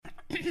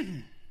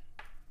Dear,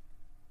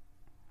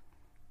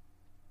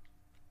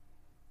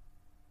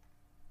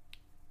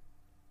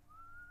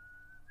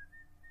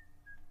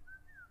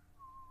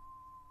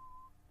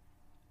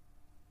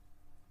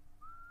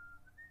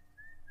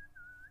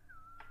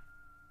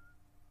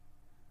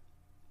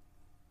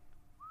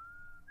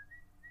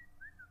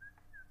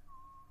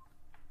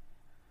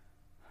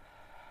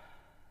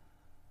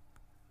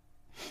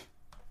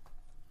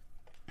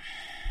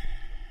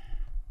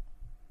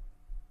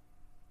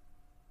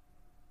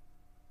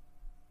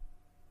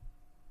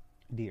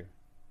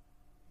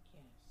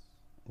 Yes.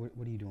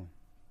 what are you doing?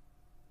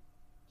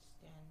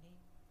 Standing,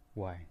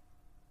 Why?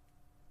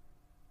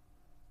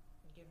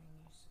 giving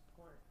you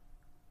support.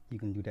 You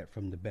can do that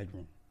from the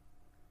bedroom.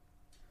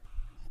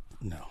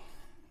 No.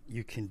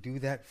 You can do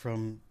that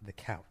from the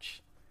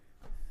couch.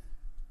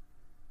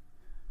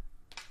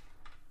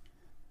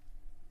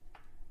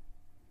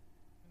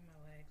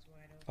 My legs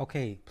wide open.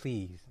 Okay,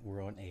 please.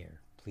 We're on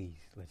air. Please,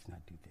 let's not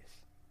do this.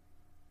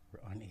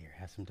 We're on air.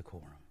 Have some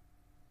decorum.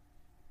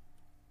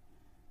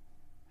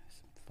 Have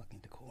some fucking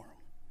decorum.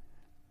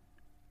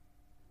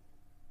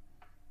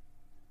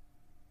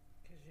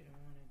 Because you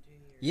don't want to do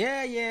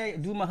your... Yeah.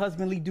 Do my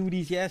husbandly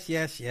duties. Yes.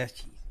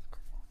 Jesus.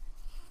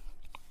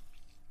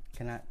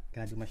 Can I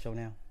do my show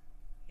now?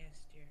 Yes,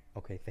 dear.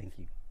 Okay, thank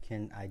you.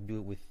 Can I do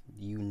it with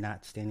you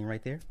not standing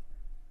right there?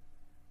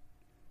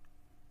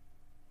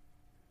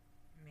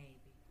 Maybe.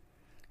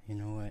 You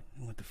know what?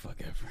 What the fuck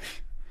ever.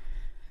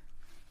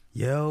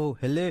 Yo,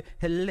 hello.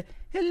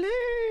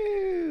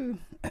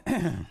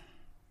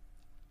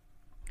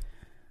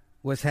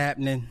 What's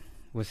happening?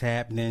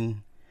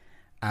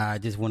 I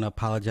just want to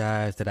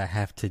apologize that I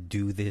have to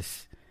do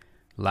this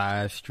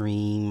live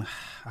stream.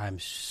 I'm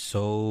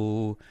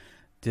so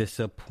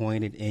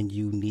disappointed in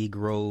you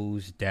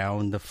Negroes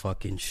down the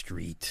fucking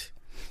street.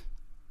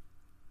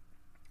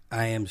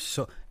 I am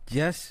so...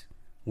 Just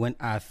when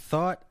I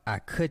thought I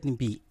couldn't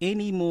be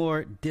any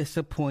more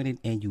disappointed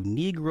in you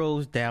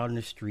Negroes down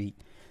the street,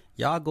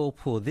 y'all go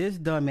pull this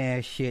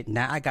dumbass shit.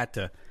 Now I got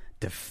to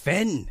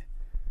defend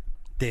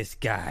this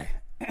guy.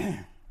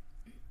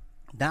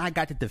 Now I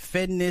got to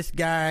defend this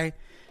guy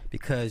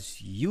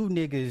because you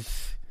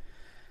niggas...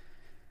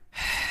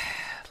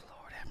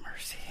 Lord have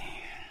mercy.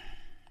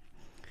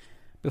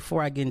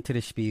 Before I get into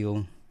the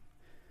spiel,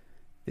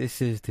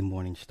 this is the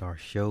Morning Star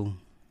Show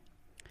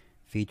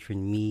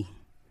featuring me,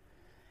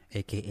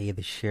 a.k.a.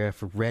 the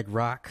Sheriff of Red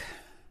Rock.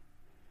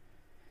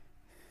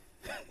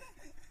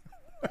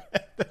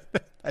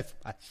 That's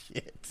my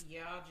shit.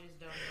 Y'all just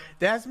don't know.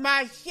 That's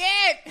my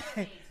shit.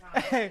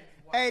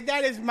 Hey,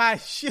 that is my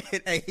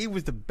shit. Hey, he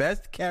was the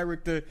best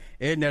character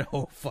in that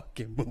whole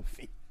fucking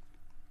movie.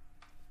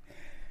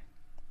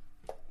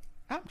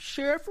 I'm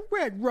Sheriff of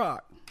Red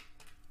Rock.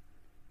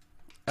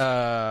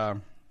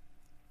 Shout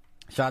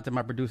out to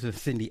my producer,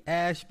 Cindy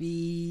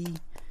Ashby.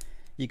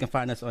 You can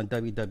find us on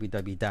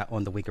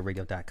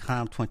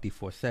www.onthewakeradio.com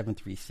 24/7,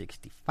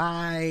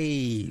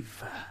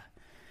 365.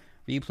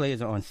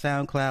 Replays are on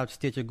SoundCloud,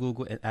 Stitcher,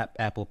 Google, and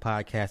Apple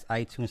Podcasts,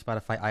 iTunes,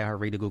 Spotify,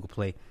 iHeartRadio, Google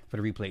Play for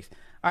the replays.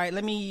 All right,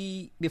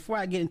 before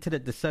I get into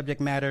the subject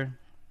matter,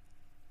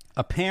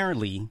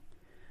 apparently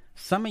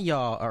some of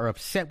y'all are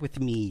upset with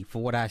me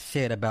for what I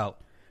said about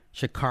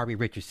Sha'Carri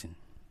Richardson,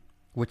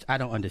 which I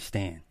don't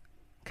understand,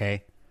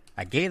 okay?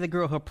 I gave the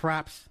girl her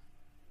props,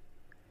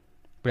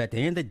 but at the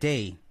end of the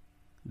day,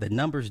 the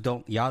numbers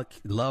don't... Y'all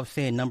love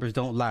saying numbers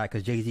don't lie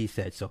because Jay-Z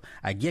said so.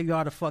 I give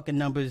y'all the fucking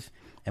numbers,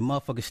 and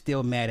motherfuckers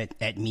still mad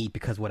at me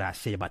because what I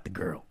say about the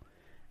girl.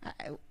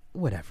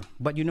 Whatever.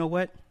 But you know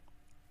what?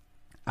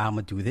 I'm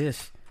going to do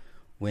this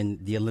when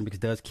the Olympics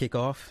does kick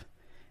off.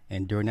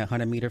 And during that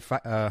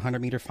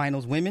 100-meter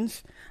finals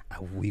women's,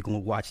 we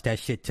going to watch that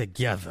shit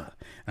together.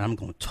 And I'm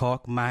going to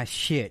talk my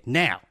shit.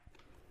 Now,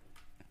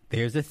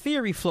 there's a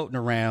theory floating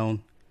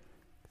around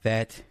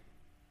that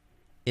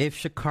if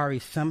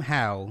Sha'Carri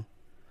somehow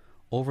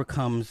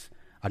overcomes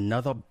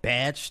another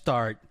bad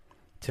start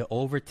to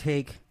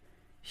overtake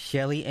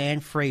Shelly Ann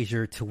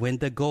Fraser to win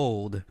the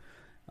gold,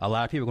 a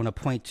lot of people are going to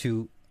point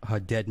to her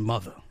dead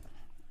mother.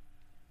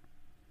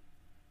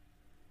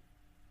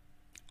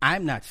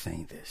 I'm not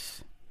saying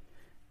this,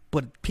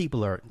 but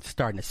people are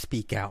starting to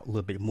speak out a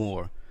little bit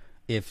more.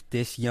 If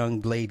this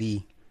young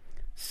lady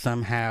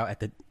somehow at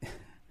the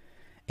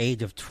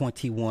age of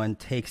 21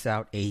 takes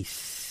out a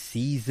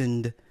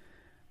seasoned,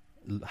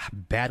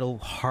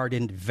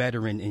 battle-hardened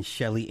veteran in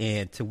Shelly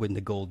Ann to win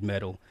the gold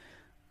medal,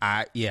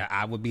 I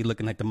would be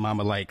looking at the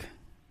mama like,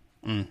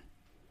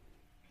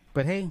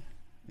 But hey,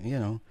 you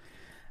know.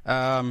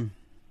 And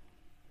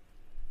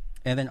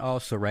then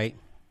also, right,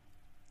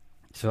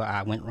 so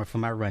I went for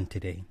my run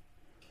today.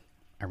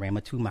 I ran my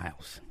 2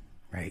 miles,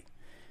 right?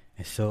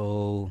 And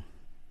so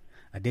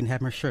I didn't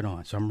have my shirt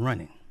on, so I'm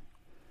running.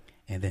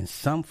 And then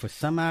for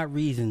some odd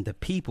reason, the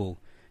people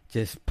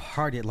just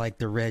parted like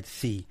the Red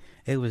Sea.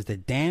 It was the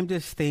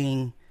damnedest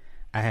thing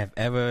I have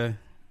ever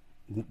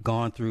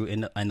gone through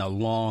in a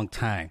long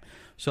time.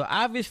 So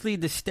obviously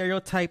the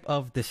stereotype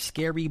of the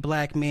scary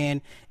black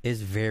man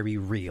is very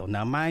real.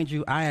 Now, mind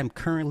you, I am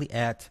currently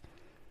at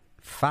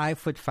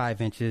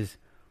 5'5",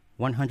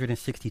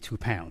 162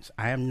 pounds.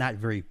 I am not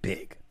very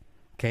big,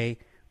 okay?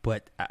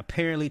 But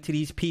apparently to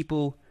these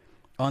people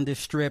on this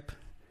strip,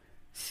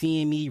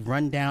 seeing me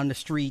run down the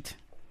street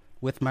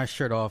with my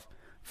shirt off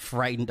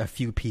frightened a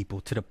few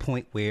people to the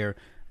point where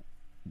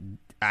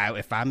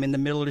if I'm in the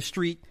middle of the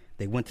street,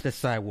 they went to the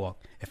sidewalk.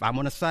 If I'm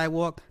on the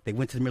sidewalk, they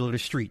went to the middle of the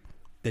street.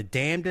 The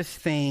damnedest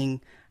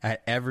thing I'd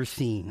ever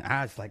seen.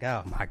 I was like,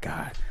 oh my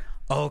God.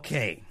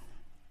 Okay.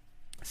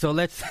 So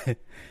let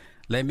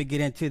me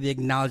get into the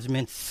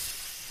acknowledgments.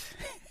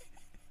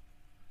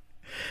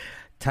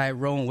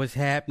 Tyrone, what's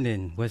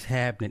happening? What's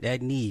happening?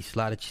 Ed Nice, a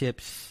lot of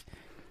chips.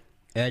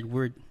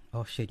 Edward.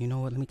 Oh shit, you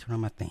know what? Let me turn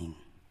on my thing.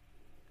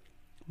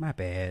 My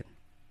bad.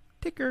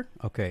 Ticker.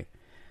 Okay.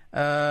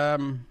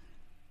 Edmund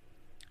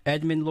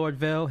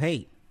Lordville.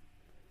 Hey.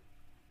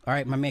 All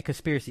right, my man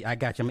Conspiracy. I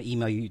got you. I'm going to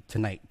email you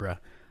tonight, bruh.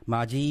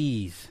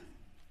 Majeez.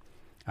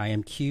 I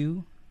am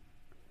Q.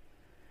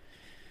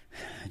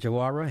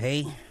 Jawara.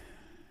 Hey.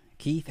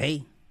 Keith.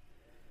 Hey.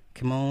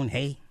 Come on.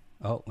 Hey.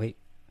 Oh, wait.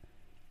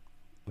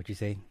 What you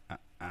say?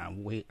 I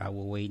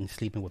will wait and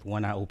sleeping with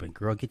one eye open.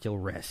 Girl, get your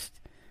rest.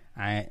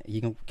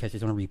 You can catch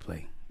this on a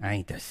replay. I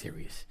ain't that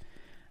serious.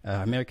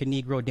 American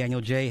Negro.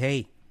 Daniel J.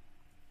 Hey.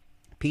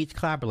 Peach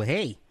Clobberly.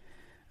 Hey.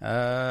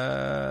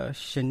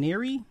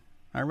 Shaneri.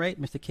 All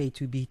right, Mr.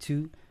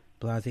 K2B2,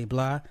 blase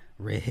blah,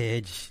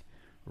 Reg.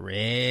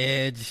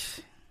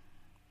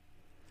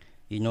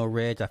 You know,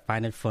 Reg, I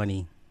find it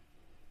funny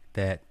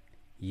that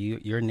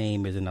your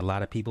name is in a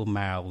lot of people's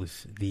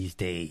mouths these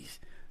days,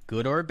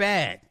 good or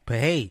bad. But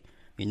hey,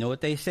 you know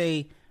what they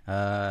say?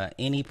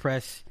 Any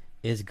press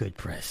is good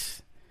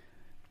press.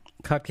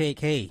 Cupcake,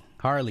 hey,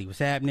 Harley, what's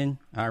happening?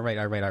 All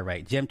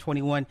right. Gem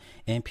 21,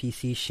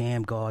 NPC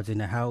Sham Gods in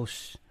the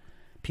house.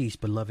 Peace,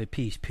 beloved,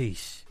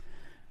 peace.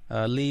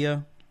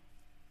 Leah,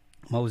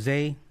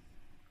 Mose,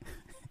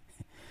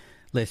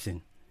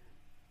 listen,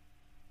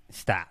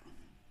 stop,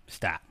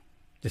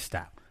 just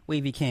stop.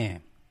 Wavy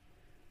Cam,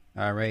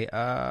 all right.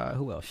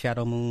 Who else?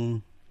 Shadow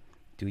Moon.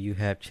 Do you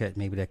have Chet?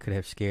 Maybe that could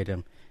have scared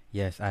him.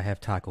 Yes, I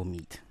have taco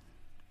meat.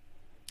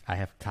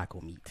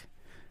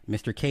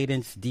 Mr.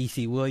 Cadence,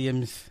 DC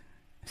Williams,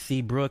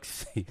 C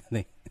Brooks.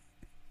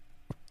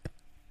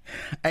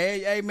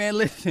 Hey, man,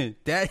 listen.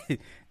 That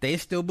they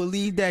still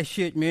believe that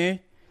shit,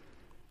 man.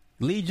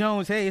 Lee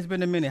Jones, hey, it's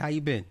been a minute. How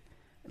you been?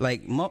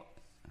 Like,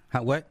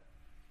 what?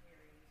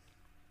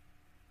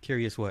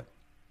 Curious what?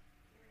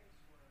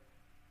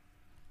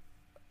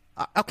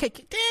 Okay,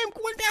 damn,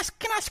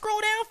 can I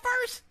scroll down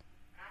first?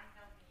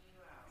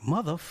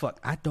 Motherfucker,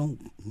 I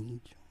don't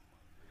need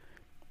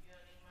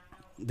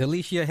you.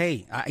 Delicia,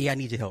 hey, I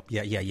need your help.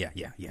 Yeah.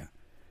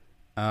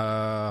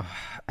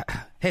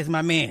 Here's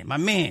my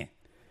man.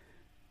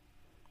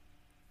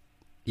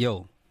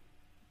 Yo,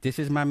 this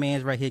is my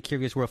man's right here,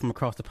 Curious World from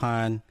across the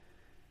pond.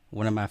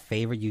 One of my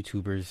favorite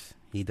YouTubers.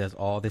 He does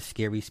all this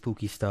scary,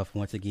 spooky stuff.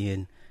 Once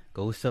again,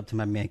 go sub to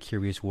my man,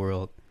 Curious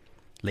World.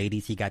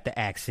 Ladies, he got the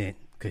accent,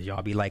 because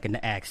y'all be liking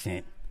the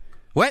accent.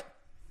 What?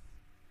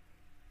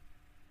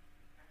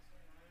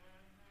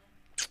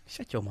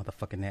 Shut your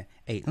motherfucking ass.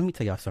 Hey, let me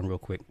tell y'all something real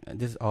quick.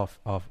 This is off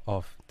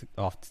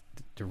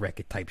the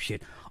record type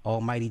shit.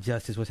 Almighty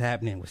Justice, what's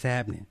happening?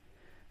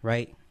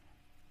 Right?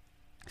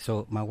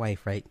 So, my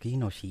wife, right? You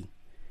know she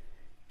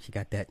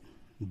got that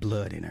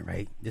blood in her,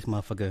 right? This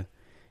motherfucker,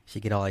 she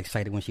get all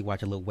excited when she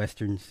watch a little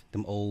westerns,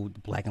 them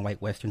old black and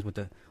white westerns with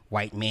the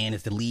white man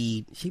as the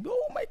lead. She,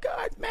 oh my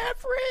God,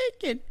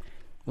 Maverick! And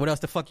what else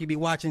the fuck you be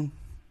watching?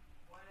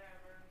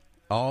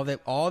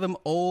 Whatever. All them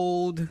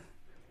old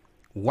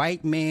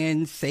white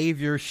man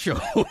savior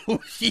shows.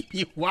 She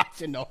be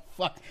watching the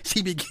fuck.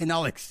 She be getting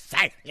all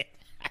excited.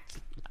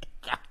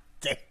 God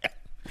damn.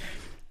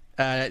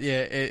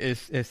 Yeah,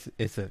 it's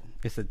a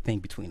thing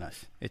between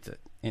us. It's an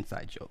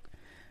inside joke.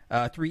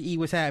 3E,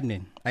 what's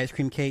happening? Ice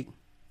cream cake.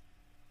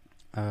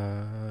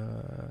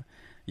 Yo,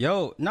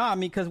 no, I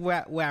mean, because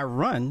where I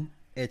run,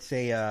 it's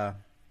a,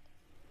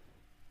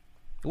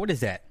 what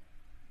is that?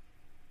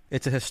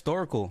 It's a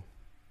historical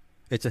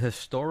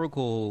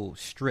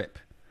strip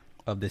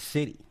of the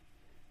city,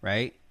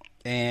 right?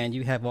 And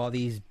you have all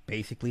these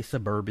basically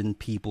suburban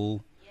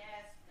people. Yes,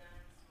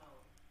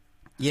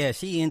 Gunsmoke. Yeah,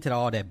 she into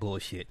all that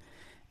bullshit.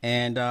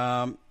 And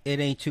it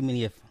ain't too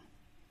many of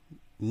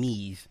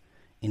me's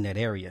in that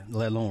area,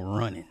 let alone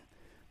running.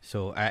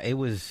 So it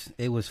was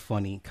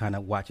funny kind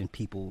of watching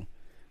people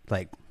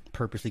like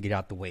purposely get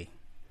out the way.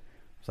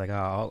 It's like,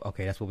 oh,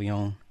 okay, that's what we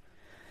on.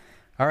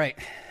 All right.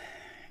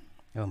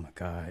 Oh my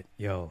God,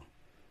 yo.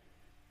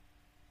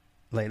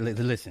 Like,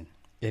 listen,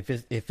 if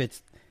it's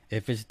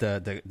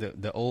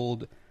the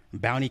old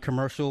Bounty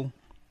commercial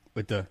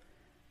with the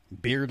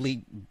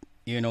beardly,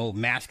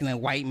 masculine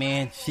white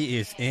man, she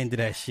is into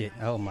that shit.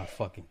 Oh my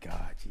fucking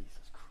God, Jesus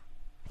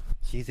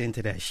Christ. She's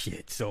into that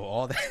shit. So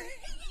all that.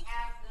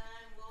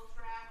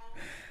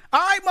 All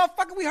right,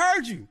 motherfucker, we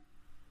heard you.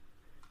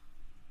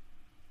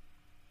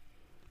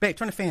 Babe,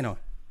 turn the fan on.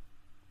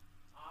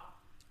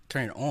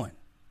 Turn it on.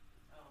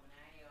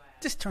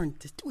 Just do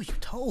what you're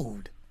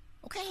told.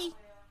 Okay?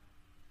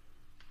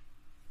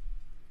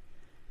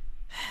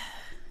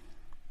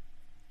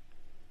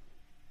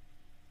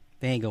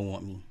 They ain't gonna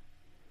want me.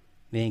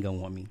 They ain't gonna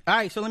want me. All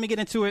right, so let me get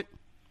into it.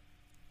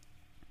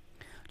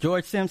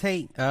 George Sims,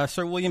 hey.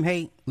 Sir William,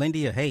 hey.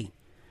 Lindia, hey.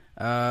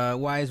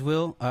 Wise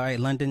Will, all right.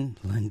 London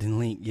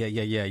Link,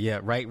 yeah.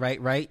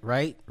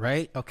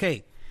 Right.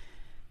 Okay.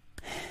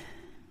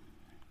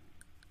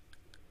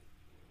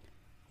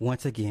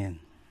 Once again,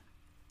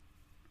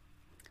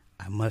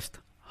 I must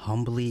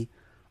humbly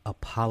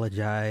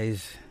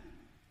apologize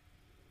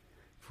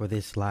for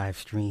this live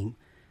stream,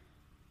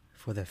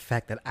 for the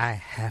fact that I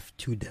have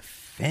to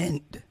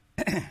defend.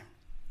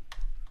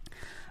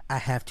 I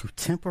have to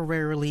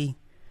temporarily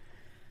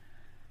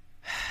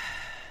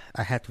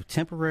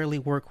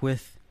work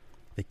with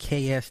the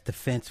KS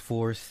Defense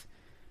Force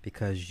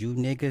because you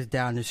niggas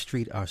down the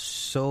street are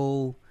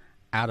so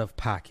out of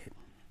pocket.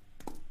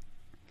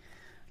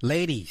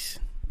 Ladies,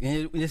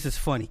 and this is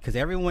funny because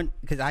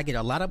I get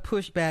a lot of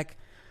pushback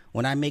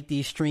when I make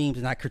these streams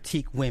and I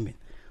critique women.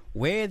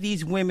 Where are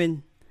these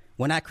women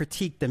when I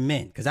critique the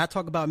men? Because I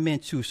talk about men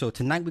too. So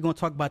tonight we're going to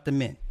talk about the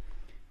men.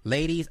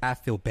 Ladies, I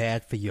feel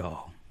bad for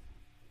y'all.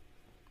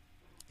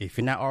 If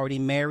you're not already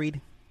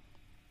married,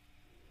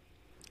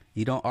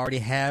 you don't already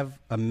have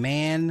a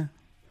man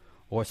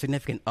or a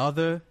significant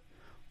other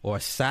or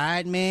a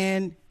side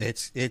man,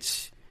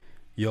 it's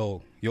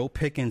your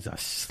pickings are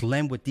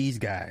slim with these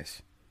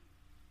guys.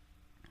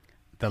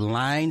 The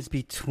lines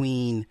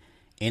between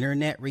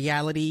internet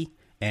reality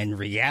and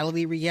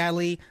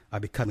reality are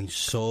becoming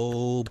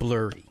so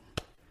blurry.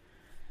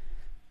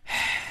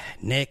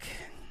 Nick,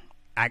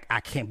 I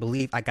can't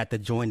believe I got to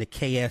join the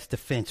KS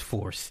Defense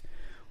Force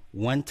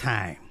one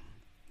time.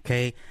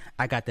 Okay?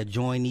 I got to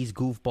join these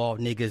goofball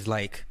niggas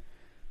like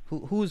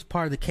who's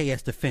part of the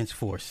KS Defense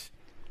Force?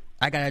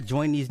 I got to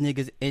join these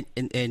niggas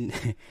in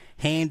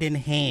hand in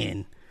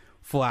hand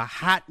for a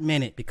hot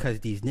minute because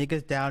these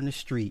niggas down the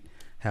street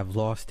have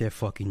lost their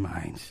fucking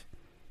minds.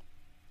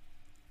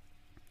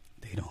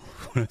 They don't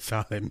want a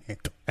solid man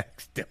to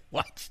ask them.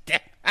 Watch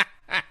that.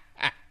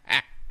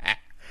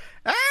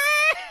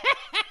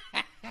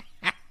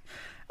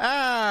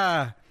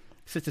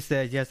 Sister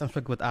says, yes, I'm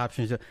struggling with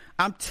options.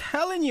 I'm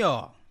telling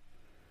y'all.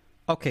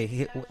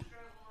 Okay.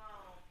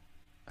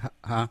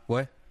 Huh?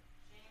 What?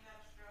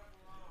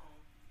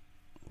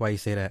 Why you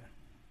say that?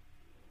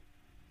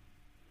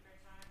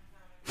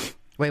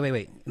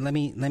 Wait. Let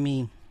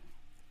me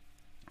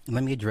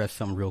address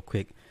something real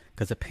quick,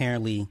 because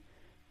apparently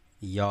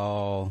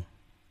y'all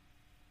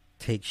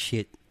take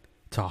shit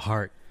to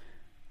heart.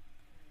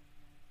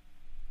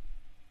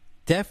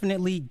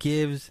 Definitely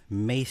gives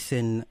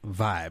Mason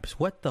vibes.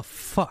 What the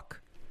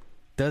fuck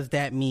does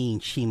that mean,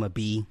 Shima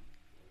B?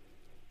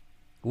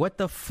 What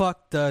the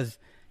fuck does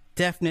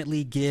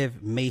definitely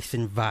give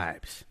Mason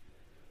vibes?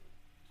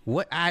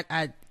 What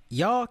I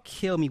y'all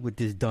kill me with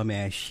this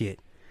dumbass shit.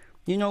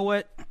 You know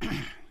what?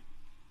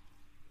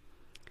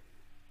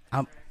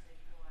 I'm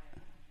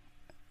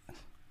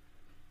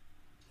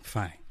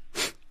fine.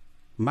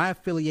 My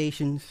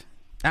affiliations,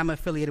 I'm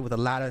affiliated with a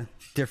lot of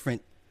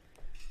different,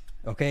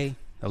 okay?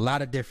 A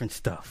lot of different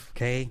stuff,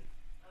 okay?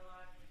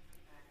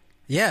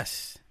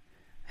 Yes.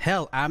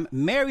 Hell, I'm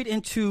married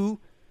into,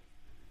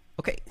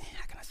 okay,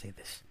 how can I say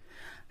this?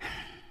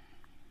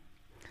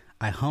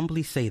 I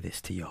humbly say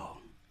this to y'all.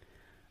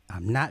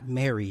 I'm not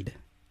married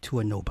to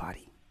a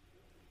nobody,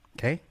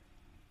 okay?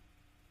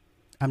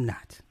 I'm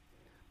not.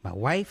 My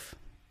wife,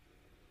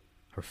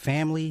 her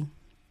family,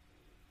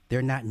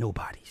 they're not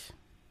nobodies.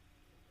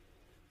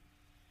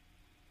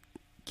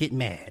 Get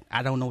mad.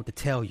 I don't know what to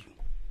tell you.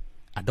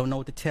 I don't know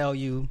what to tell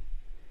you.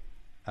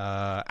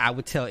 I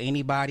would tell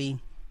anybody,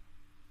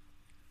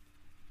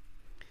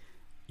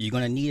 you're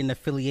going to need an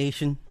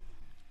affiliation.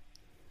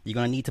 You're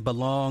going to need to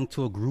belong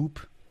to a group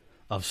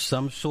of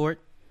some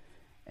sort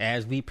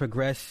as we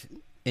progress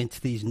into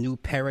these new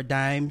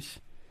paradigms.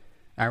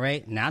 All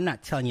right? Now, I'm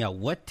not telling y'all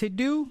what to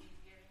do.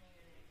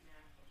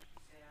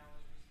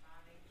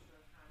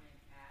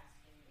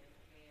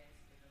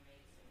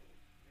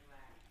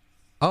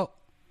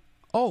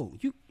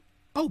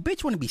 Oh,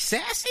 bitch, want to be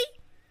sassy?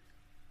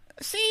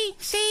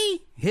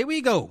 See, here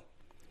we go.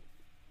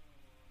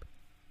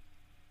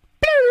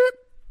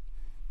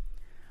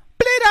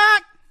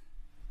 Blidock.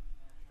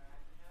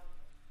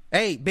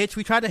 Hey, bitch,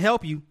 we tried to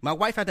help you. My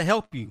wife had to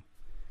help you.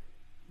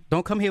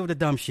 Don't come here with the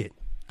dumb shit.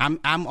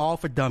 I'm all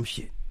for dumb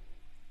shit.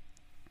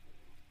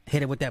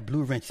 Hit it with that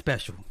blue wrench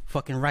special.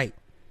 Fucking right.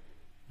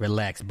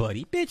 Relax,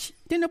 buddy. Bitch,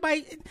 didn't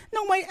nobody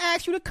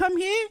ask you to come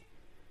here?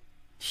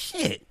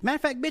 Shit. Matter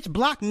of fact, bitch,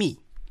 block me.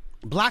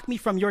 Block me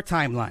from your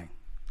timeline.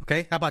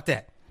 Okay? How about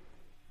that?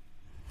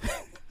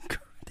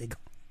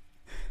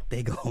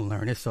 They go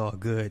learn. It's all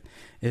good.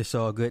 It's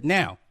all good.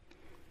 Now,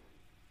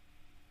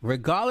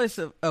 regardless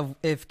of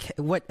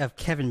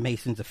Kevin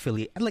Mason's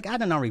affiliate, look, I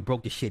done already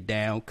broke this shit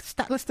down.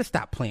 Let's just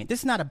stop playing. This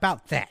is not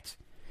about that.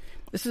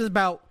 This is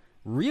about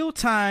real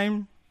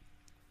time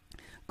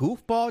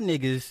goofball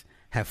niggas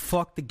have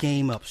fucked the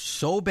game up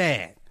so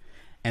bad.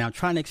 And I'm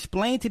trying to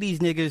explain to these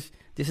niggas,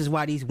 this is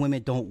why these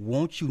women don't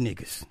want you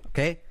niggas.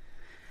 Okay?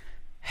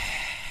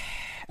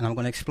 And I'm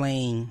going to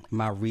explain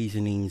my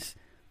reasonings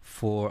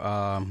for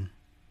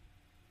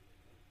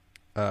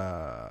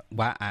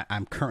why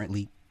I'm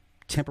currently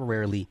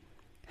temporarily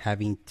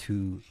having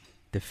to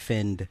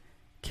defend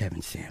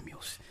Kevin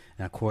Samuels.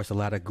 And of course, a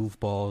lot of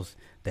goofballs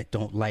that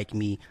don't like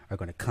me are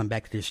going to come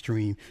back to the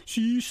stream.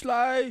 See,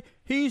 Sly,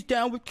 he's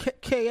down with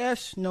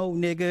KS. No,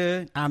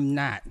 nigga, I'm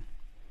not.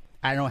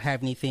 I don't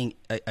have anything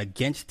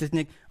against this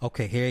nigga.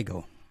 Okay, here you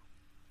go.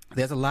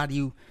 There's a lot of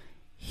you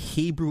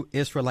Hebrew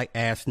Israelite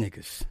ass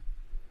niggas,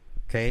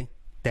 okay,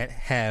 that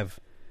have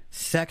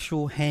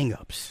sexual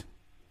hang-ups.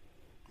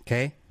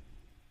 Okay?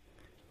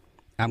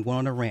 I'm going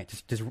on a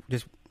rant. Just,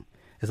 there's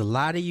a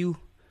lot of you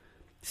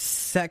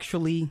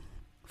sexually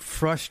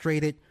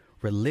frustrated,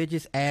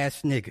 religious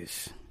ass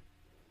niggas.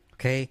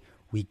 Okay?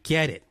 We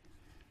get it.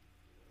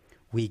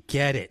 We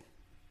get it.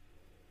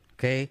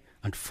 Okay?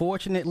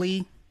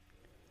 Unfortunately,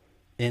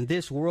 in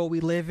this world we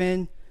live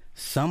in,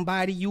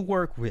 somebody you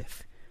work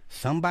with,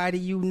 somebody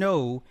you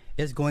know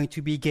is going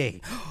to be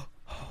gay.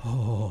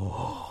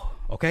 Oh,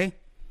 okay?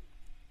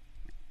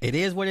 It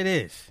is what it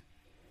is.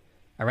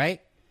 All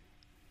right?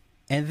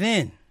 And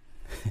then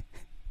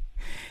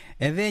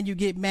you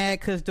get mad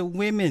because the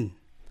women,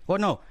 or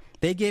no,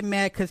 they get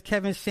mad because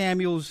Kevin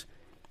Samuels,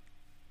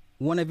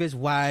 one of his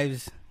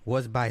wives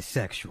was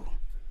bisexual.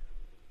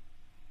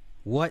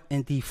 What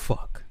in the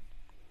fuck?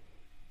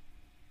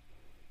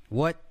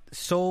 What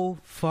so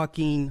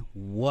fucking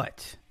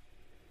what?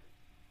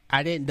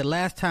 The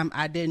last time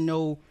I didn't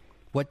know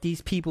what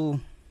these people,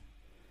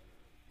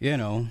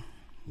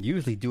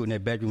 usually do in their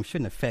bedroom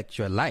shouldn't affect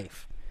your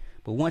life.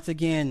 But once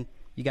again,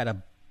 you got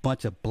a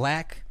bunch of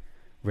black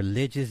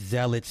religious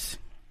zealots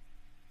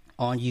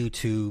on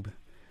YouTube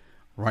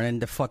running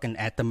the fucking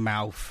at the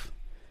mouth,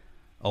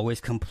 always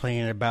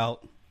complaining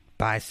about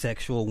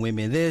bisexual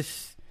women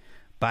this,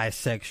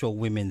 bisexual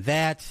women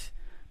that,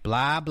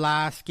 blah,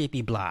 blah,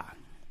 skippy, blah.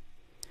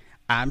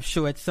 I'm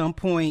sure at some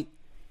point,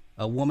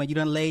 a woman you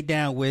done laid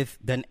down with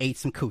done ate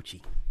some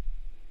coochie.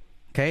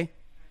 Okay?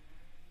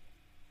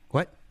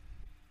 What?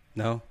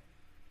 No?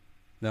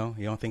 No?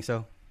 You don't think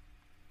so?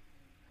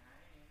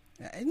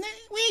 We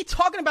ain't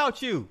talking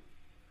about you.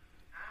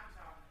 I'm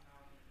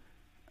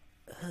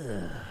talking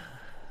about you.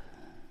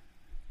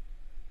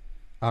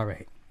 All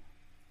right.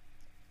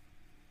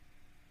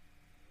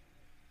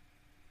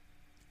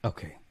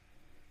 Okay.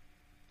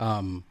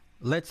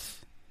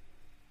 Let's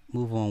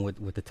move on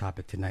with the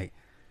topic tonight.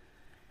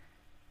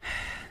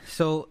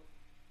 So,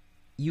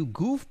 you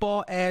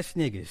goofball ass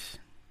niggas,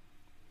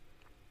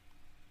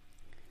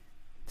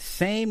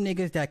 same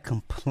niggas that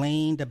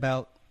complained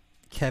about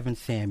Kevin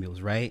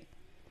Samuels, right?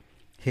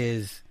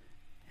 His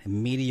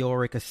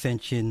meteoric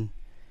ascension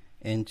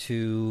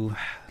into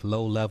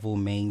low-level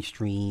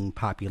mainstream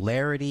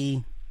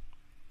popularity.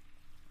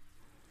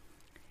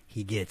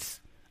 He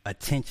gets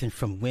attention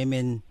from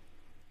women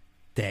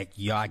that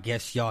I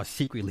guess y'all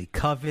secretly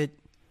covet.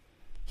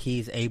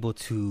 He's able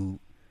to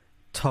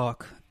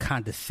talk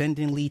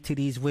condescendingly to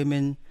these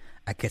women.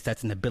 I guess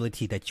that's an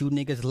ability that you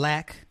niggas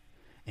lack,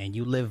 and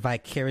you live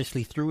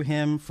vicariously through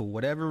him for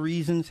whatever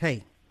reasons.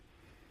 Hey,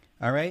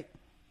 all right?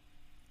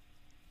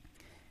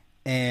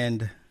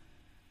 And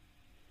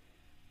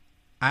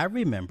I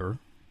remember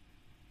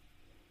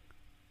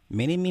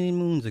many, many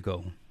moons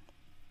ago,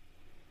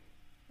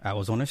 I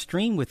was on a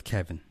stream with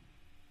Kevin.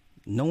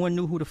 No one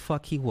knew who the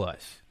fuck he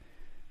was.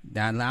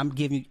 Now I'm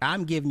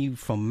giving you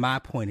from my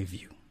point of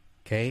view,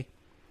 okay?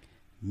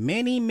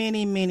 Many,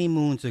 many, many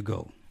moons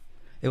ago,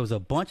 it was a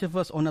bunch of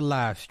us on a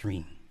live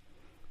stream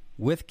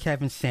with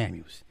Kevin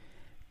Samuels.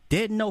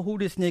 Didn't know who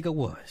this nigga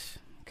was,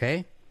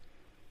 okay?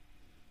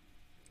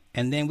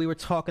 And then he was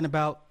talking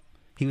about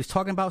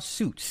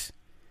Suits.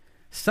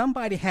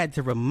 Somebody had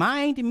to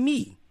remind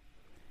me.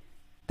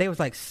 They was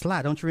like,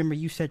 Sly, don't you remember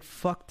you said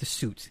fuck the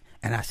Suits?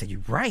 And I said, you're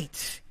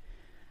right.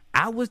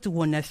 I was the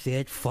one that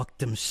said fuck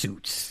them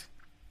suits.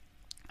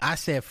 I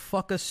said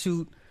fuck a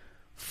suit,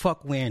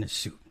 fuck wearing a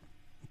suit.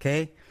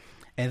 Okay?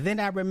 And then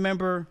I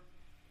remember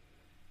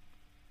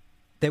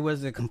there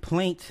was a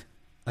complaint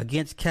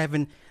against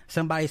Kevin.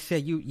 Somebody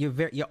said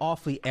you're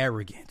awfully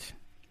arrogant.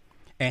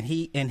 And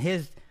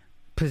his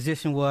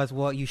position was,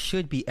 well, you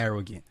should be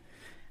arrogant.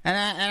 And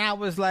I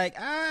was like,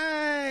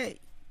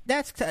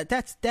 that's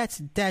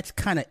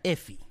kind of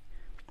iffy.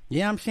 You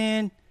know what I'm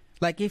saying?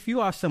 Like, if you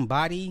are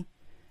somebody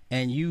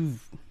and you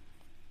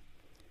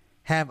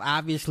have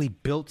obviously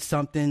built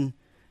something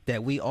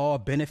that we all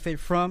benefit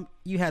from,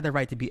 you have the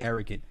right to be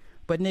arrogant.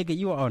 But nigga,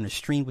 you are on the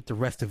stream with the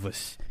rest of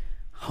us.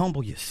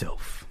 Humble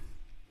yourself.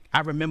 I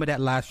remember that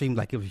live stream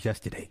like it was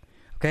yesterday.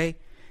 Okay?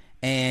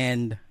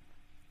 And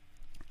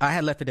I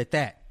had left it at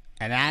that.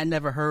 And I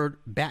never heard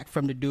back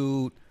from the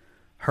dude,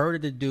 heard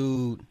of the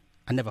dude.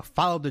 I never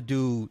followed the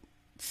dude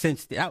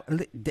since. That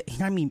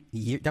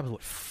was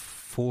what,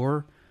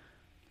 4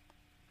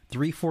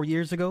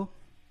 years ago?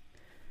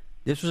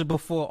 This was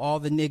before all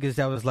the niggas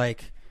that was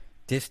like,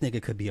 this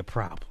nigga could be a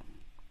problem.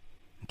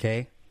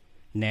 Okay?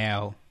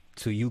 Now,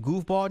 to you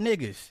goofball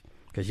niggas,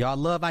 because y'all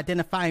love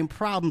identifying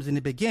problems in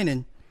the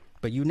beginning,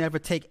 but you never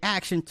take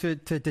action to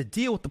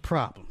deal with the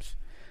problems.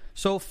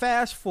 So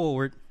fast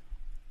forward,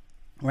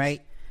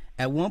 right?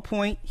 At one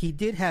point, he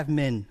did have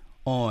men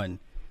on.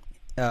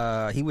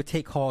 He would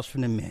take calls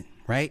from the men,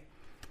 right?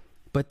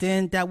 But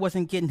then that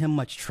wasn't getting him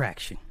much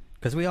traction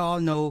because we all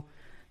know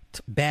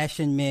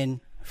bashing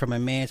men from a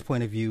man's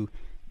point of view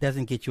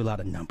doesn't get you a lot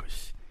of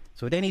numbers.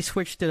 So then he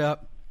switched it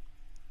up,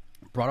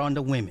 brought on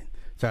the women,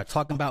 started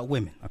talking about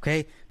women.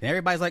 Okay, then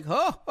everybody's like,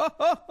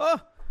 oh,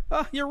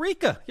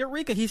 Eureka,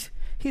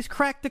 he's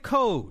cracked the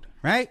code,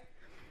 right?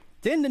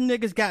 Then the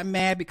niggas got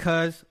mad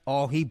because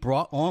all he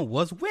brought on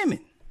was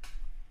women.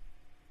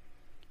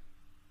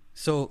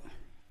 So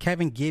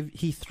Kevin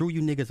he threw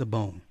you niggas a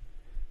bone.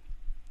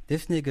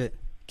 This nigga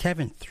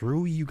Kevin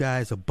threw you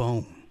guys a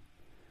bone.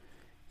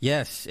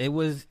 Yes, it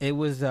was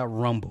a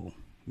Rumble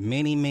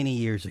many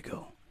years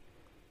ago.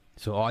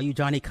 So all you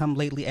Johnny come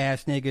lately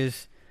ass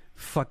niggas,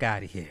 fuck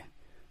out of here.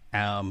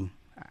 I'm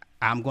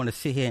going to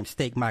sit here and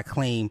stake my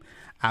claim.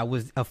 I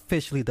was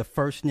officially the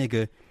first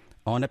nigga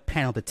on the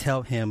panel to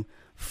tell him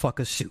fuck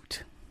a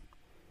suit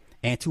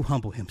and to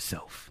humble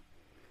himself.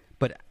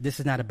 But this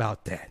is not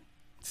about that.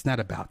 It's not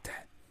about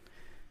that.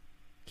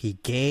 He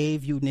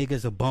gave you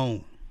niggas a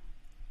bone.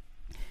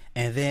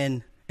 And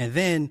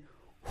then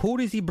who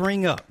does he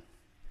bring up?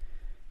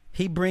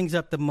 He brings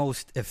up the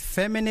most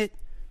effeminate,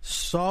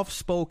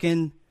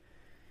 soft-spoken,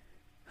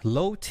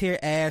 low-tier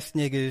ass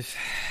niggas.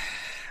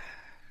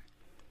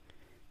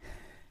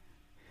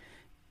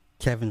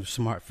 Kevin was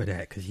smart for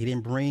that because he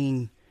didn't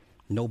bring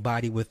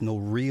nobody with no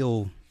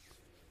real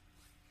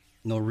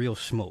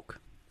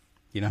smoke.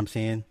 You know what I'm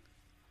saying?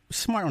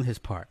 Smart on his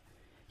part.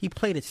 He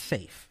played it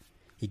safe.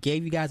 He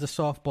gave you guys a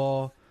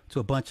softball to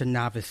a bunch of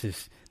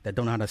novices that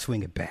don't know how to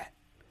swing a bat.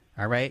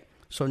 All right?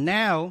 So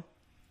now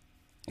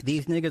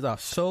these niggas are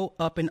so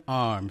up in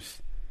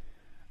arms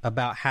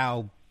about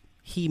how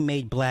he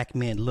made black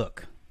men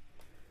look.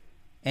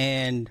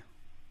 And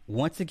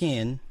once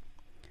again,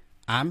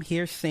 I'm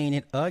here saying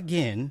it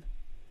again.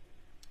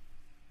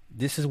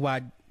 This is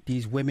why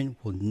these women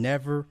will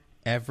never,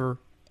 ever,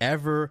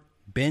 ever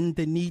bend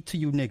the knee to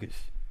you niggas.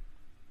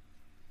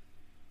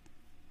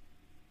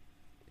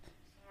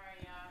 Sorry,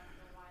 y'all.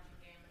 Been watching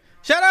Game of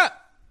Thrones. Shut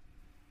up!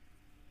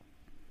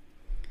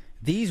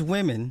 These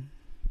women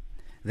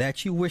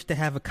that you wish to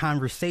have a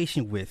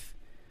conversation with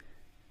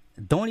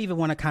don't even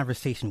want a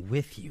conversation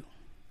with you.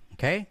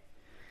 Okay?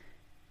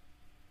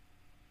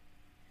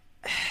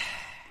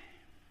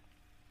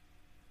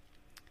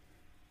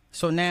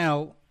 So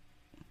now,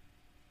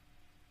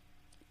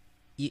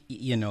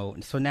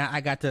 so now I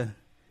got to,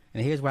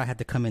 and here's where I had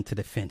to come into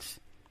defense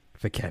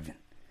for Kevin.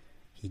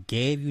 He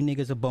gave you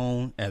niggas a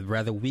bone, a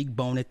rather weak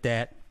bone at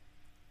that.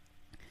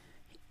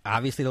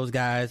 Obviously, those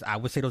guys, I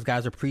would say those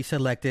guys are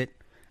pre-selected.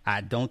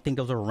 I don't think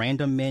those are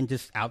random men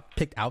just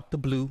picked out the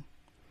blue.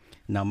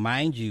 Now,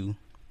 mind you,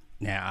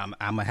 now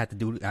I'm gonna have to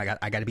do.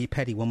 I got to be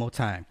petty one more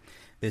time.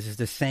 This is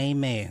the same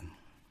man.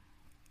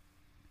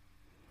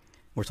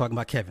 We're talking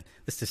about Kevin.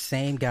 This is the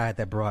same guy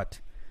that brought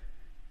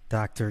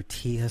Dr.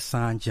 T.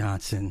 Hassan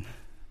Johnson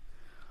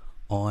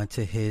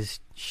onto his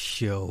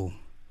show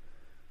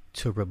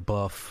to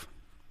rebuff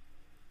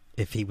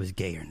if he was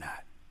gay or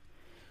not.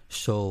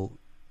 So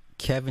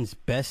Kevin's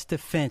best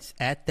defense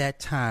at that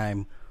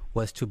time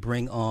was to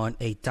bring on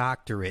a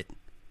doctorate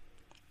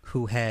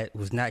who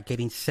was not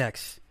getting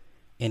sex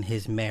in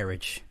his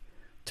marriage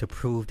to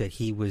prove that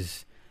he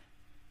was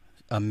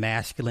a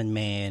masculine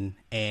man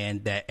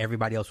and that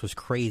everybody else was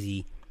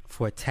crazy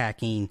for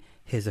attacking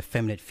his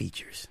effeminate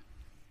features.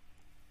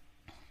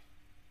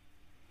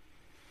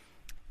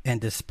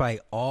 And despite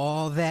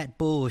all that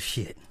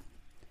bullshit,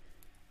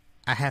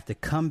 I have to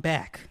come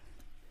back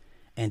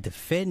and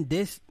defend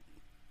this.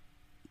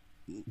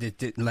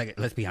 Like,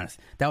 let's be honest,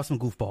 that was some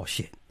goofball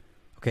shit.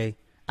 Okay,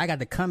 I got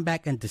to come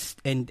back and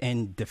defend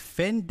this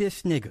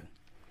nigga.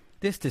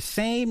 This the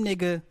same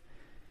nigga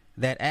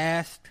that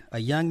asked a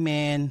young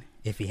man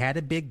if he had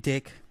a big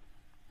dick.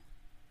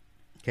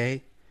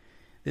 Okay,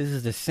 this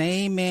is the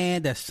same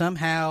man that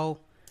somehow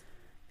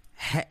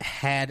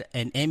had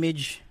an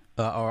image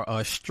or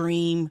a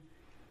stream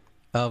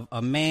of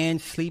a man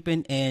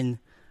sleeping in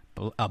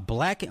a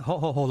black.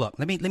 Hold up.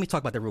 Let me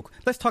talk about that real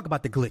quick. Let's talk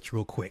about the glitch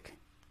real quick.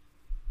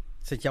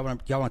 Since y'all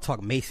want to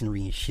talk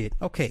masonry and shit.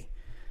 Okay.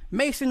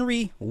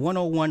 Masonry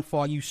 101 for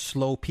all you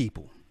slow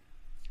people.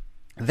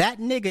 That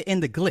nigga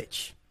in the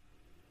glitch.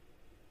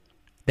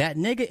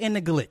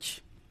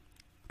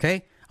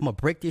 Okay? I'm going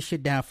to break this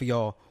shit down for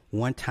y'all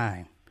one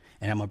time.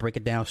 And I'm going to break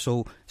it down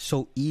so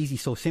easy,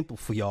 so simple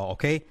for y'all,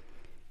 okay?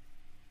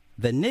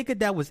 The nigga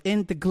that was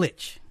in the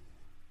glitch.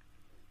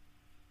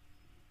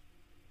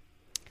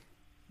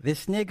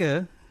 This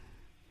nigga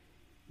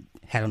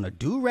had on a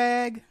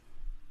do-rag.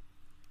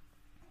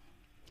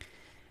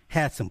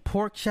 Had some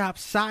pork chop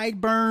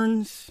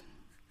sideburns,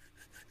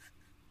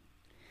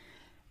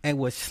 and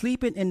was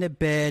sleeping in the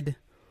bed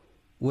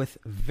with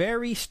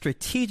very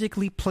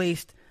strategically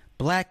placed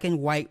black and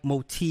white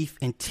motif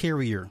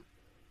interior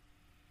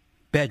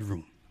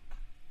bedroom.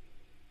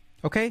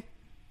 Okay?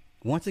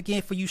 Once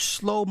again, for you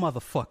slow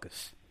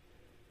motherfuckers.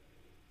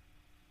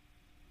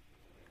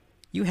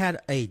 You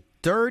had a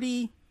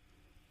dirty,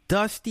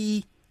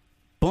 dusty,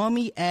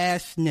 bummy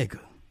ass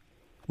nigga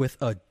with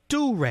a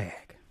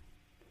do-rag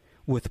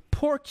with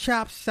pork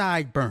chop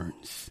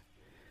sideburns,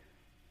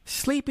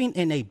 sleeping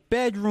in a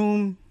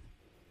bedroom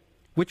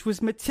which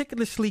was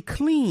meticulously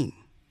clean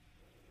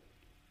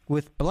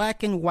with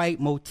black and white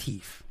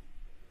motif.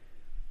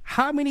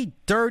 How many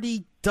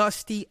dirty,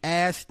 dusty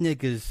ass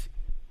niggas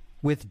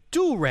with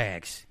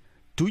do-rags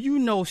do you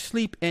know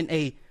sleep in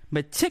a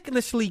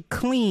meticulously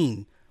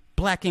clean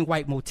black and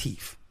white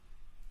motif?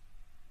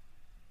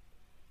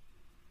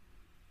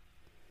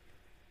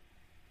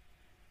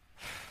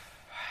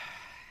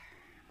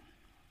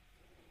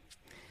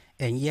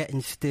 And yet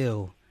and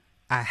still,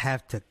 I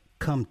have to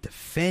come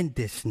defend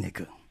this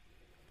nigga.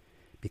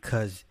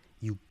 Because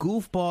you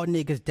goofball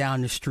niggas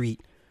down the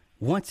street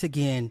once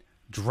again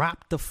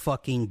drop the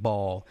fucking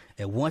ball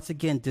and once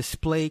again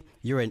display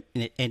your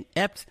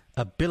inept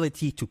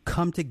ability to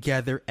come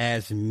together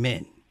as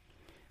men.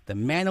 The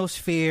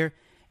manosphere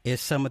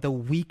is some of the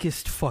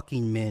weakest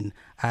fucking men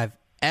I've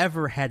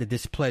ever had the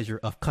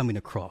displeasure of coming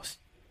across.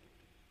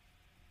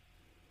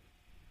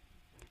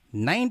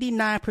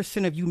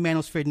 99% of you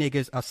manosphere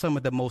niggas are some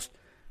of the most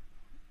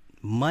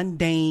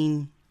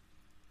mundane,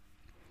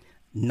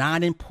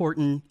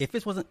 non-important. If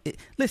this wasn't,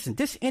 listen,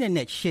 this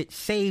internet shit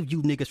saved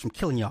you niggas from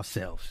killing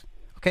yourselves.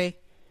 Okay?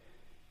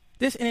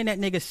 This internet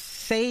nigga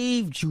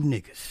saved you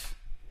niggas.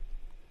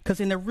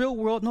 Because in the real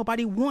world,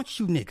 nobody wants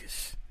you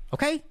niggas.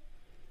 Okay?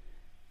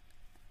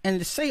 And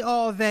to say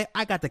all that,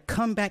 I got to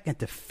come back and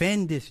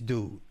defend this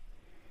dude.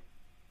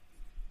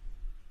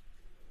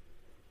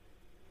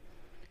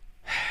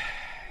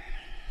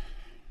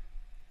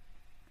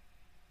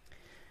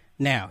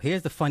 Now,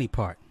 here's the funny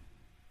part.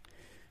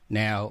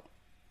 Now,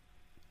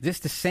 this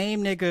the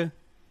same nigga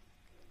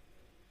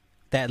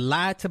that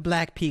lied to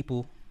black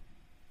people,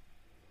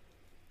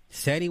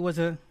 said he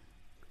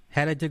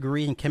had a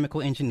degree in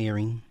chemical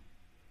engineering,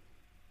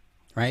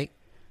 right?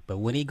 But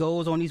when he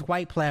goes on these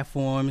white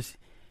platforms,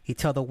 he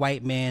tell the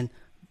white man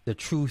the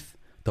truth,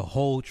 the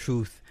whole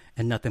truth,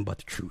 and nothing but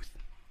the truth.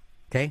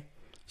 Okay?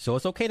 So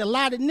it's okay to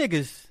lie to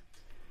niggas,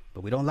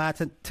 but we don't lie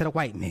to the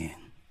white man.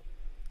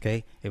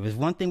 Okay? If there's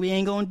one thing we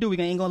ain't gonna do, we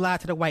ain't gonna lie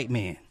to the white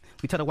man.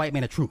 We tell the white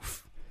man the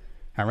truth.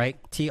 All right?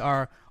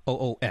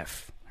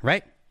 TROOF.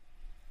 Right?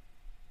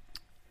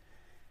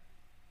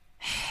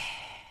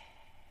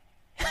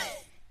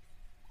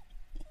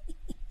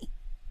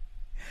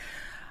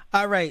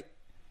 All right.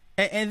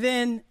 And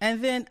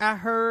then I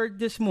heard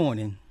this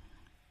morning,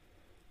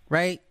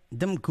 right?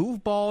 Them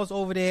goofballs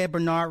over there,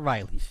 Bernard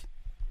Riley's.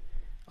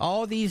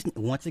 All these,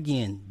 once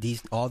again,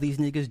 all these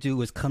niggas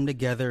do is come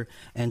together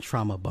and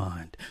trauma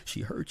bond.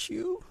 She hurt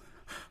you.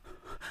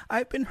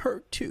 I've been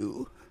hurt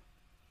too.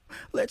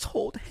 Let's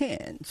hold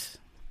hands.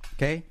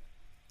 Okay?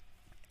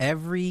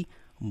 Every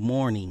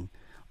morning,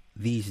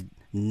 these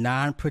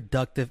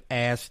non-productive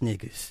ass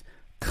niggas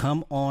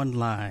come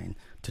online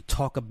to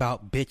talk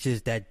about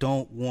bitches that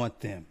don't want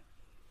them.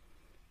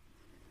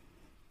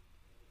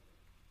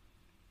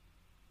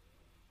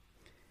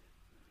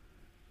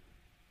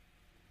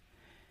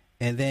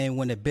 And then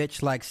when a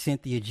bitch like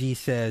Cynthia G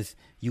says,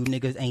 you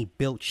niggas ain't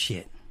built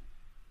shit,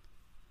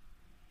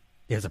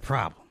 there's a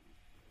problem.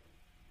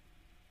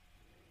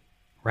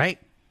 Right?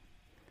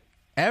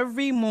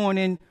 Every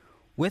morning,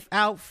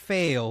 without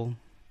fail,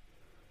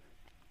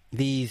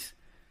 these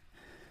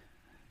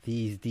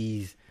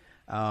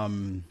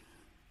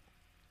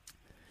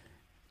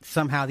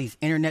somehow these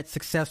internet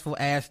successful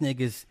ass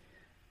niggas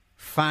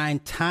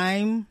find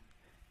time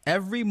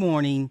every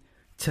morning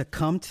to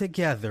come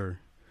together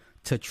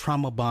to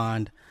trauma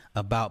bond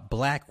about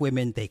black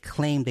women they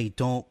claim they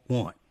don't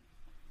want.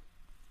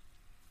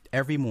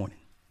 Every morning.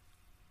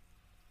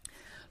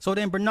 So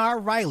then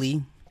Bernard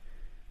Riley,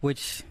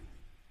 which,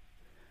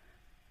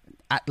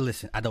 I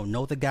don't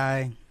know the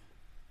guy.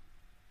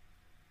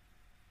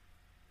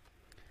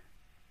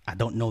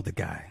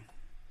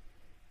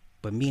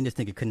 But me and this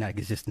nigga could not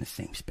exist in the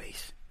same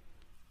space.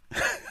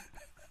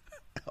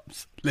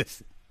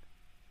 Listen.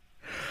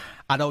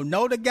 I don't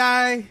know the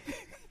guy.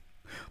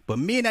 But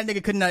me and that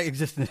nigga could not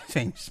exist in the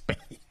same space.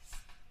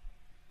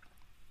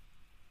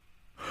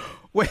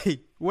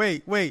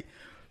 Wait.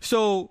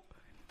 So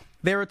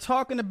they were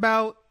talking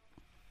about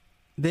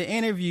the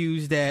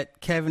interviews that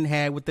Kevin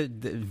had with the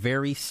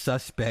very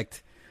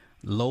suspect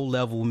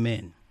low-level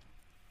men.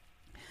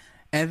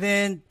 And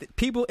then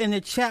people in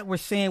the chat were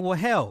saying, well,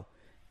 hell,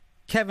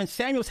 Kevin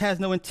Samuels has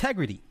no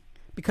integrity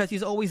because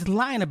he's always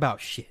lying about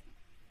shit.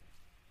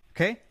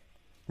 Okay?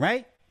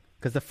 Right?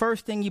 Because the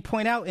first thing you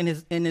point out in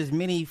his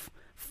many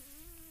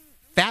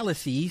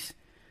fallacies,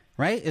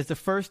 right, is the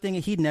first thing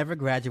he never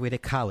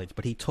graduated college,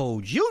 but he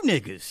told you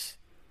niggas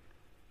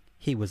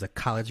he was a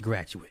college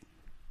graduate.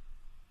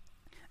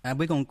 And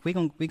we're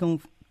gonna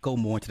go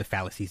more into the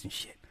fallacies and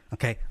shit.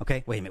 Okay?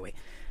 Wait a minute.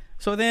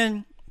 So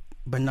then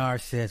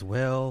Bernard says,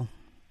 well,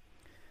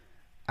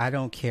 I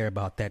don't care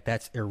about that.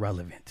 That's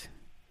irrelevant.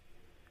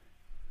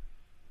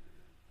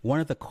 One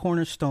of the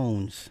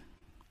cornerstones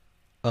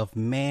of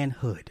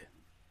manhood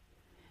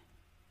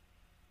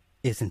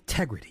is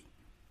integrity.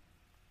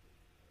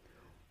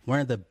 One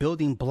of the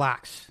building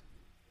blocks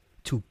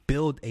to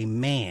build a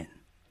man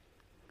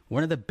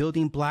One of the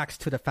building blocks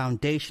to the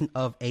foundation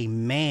of a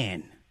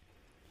man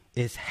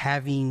is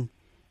having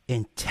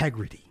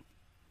integrity.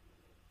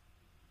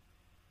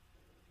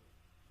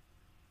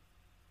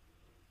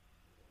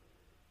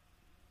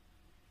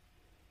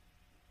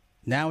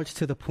 Now it's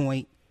to the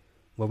point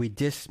where we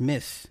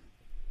dismiss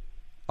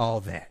all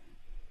that.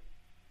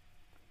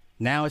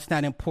 Now it's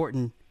not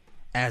important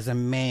as a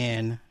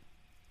man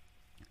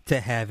to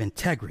have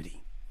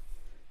integrity.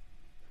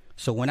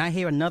 So when I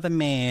hear another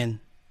man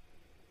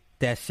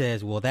that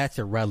says, well, that's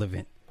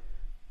irrelevant,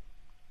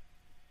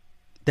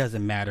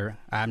 doesn't matter,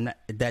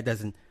 that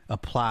doesn't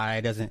apply,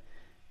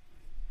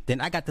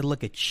 then I got to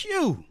look at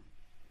you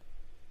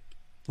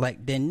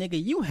like, then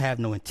nigga, you have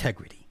no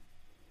integrity.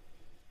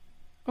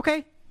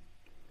 Okay?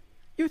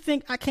 You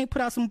think I can't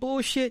put out some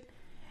bullshit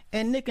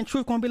and Nick and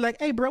Truth gonna be like,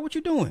 hey bro, what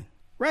you doing?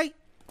 Right?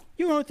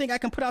 You don't think I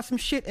can put out some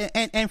shit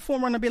and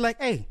Forerunner be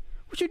like, hey,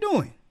 what you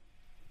doing?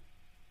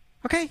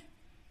 Okay?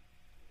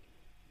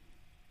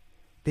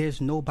 There's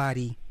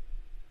nobody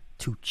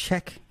to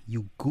check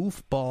you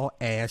goofball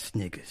ass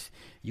niggas.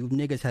 You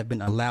niggas have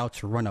been allowed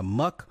to run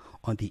amok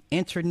on the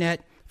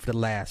internet for the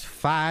last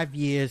 5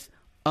 years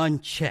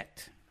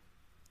unchecked.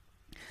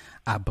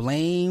 I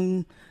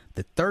blame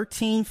the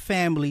 13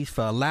 families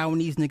for allowing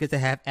these niggas to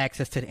have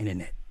access to the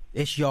internet.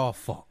 It's y'all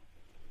fault.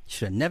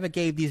 Should have never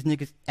gave these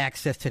niggas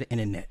access to the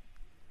internet.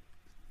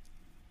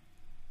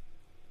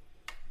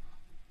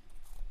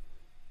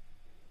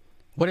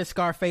 What did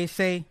Scarface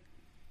say?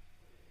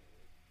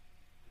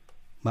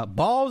 My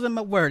balls and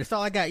my word. That's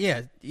all I got.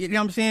 Yeah, you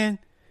know what I'm saying?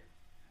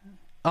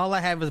 All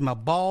I have is my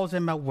balls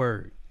and my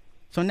word.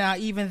 So now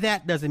even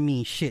that doesn't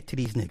mean shit to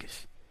these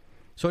niggas.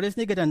 So this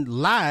nigga done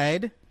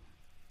lied,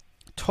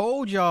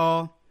 told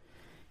y'all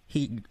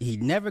he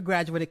never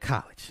graduated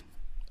college.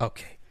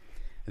 Okay.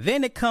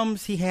 Then it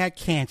comes he had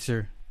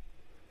cancer,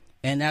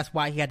 and that's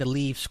why he had to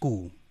leave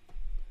school.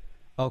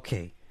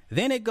 Okay.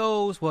 Then it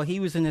goes, well,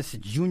 he was in his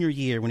junior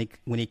year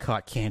when he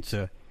caught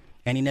cancer,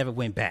 and he never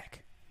went back.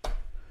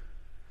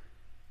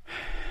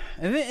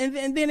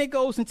 And then it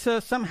goes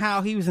into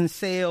somehow he was in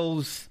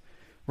sales,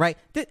 right?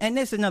 And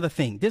that's another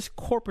thing. This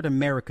corporate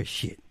America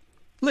shit.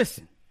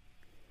 Listen,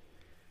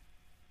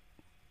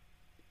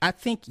 I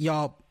think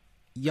y'all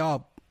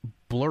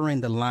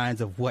blurring the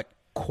lines of what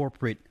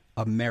corporate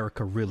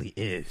America really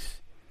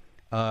is.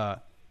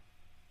 I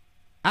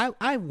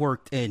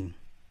worked in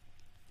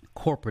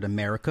corporate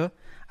America.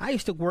 I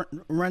used to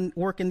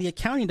work in the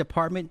accounting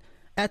department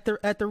at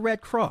the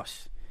Red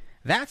Cross.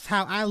 That's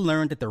how I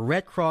learned that the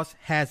Red Cross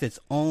has its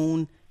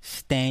own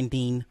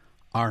standing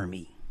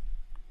army.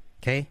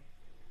 Okay?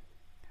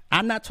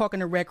 I'm not talking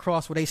the Red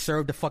Cross where they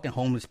serve the fucking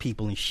homeless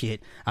people and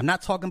shit. I'm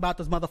not talking about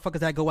those motherfuckers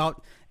that go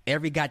out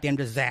every goddamn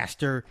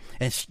disaster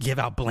and give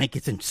out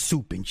blankets and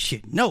soup and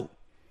shit. No.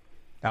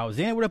 I was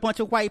in with a bunch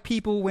of white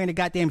people wearing the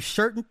goddamn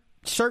shirt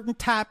and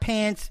tie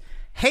pants,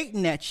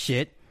 hating that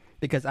shit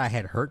because I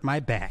had hurt my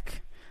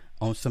back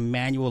on some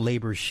manual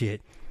labor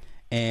shit.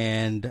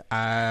 And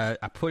I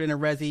put in a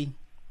resi,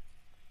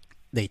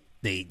 they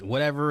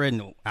whatever,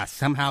 and I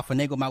somehow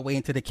finagled my way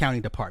into the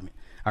accounting department.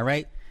 All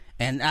right.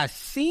 And I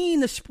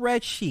seen the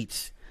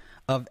spreadsheets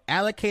of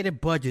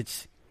allocated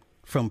budgets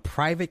from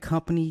private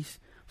companies,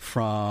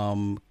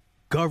 from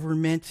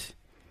government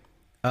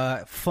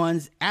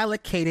funds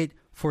allocated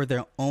for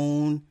their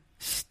own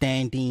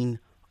standing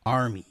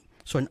army.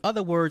 So in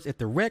other words, if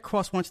the Red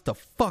Cross wants to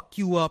fuck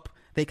you up,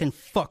 they can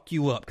fuck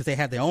you up because they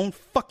have their own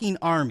fucking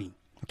army.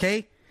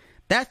 Okay?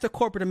 That's the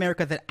corporate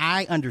America that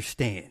I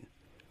understand.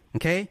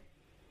 Okay?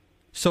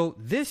 So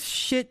this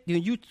shit,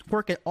 you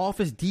work at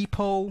Office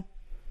Depot,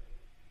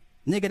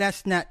 nigga,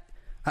 that's not...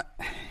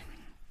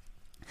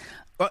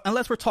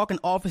 unless we're talking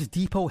Office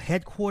Depot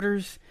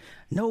headquarters.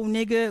 No,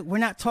 nigga, we're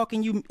not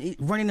talking you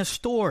running a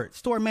store.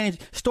 Store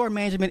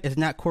management is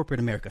not corporate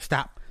America.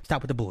 Stop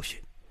with the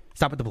bullshit.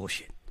 Stop with the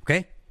bullshit.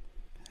 Okay?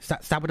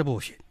 Stop with the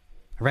bullshit.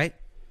 All right?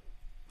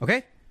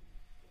 Okay?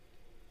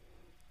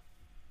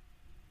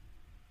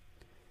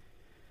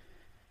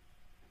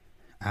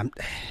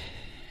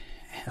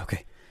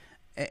 Okay.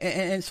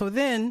 And so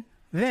then,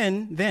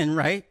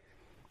 right,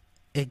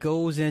 it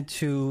goes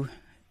into,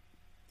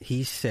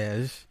 he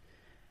says,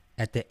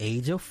 at the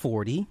age of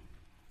 40,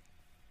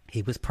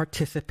 he was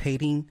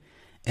participating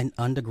in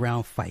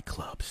underground fight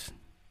clubs.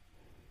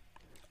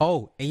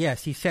 Oh,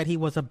 yes, he said he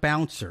was a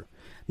bouncer.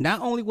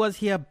 Not only was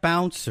he a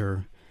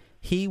bouncer,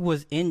 he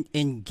was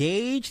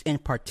engaged in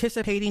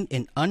participating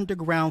in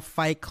underground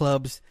fight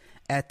clubs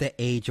at the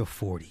age of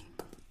 40.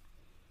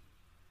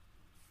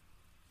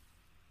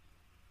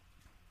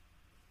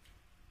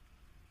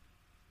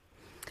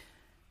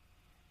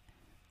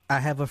 I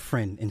have a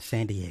friend in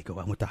San Diego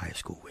I went to high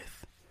school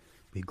with.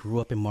 We grew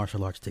up in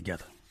martial arts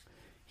together.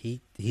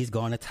 He's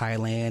gone to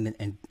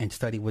Thailand and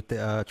studied with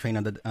the train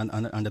under the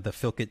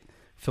Philkit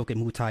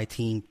Muay Thai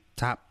team,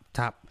 top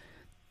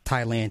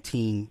Thailand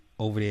team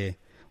over there.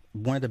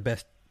 One of the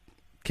best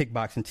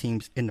kickboxing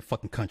teams in the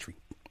fucking country.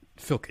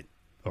 Philkit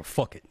or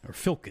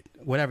Philkit,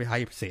 whatever how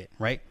you say it,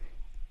 right?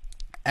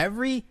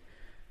 Every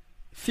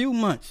few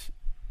months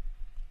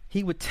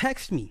he would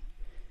text me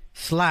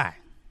Sly,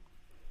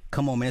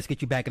 come on, man. Let's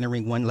get you back in the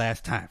ring one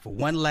last time for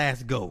one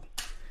last go.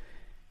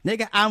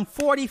 Nigga, I'm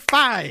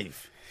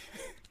 45.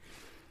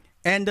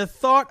 And the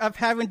thought of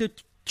having to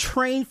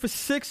train for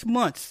 6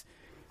 months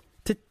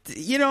to,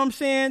 you know what I'm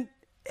saying?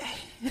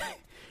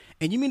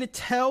 And you mean to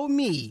tell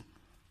me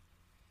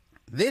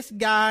this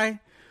guy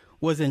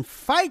was in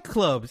fight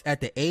clubs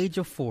at the age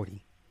of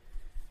 40?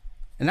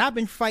 And I've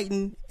been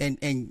fighting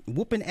and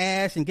whooping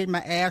ass and getting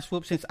my ass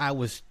whooped since I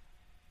was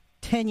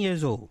 10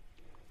 years old,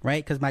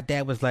 right? Because my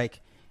dad was like,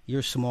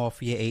 you're small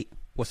for your 8.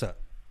 What's up?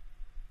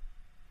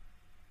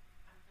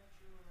 I thought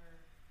you were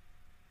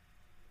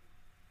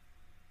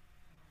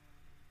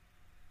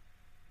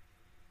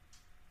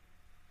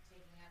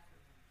taking after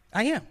him.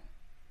 I am.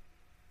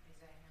 Is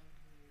that him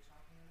who you're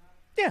talking about?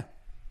 Yeah.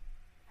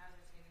 How's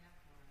it taking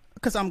after him?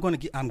 Because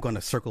I'm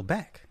gonna circle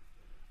back.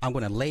 I'm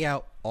gonna lay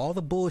out all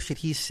the bullshit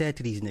he's said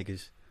to these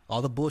niggas,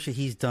 all the bullshit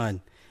he's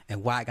done,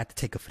 and why I got to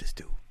take up for this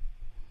dude.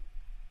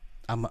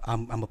 I'm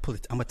gonna pull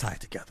it. I'm gonna tie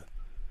it together.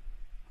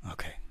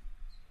 Okay.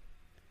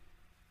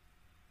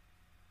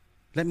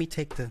 Let me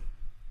take the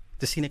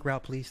scenic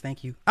route, please.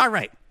 Thank you. All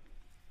right.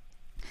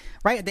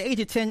 Right at the age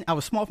of 10, I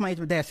was small for my age.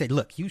 My dad said,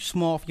 "Look, you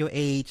small for your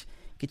age.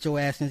 Get your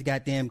ass in this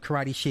goddamn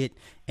karate shit."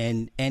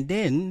 And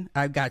then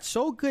I got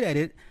so good at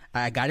it,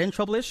 I got in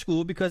trouble at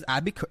school because I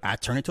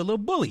turned into a little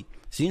bully.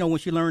 So, you know,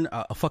 once you learn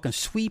a fucking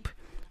sweep,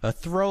 a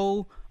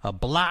throw, a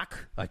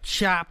block, a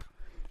chop,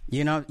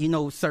 you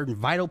know certain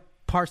vital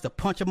parts to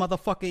punch a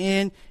motherfucker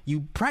in,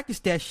 you practice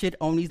that shit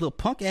on these little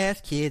punk ass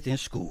kids in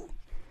school.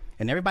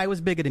 And everybody was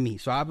bigger than me,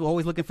 so I was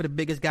always looking for the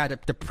biggest guy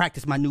to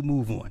practice my new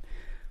move on.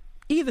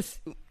 Either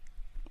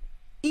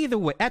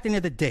way, at the end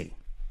of the day,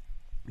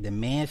 the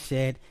man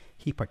said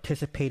he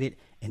participated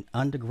in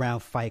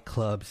underground fight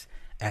clubs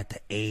at the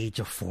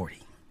age of 40.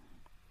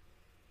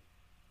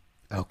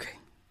 Okay.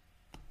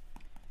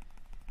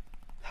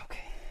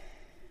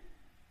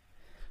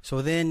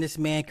 So then this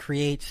man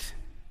creates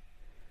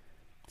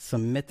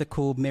some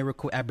mythical,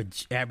 miracle,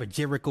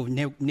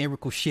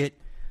 miracle shit.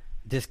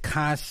 This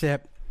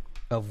concept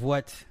of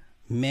what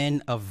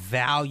men of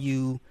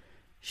value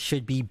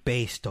should be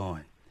based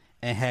on.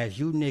 And has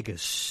you niggas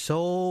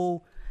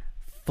so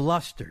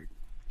flustered.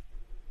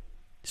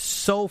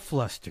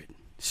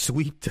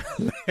 Sweep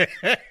the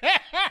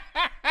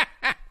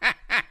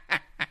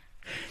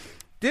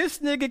This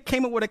nigga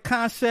came up with a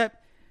concept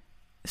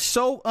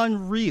so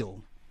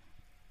unreal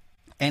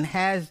and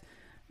has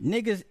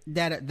niggas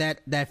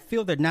that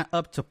feel they're not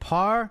up to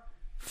par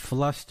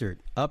flustered,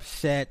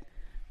 upset,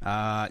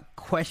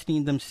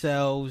 questioning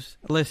themselves.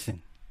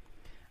 Listen,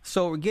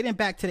 so we're getting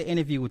back to the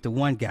interview with the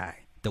one guy.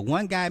 The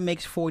one guy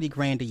makes 40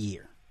 grand a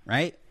year,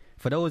 right?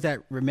 For those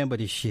that remember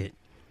this shit.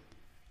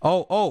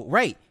 Oh,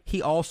 right.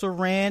 He also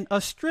ran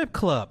a strip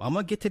club. I'm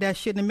going to get to that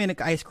shit in a minute.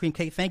 Ice cream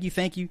cake. Thank you.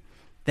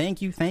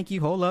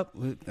 Hold up.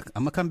 I'm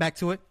going to come back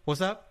to it.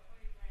 What's up?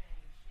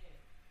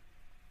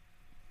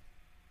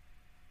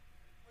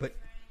 But,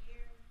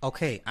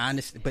 okay,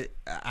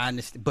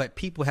 but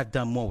people have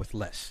done more with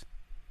less.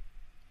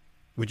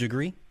 Would you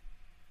agree?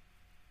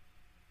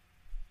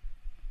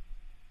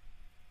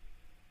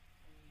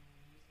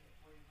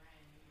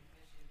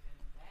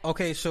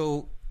 Okay,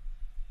 so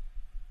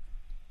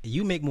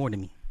you make more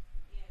than me,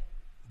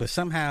 but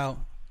somehow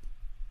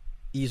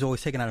he's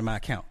always taken out of my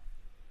account.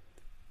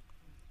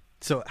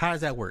 So how does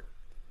that work?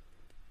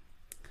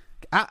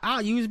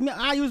 I'll use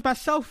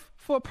myself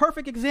for a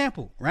perfect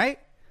example, right?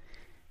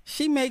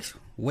 She makes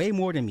way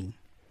more than me,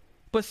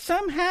 but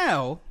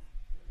somehow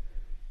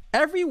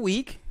every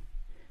week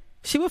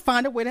she would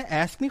find a way to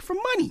ask me for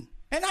money,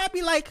 and I'd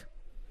be like,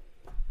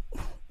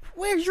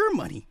 "Where's your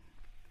money?"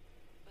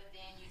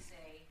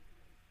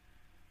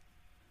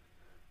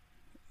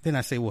 Then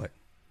I say what?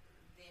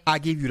 I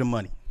give you the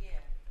money. Yeah. Okay.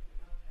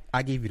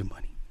 I give you the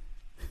money.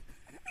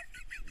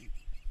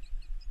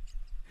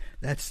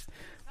 That's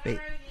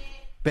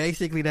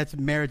basically that's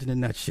marriage in a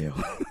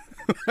nutshell.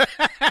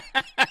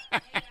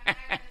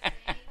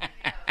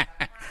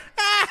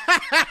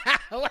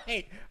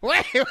 Wait.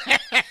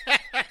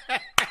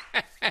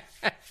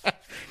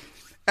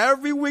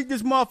 Every week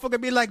this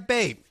motherfucker be like,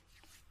 "Babe."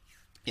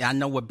 Yeah, I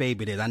know what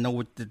babe it is. I know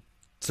what the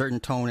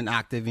certain tone and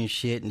octave and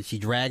shit, and she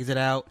drags it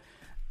out.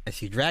 As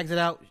she drags it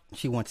out,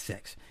 she wants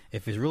sex.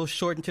 If it's real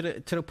short and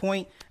to the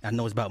point, I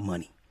know it's about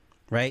money,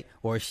 right?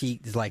 Or she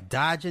is like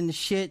dodging the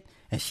shit,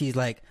 and she's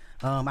like,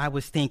 I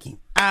was thinking.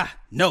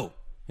 No,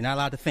 you're not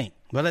allowed to think.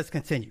 But let's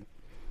continue.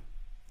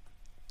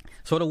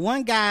 So the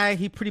one guy,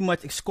 he pretty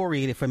much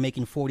excoriated for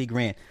making 40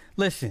 grand.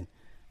 Listen,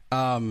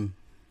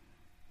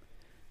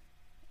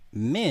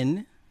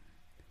 men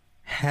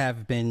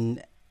have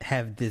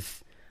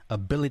this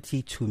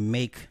ability to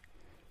make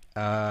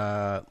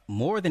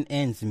more than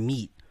ends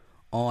meet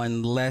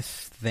on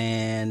less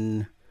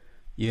than,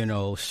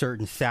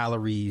 certain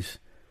salaries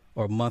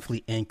or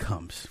monthly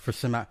incomes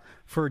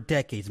for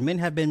decades. Men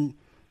have been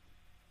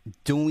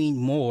doing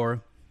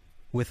more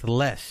with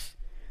less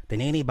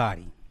than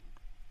anybody.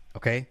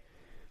 Okay?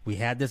 We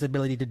had this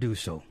ability to do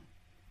so.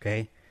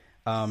 Okay?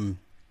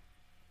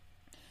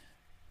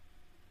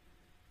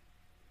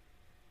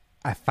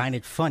 I find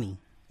it funny.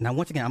 Now,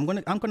 once again, I'm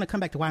gonna come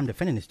back to why I'm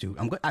defending this dude.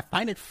 I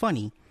find it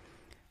funny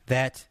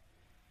that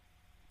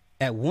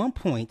at one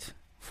point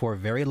for a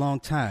very long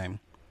time,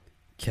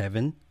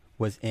 Kevin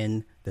was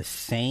in the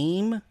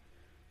same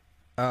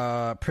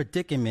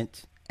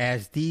predicament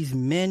as these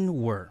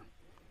men were.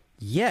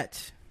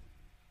 Yet,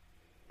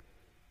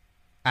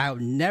 I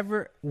would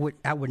never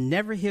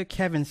hear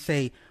Kevin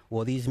say,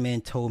 "Well, these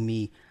men told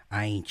me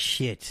I ain't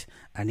shit.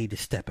 I need to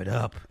step it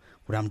up.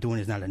 What I'm doing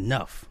is not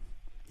enough."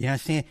 You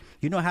understand?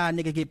 You know how a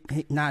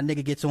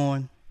nigga gets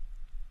on?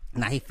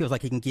 Now he feels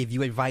like he can give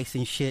you advice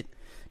and shit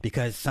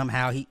because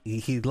somehow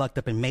he lucked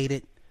up and made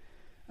it.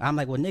 I'm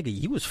like, well, nigga,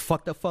 you was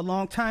fucked up for a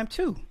long time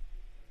too.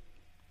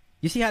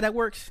 You see how that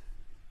works?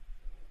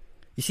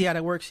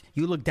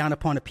 You look down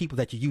upon the people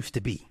that you used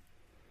to be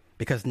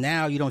because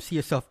now you don't see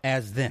yourself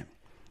as them.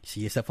 You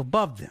see yourself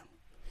above them.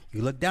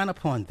 You look down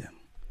upon them.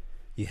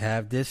 You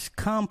have this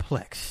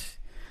complex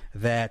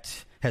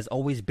that has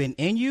always been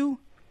in you,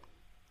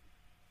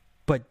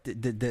 but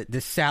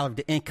the salary,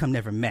 the income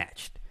never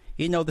matched.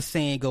 You know the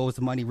saying goes,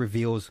 the money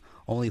reveals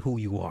only who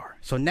you are.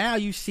 So now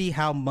you see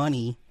how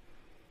money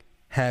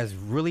has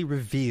really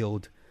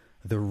revealed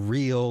the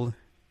real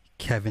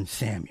Kevin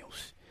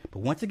Samuels. But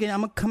once again,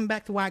 I'm going to come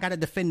back to why I got to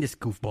defend this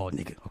goofball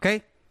nigga,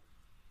 okay?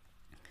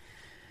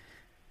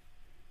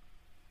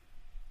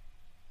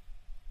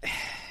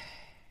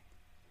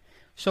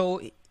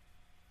 So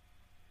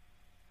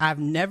I've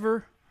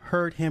never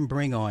heard him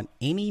bring on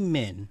any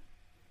men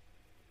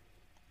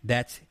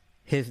that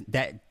is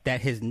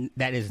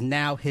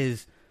now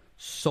his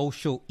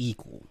social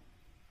equal.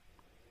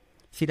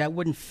 See, that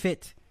wouldn't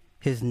fit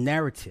his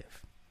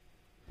narrative,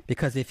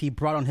 because if he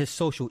brought on his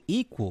social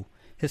equal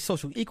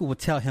would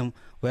tell him,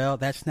 well,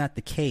 that's not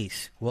the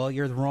case. Well,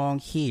 you're wrong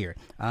here.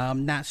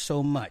 Not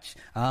so much.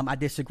 I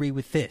disagree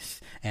with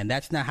this, and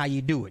that's not how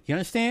you do it. You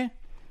understand?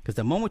 Because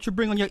the moment you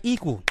bring on your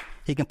equal,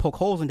 he can poke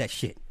holes in that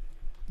shit.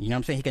 You know what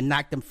I'm saying? He can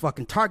knock them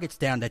fucking targets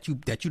down that you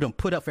done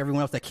put up for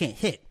everyone else that can't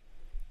hit.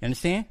 You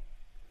understand?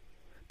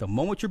 The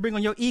moment you bring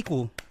on your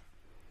equal,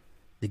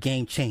 the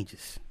game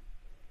changes.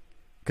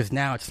 Because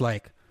now it's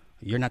like,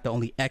 you're not the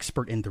only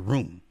expert in the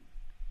room.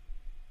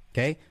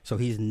 Okay? So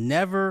he's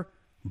never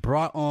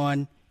brought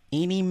on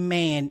any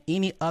man,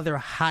 any other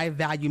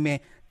high-value man.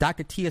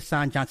 Dr. T.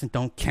 Hassan Johnson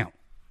don't count.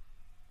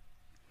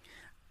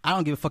 I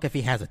don't give a fuck if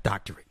he has a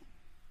doctorate.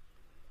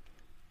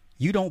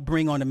 You don't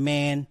bring on a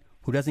man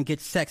who doesn't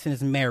get sex in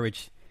his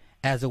marriage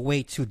as a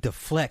way to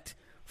deflect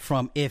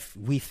from if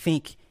we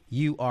think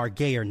you are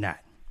gay or not.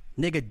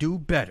 Nigga, do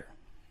better.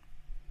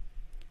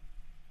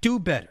 Do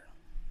better.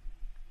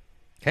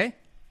 Okay?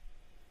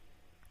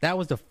 That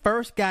was the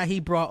first guy he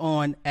brought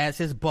on as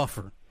his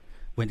buffer,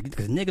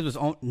 because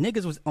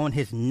niggas was on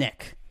his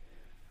neck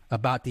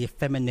about the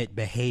effeminate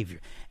behavior.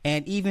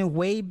 And even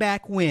way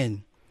back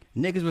when,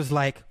 niggas was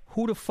like,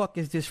 who the fuck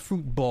is this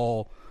fruit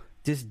ball?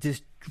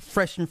 This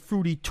fresh and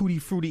fruity, tutti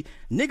fruity.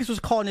 Niggas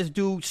was calling this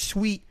dude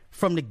sweet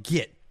from the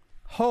get.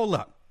 Hold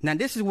up. Now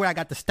this is where I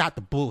got to stop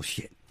the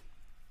bullshit.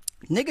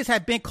 Niggas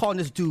have been calling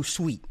this dude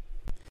sweet.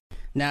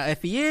 Now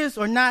if he is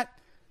or not,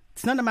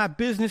 it's none of my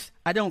business.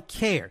 I don't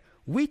care.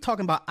 We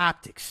talking about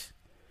optics.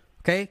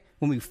 Okay?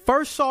 When we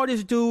first saw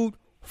this dude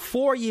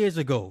 4 years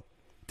ago,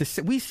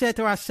 we said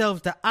to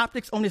ourselves, the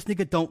optics on this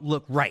nigga don't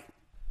look right.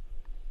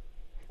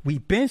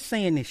 We've been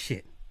saying this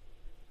shit.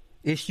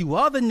 It's you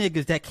other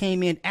niggas that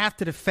came in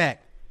after the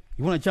fact.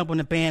 You want to jump on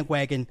the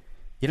bandwagon.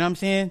 You know what I'm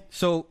saying?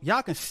 So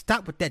y'all can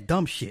stop with that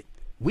dumb shit.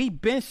 We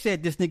been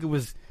said this nigga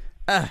was,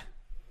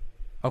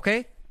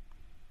 okay?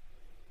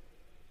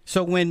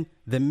 So when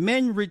the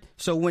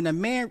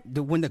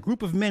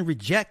group of men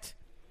reject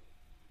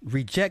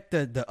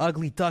the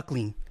ugly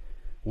duckling,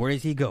 where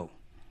does he go?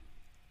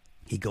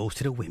 He goes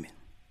to the women,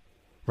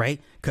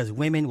 right? Because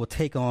women will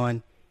take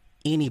on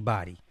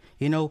anybody.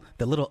 You know,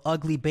 the little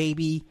ugly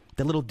baby,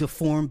 the little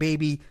deformed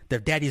baby. Their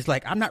daddy's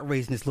like, I'm not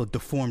raising this little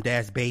deformed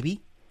ass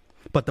baby.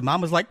 But the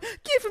mama's like,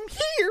 give him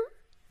here.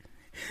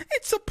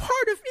 It's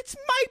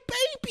my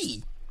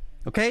baby.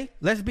 Okay?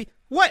 Let's be,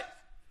 what?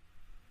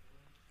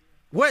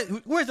 Where's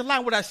the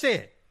line what I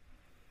said?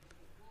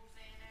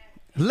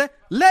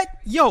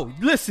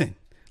 Listen.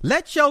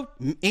 Let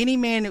any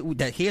man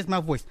that hears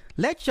my voice,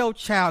 let your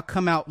child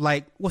come out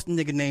like, what's the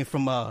nigga name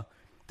from the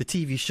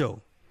TV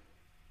show?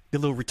 The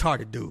little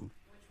retarded dude.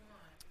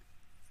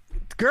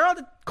 Girl,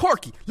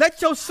 Corky.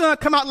 Let your son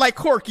come out like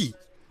Corky.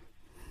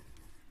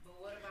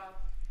 But what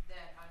about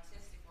that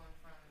autistic one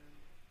from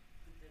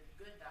the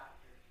Good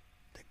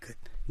Doctor?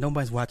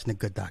 Nobody's watching The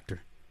Good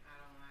Doctor. I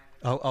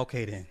don't know. Oh,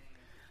 okay then.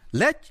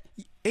 Let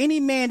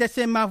any man that's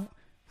in my,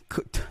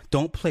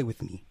 don't play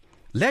with me.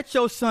 Let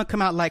your son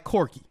come out like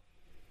Corky.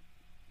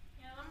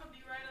 Yeah, I'm gonna be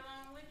right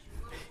along with you.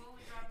 What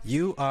we dropping?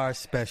 You are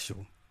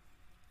special.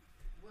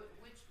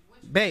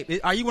 Which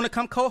Babe, are you gonna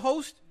come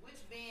co-host? Which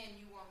band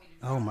you want me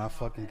to? Oh my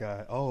fucking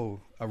God!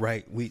 Oh, all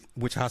right.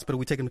 Which hospital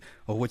we taking?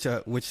 Or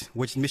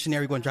which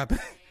missionary going to drop it?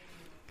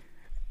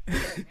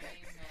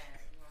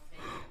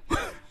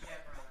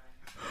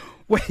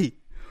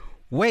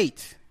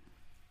 Wait.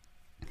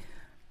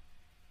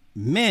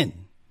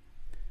 Men,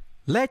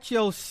 Let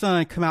your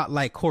son come out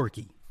like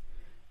Corky.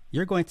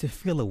 You're going to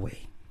feel a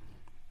way.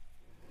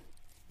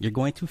 You're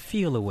going to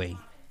feel a way.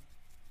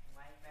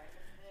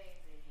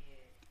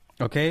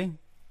 Okay?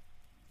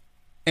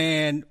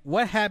 And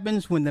what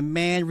happens when the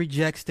man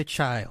rejects the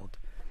child?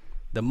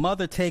 The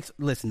mother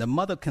the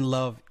mother can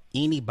love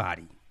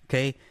anybody.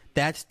 Okay?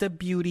 That's the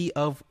beauty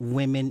of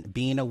women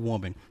being a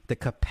woman. The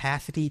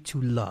capacity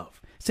to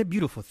love. It's a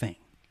beautiful thing.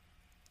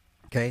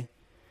 Okay?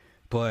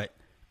 But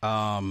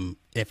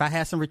if I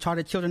had some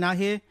retarded children out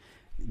here,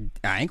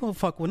 I ain't gonna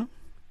fuck with them.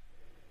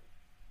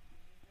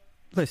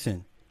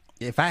 Listen,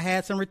 if I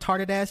had some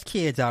retarded ass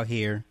kids out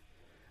here,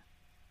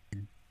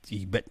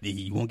 you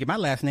won't get my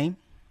last name.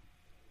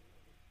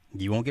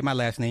 You won't get my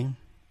last name.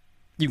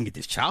 You can get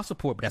this child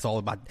support, but that's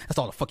all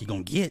the fuck you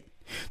gonna get.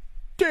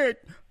 Dad,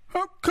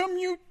 how come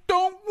you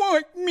don't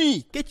want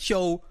me? Get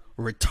your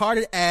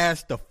retarded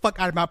ass the fuck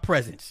out of my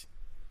presence.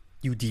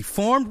 You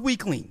deformed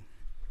weakling.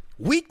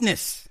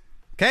 Weakness.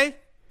 Okay?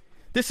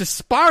 This is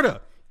Sparta.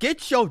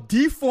 Get your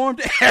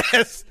deformed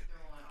ass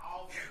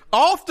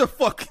off the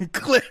fucking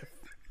cliff.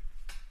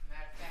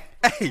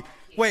 Hey,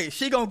 wait,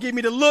 she gonna give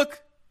me the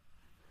look?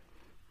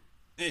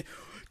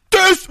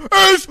 This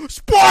is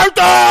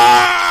Sparta!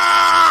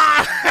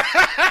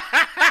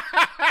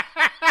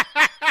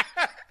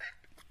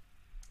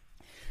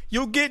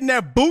 You getting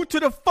that boot to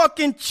the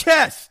fucking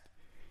chest.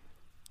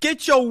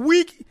 Get your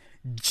weak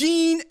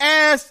gene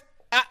ass.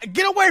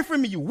 Get away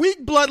from me, you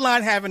weak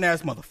bloodline having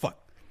ass motherfucker.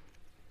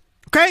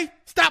 Okay?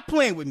 Stop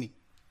playing with me.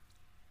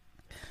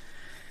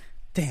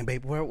 Damn,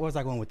 babe, where was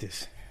I going with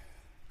this?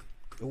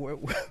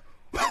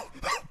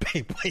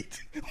 Babe,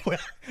 wait.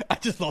 I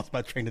just lost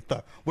my train of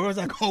thought. Where was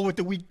I going with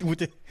the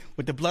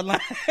bloodline?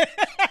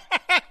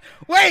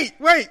 Wait.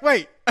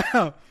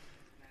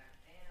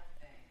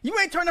 You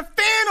ain't turn the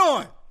fan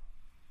on.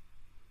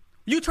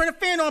 You turn the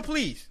fan on,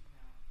 please.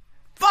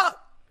 Fuck.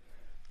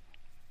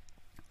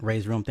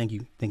 Ray's Room, thank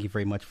you. Thank you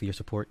very much for your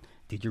support.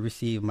 Did you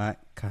receive my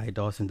Kai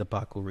Dawson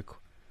debacle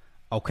request?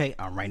 Okay,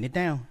 I'm writing it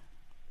down.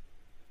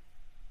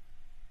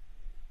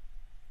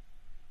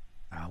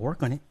 I'll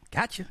work on it.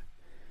 Gotcha.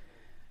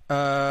 Wait.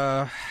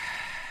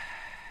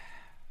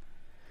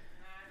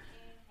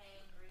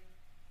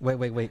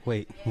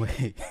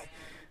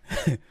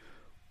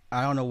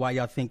 I don't know why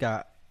y'all think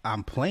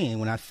I'm playing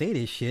when I say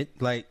this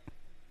shit. Like,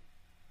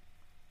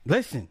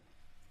 listen.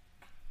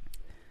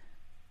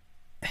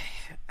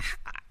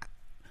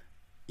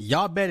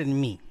 Y'all better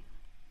than me.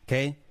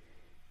 Okay?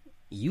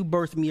 You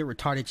birthed me a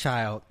retarded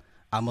child.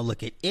 I'm gonna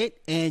look at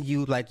it and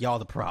you like y'all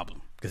the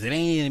problem. Because I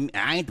ain't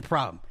the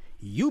problem.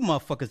 You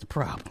motherfuckers the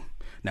problem.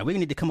 Now we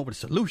need to come up with a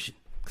solution.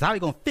 Because how are we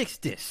gonna fix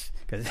this?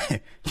 Because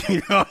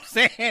you know what I'm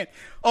saying?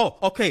 Oh,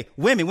 okay.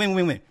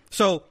 Women.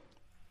 So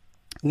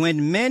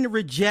when men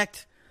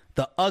reject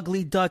the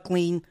ugly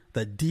duckling,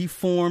 the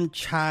deformed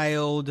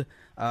child,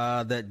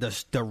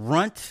 the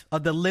runt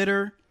of the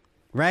litter,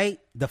 right?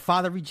 The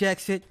father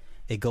rejects it.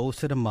 It goes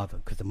to the mother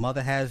because the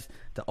mother has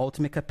the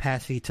ultimate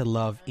capacity to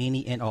love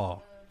any and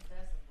all.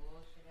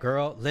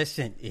 Girl,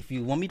 listen, if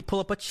you want me to pull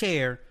up a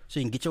chair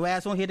so you can get your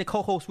ass on here to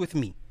co-host with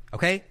me,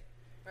 okay?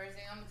 First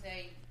thing I'm going to tell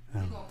you,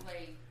 you're going to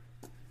play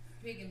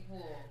pick and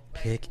pull.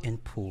 Like, pick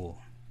and pull.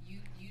 You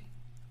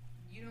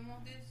don't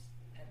want this?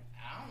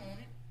 I don't want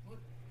it.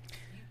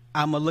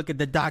 I'm going to look at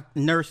the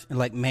nurse and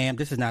like, ma'am,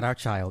 this is not our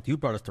child. You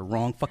brought us the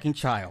wrong fucking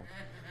child,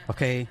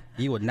 okay?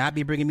 You would not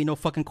be bringing me no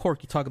fucking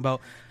cork. You talking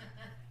about,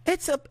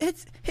 it's a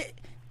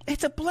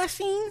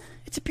blessing.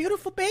 It's a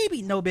beautiful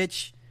baby. No,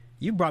 bitch.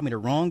 You brought me the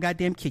wrong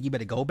goddamn kid. You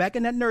better go back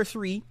in that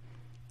nursery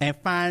and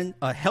find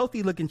a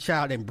healthy looking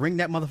child and bring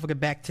that motherfucker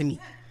back to me.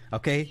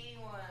 Okay?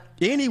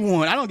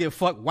 Anyone. I don't give a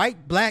fuck.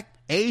 White, black,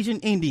 Asian,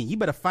 Indian. You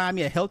better find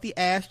me a healthy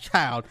ass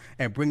child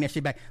and bring that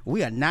shit back.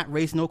 We are not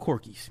raising no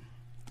corkies.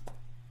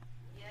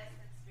 Yes,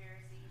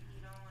 conspiracy.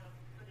 He don't want to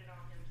put it on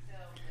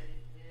himself, but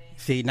it ain't.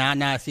 See,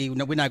 see,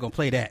 no, we're not gonna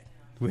play that.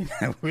 We're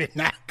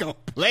not gonna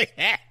play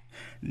that.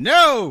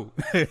 No.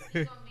 He's gonna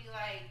be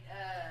like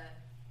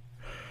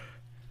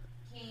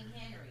King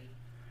Henry.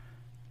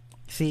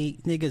 See,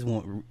 niggas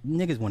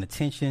want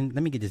attention.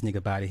 Let me get this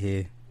nigga out of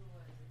here.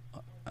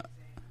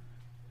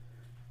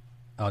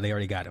 Oh, they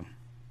already got him.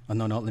 Oh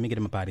no, let me get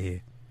him up out of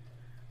here.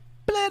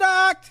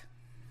 Blittocked.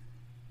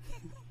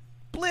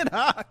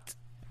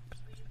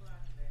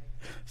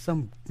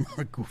 Some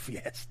goofy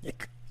ass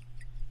nigga.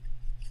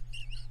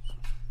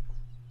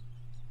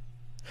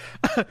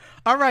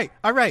 All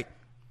right.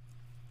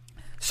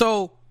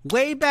 So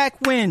way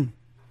back when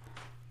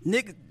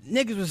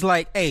niggas was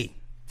like, hey,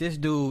 this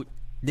dude,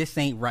 this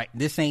ain't right.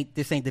 This ain't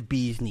the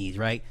bee's knees,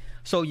 right?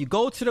 So you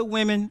go to the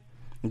women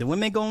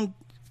gonna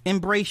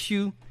embrace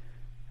you,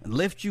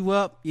 lift you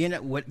up, you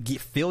know,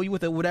 fill you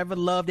with whatever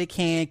love they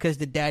can because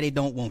the daddy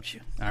don't want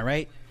you. All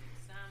right?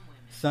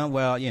 Some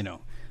well, you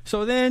know.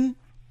 So then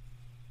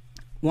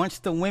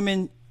once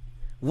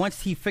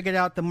he figured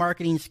out the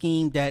marketing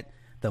scheme that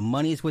the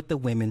money is with the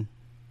women,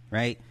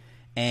 right?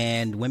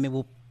 And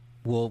women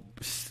will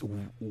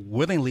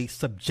willingly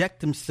subject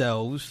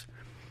themselves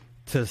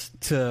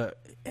to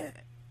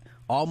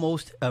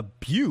almost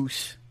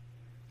abuse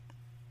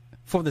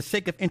for the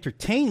sake of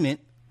entertainment.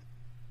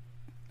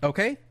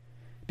 Okay?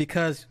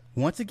 Because,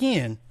 once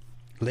again,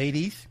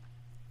 ladies,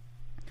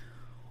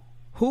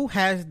 who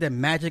has the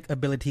magic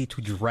ability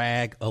to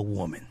drag a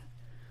woman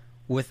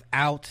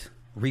without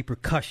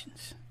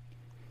repercussions?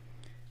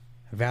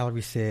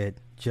 Valerie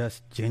said,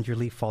 just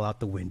gingerly fall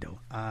out the window.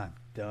 I'm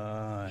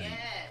done. Yes.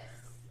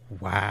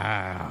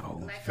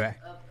 Wow.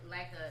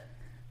 Like a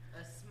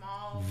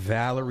small.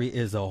 Valerie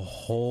is a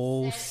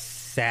whole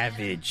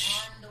savage.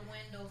 On the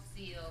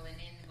windowsill and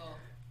then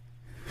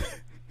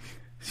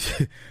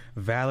go.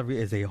 Valerie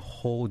is a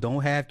whole.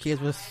 Don't have kids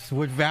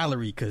with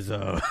Valerie, because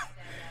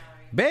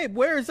babe,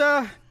 where's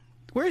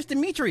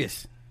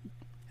Demetrius?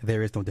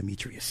 There is no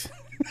Demetrius.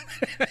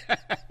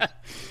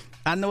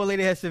 I know a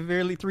lady has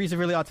three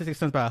severely autistic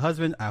sons by a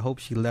husband. I hope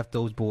she left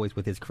those boys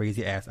with his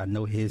crazy ass. I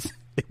know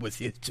it was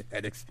his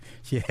genetics.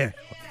 She had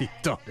three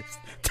daughters.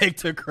 Take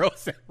the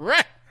girls and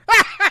rap.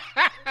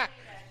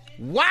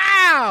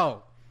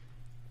 Wow.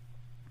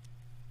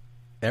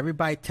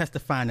 Everybody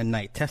testifying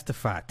tonight.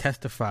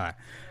 Testify.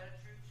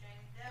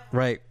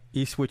 Right.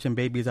 He's switching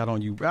babies out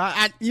on you.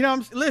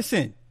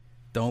 Listen,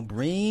 don't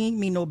bring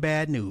me no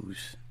bad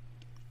news.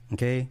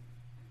 Okay?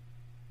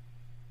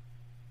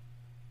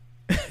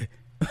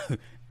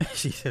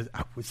 She says,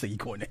 I would say you're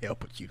going to hell,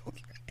 but you don't.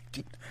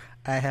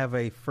 I have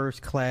a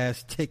first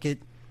class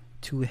ticket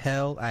to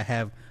hell. I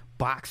have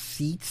box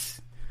seats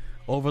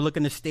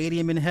overlooking the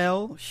stadium in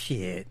hell.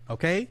 Shit.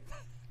 Okay?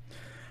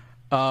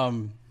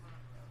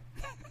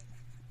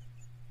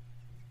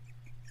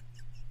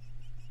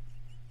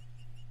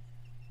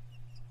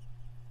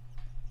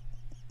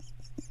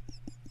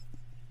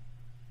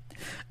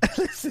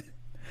 Listen,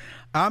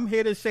 I'm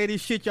here to say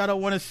this shit y'all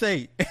don't want to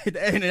say,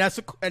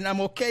 and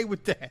I'm okay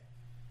with that.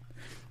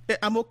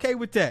 I'm okay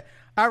with that.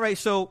 All right,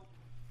 so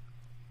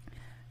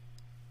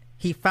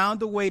he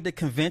found a way to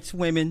convince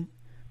women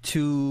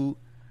to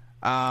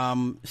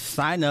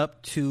sign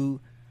up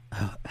to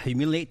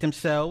humiliate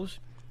themselves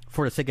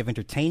for the sake of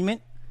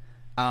entertainment,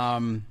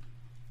 and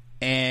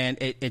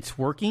it's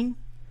working.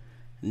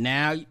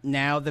 Now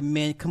the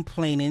men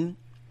complaining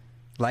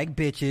like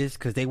bitches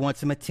because they want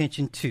some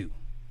attention too.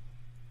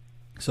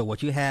 So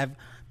what you have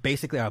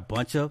basically are a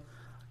bunch of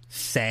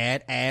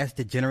sad ass,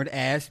 degenerate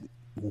ass,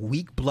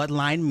 weak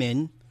bloodline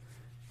men,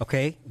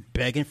 okay,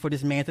 begging for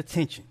this man's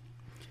attention.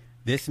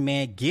 This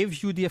man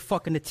gives you the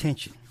fucking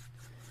attention.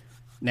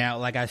 Now,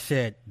 like I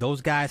said,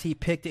 those guys he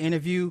picked to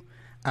interview,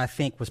 I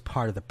think was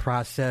part of the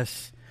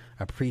process,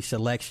 a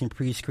pre-selection,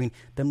 pre-screen.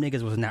 Them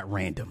niggas was not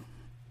random.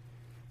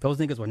 Those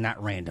niggas were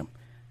not random.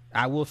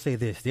 I will say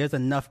this. There's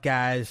enough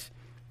guys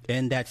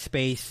in that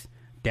space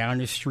down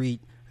the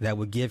street that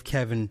would give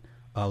Kevin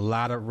a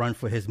lot of run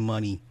for his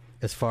money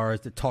as far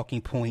as the talking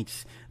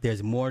points.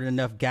 There's more than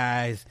enough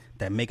guys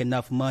that make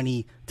enough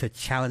money to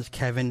challenge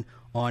Kevin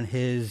on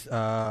his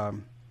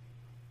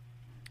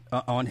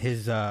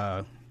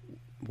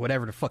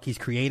whatever the fuck he's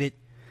created,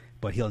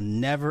 but he'll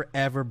never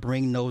ever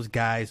bring those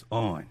guys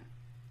on.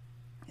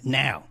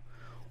 Now,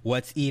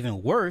 what's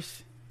even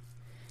worse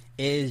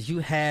is you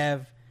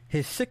have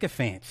his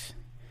sycophants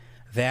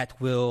that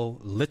will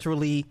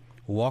literally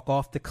walk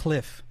off the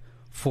cliff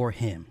for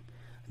him.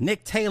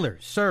 Nick Taylor,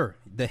 sir,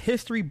 the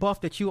history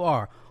buff that you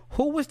are,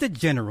 who was the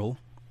general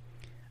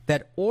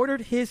that ordered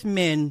his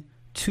men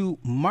to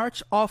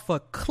march off a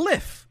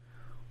cliff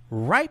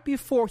right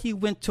before he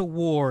went to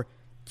war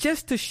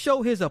just to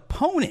show his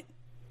opponent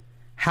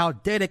how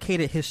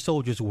dedicated his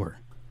soldiers were?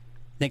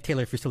 Nick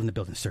Taylor, if you're still in the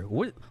building, sir,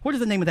 what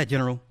is the name of that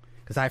general?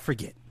 Because I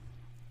forget.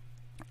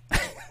 Wait,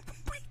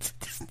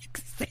 this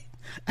nigga said,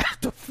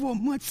 after 4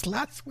 months,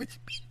 slot switch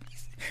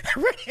babies.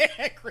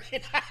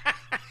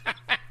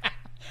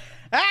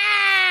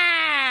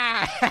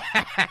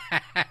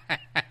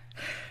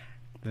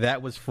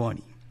 That was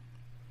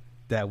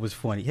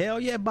funny. Hell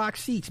yeah,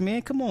 box seats,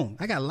 man. Come on.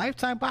 I got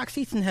lifetime box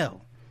seats in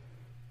hell.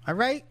 All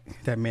right?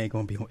 That man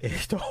gonna be on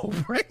edge the whole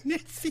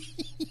pregnancy.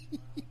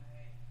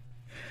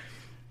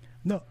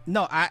 No,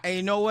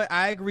 you know what?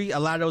 I agree. A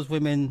lot of those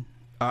women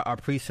are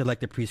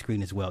pre-selected,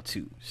 pre-screened as well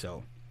too.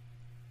 So,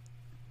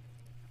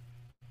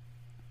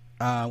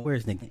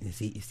 where's Nick? Is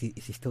he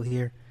still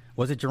here?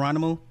 Was it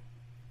Geronimo?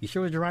 You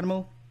sure it was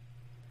Geronimo?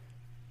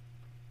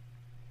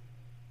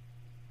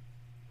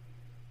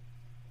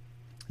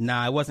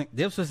 Nah, it wasn't.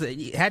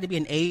 It had to be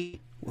an A.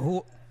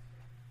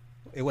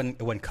 It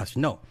wasn't Custer.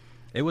 No,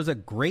 it was a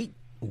great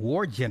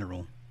war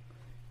general,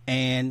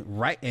 and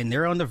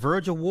they're on the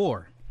verge of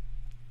war,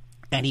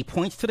 and he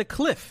points to the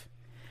cliff,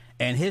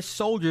 and his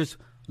soldiers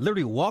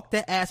literally walk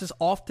their asses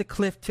off the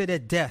cliff to their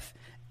death.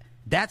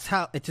 That's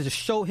how to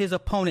show his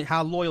opponent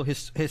how loyal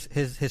his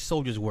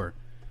soldiers were.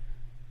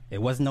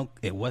 It was no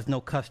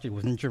Custer. It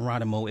wasn't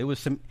Geronimo.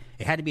 It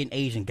had to be an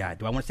Asian guy.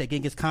 Do I want to say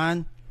Genghis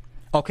Khan?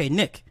 Okay,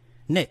 Nick.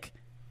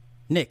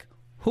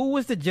 Who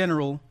was the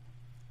general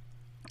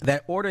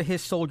that ordered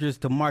his soldiers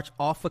to march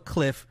off a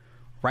cliff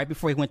right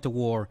before he went to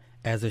war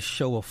as a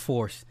show of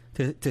force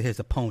to his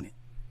opponent?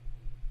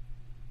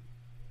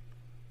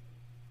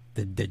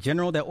 The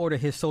general that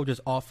ordered his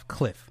soldiers off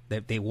cliff,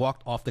 that they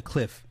walked off the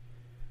cliff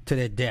to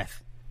their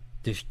death.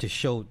 to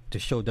show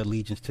the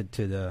allegiance to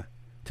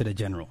the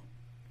general.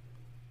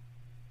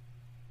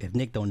 If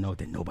Nick don't know,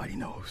 then nobody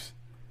knows.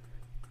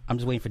 I'm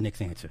just waiting for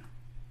Nick's answer.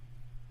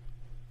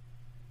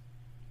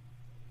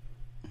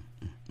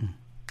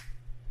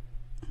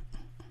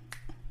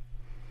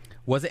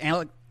 Was it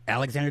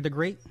Alexander the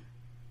Great?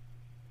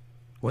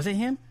 Was it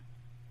him?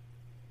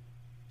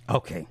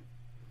 Okay.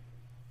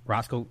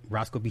 Roscoe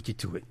beat you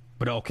to it.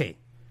 But okay.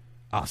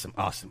 Awesome.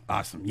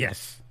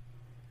 Yes.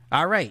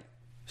 All right.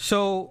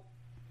 So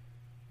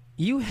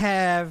you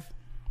have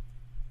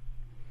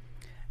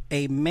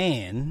a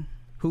man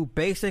who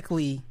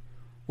basically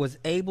was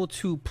able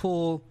to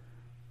pull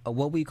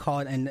what we call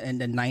it in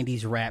the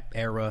 90s rap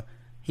era.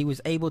 He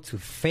was able to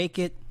fake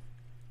it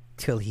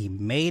till he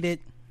made it.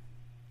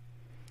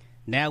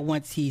 Now,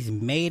 once he's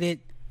made it,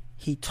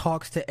 he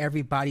talks to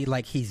everybody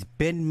like he's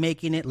been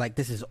making it, like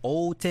this is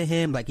old to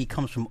him, like he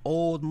comes from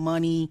old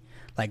money,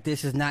 like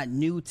this is not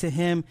new to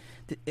him.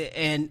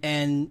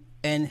 And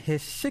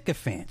his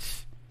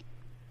sycophants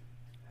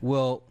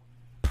will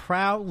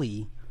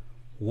proudly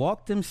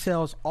walk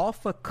themselves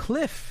off a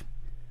cliff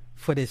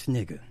for this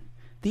nigga.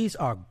 These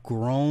are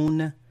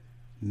grown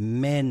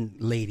men,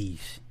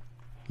 ladies.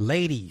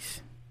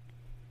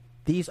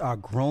 These are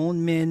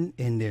grown men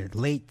in their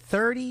late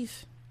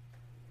 30s,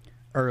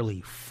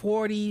 early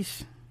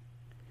 40s,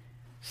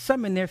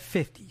 some in their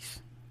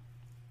 50s.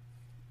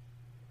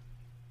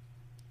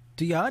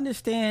 Do y'all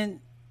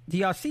understand? Do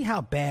y'all see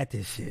how bad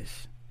this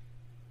is?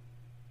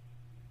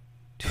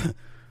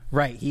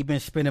 Right, he been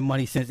spending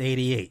money since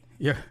 88.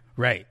 Yeah,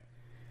 right.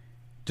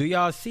 Do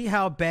y'all see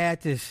how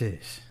bad this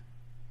is?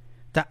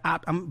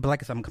 I'm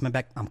coming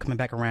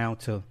back around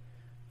to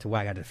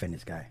why I got to defend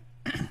this guy.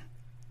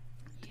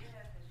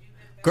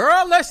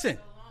 Girl, listen.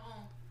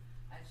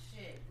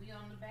 Shit, we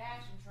on the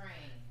bashing train.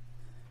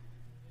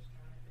 I'm just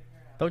trying to figure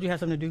out. Don't you have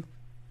something to do?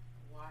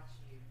 Watch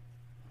you.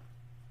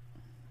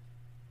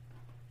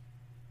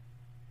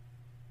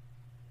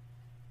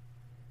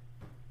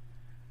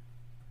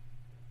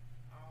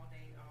 All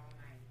day, all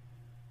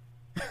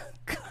night.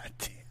 God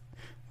damn.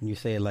 When you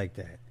say it like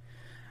that.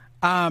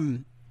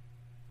 And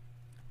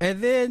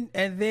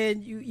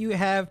then you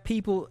have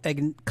people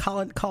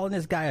calling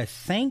this guy a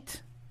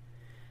saint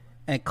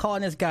and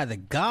calling this guy the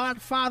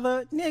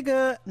Godfather.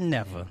 Nigga,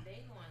 never.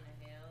 They going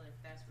to hell if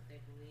that's what they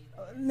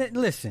believe.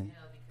 Listen.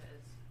 Hell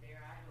because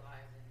they're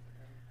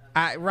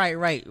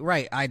idolizing.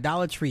 Right.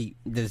 Idolatry.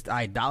 This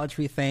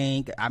idolatry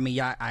thing. I mean,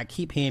 I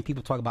keep hearing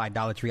people talk about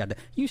idolatry.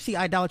 You see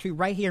idolatry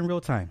right here in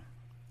real time.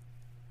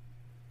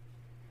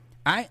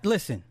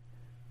 Listen.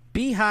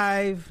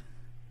 Beehive,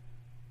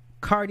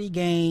 Cardi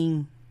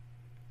Gang,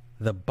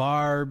 the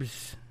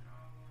Barbs,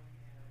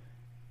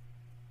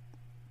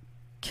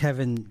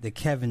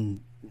 the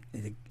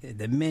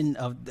men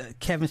of the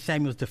Kevin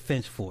Samuels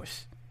Defense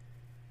Force.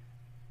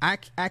 I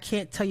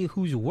can't tell you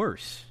who's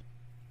worse.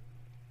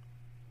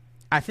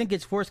 I think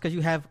it's worse because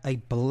you have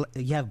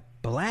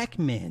black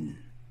men.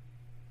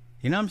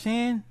 You know what I'm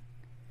saying?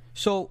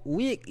 So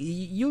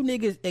you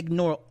niggas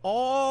ignore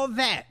all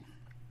that,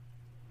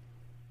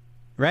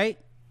 right?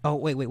 Oh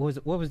wait, what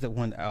was the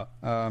one?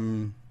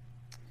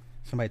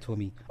 Somebody told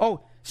me.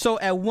 Oh, so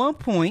at one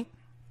point,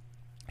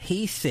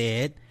 he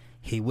said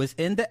he was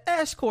in the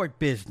escort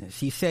business.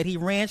 He said he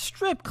ran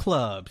strip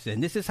clubs,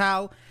 and this is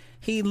how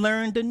he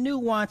learned the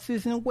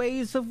nuances and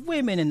ways of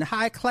women and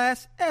high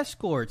class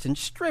escorts and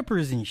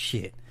strippers and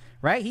shit.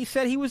 Right? He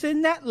said he was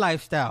in that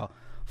lifestyle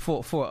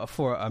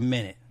for a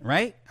minute.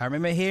 Right? I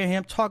remember hearing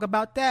him talk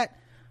about that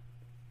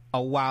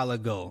a while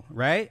ago.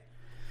 Right?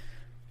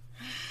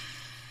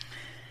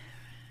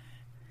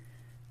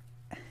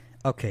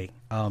 Okay.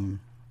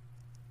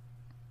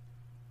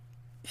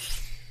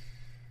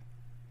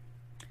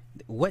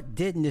 What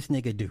didn't this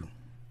nigga do?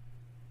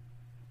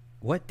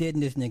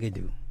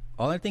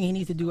 Only thing he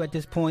needs to do at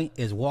this point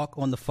is walk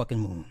on the fucking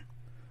moon.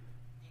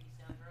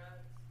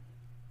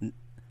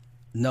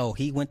 No,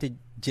 he went to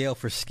jail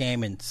for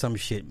scamming some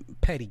shit.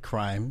 Petty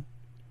crime.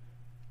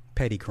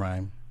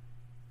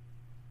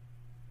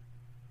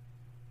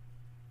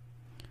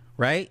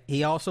 Right?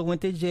 He also went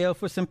to jail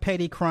for some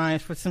petty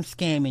crimes, for some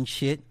scamming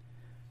shit.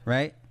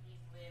 Right? He's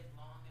lived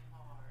long and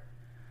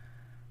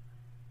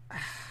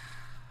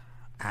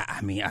hard.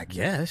 I mean, I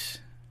guess.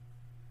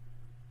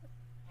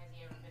 Has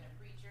he ever been a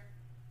preacher?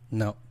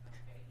 No.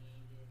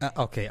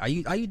 Okay, are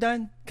you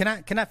done? Can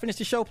I finish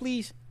the show,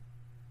 please?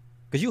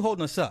 Because you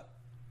holding us up.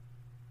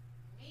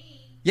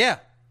 Me? Yeah.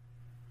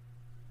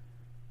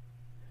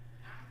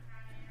 I'm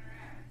trying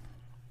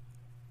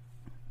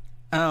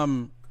to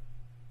interact.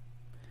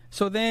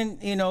 So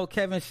then,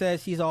 Kevin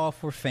says he's all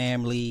for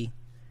family.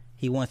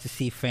 He wants to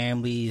see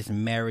families,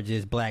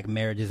 marriages, black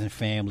marriages and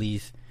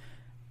families.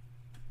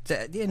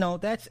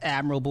 That's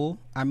admirable.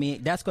 I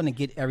mean, that's going to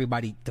get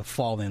everybody to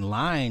fall in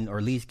line or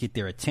at least get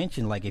their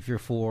attention. Like if you're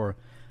for,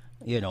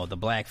 the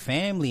black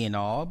family and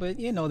all. But,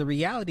 the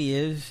reality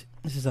is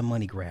this is a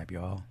money grab,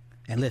 y'all.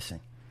 And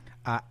listen,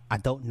 I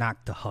don't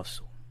knock the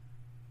hustle.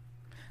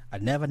 I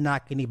never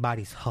knock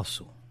anybody's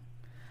hustle.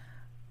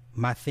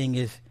 My thing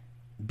is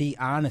be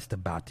honest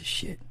about the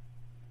shit.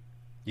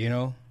 You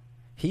know,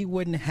 he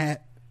wouldn't have.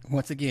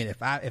 Once again,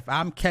 if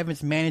I'm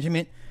Kevin's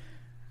management,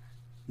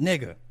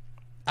 nigga,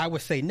 I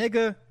would say,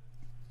 nigga,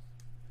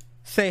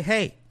 say,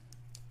 hey,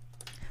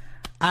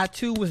 I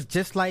too was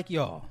just like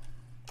y'all.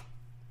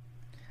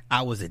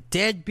 I was a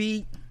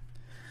deadbeat.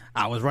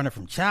 I was running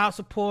from child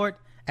support.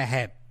 I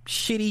had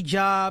shitty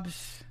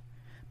jobs,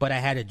 but I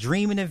had a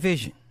dream and a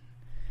vision.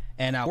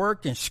 And I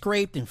worked and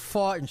scraped and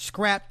fought and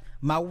scrapped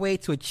my way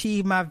to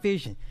achieve my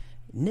vision.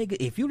 Nigga,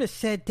 if you'd have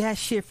said that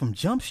shit from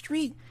Jump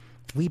Street,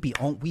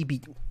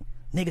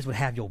 niggas would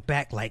have your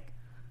back like,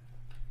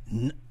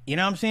 you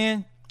know what I'm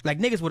saying? Like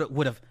niggas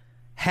would have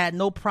had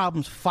no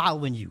problems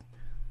following you.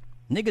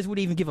 Niggas wouldn't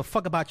even give a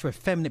fuck about your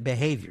effeminate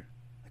behavior.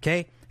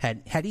 Okay?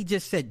 Had he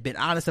just been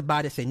honest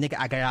about it, say, nigga,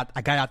 I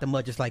got out the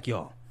mud just like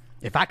y'all.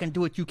 If I can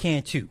do it, you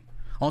can too.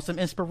 On some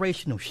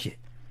inspirational shit.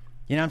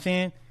 You know what I'm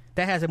saying?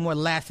 That has a more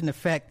lasting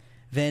effect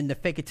than the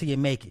fake it till you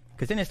make it.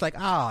 Because then it's like,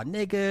 oh,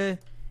 nigga,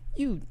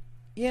 you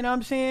know what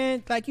I'm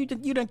saying? Like, you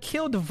done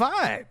killed the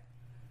vibe.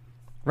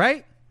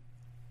 Right?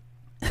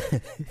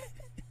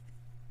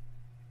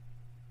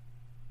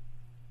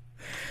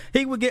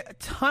 He would get a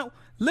ton.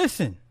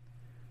 Listen.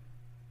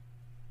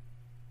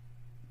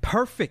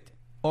 Perfect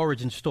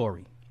origin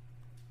story.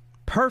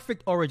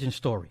 Perfect origin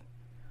story.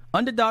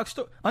 Underdog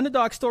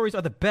stories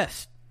are the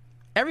best.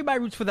 Everybody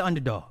roots for the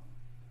underdog.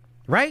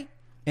 Right?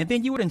 And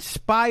then you would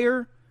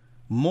inspire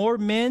more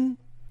men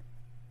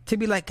to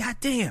be like, God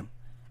damn.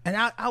 And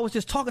I was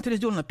just talking to this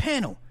dude on the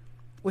panel.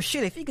 Well,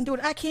 shit, if he can do it,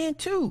 I can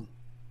too.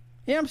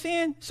 You know what I'm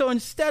saying? So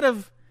instead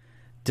of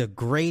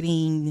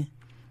degrading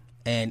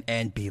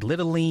and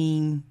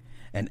belittling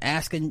and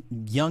asking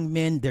young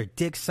men their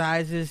dick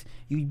sizes,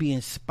 you'd be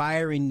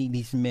inspiring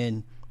these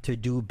men to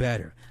do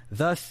better,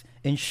 thus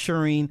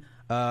ensuring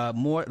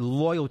more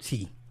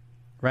loyalty,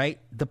 right?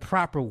 The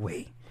proper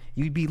way.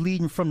 You'd be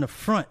leading from the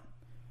front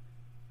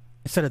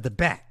instead of the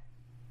back,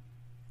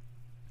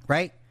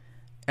 right?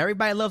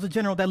 Everybody loves a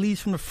general that leads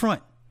from the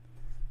front,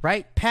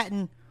 right?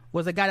 Patton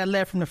was a guy that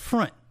led from the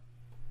front.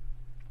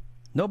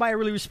 Nobody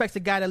really respects a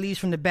guy that leads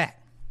from the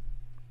back.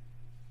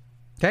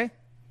 Okay?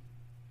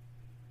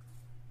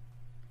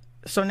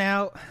 So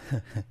now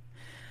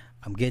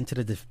I'm getting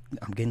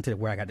to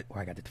where I got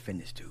to defend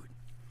this dude.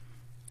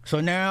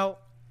 So now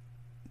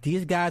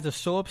these guys are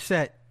so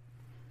upset.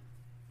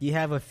 You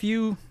have a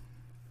few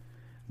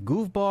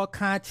goofball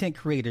content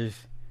creators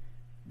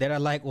that are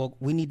like, well,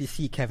 we need to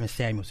see Kevin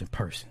Samuels in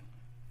person.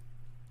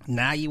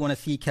 Now you want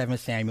to see Kevin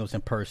Samuels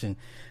in person.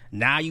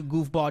 Now you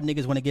goofball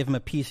niggas want to give him a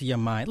piece of your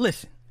mind.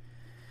 Listen,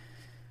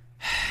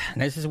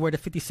 this is where the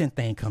 50 Cent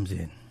thing comes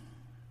in.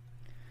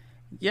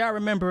 Yeah, I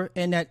remember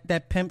in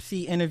that Pimp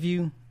C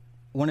interview,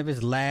 one of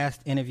his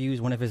last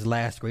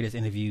greatest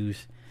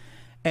interviews,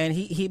 and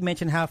he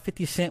mentioned how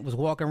 50 Cent was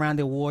walking around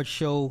the award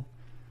show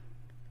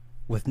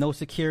with no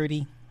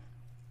security,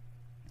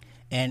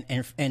 and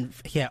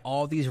he had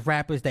all these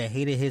rappers that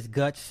hated his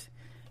guts,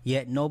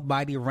 yet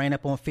nobody ran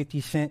up on 50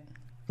 Cent.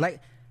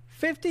 Like,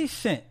 50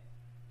 Cent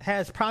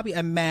has probably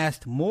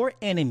amassed more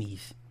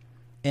enemies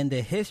in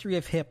the history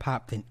of hip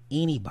hop than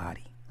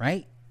anybody,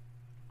 right?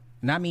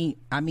 And I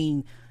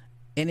mean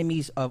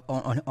enemies of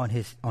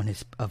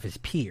his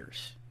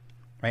peers,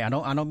 right? I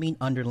don't mean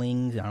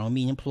underlings. I don't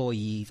mean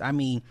employees. I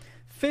mean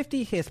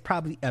 50 has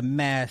probably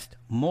amassed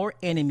more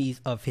enemies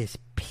of his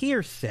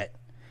peer set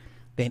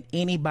than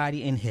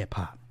anybody in hip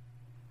hop.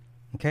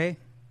 Okay?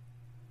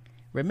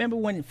 Remember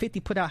when 50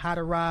 put out How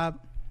to Rob?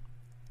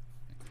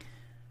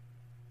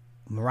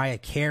 Mariah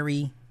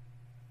Carey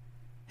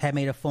had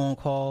made a phone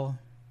call.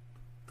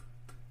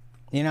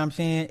 You know what I'm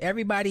saying?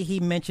 Everybody he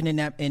mentioned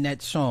in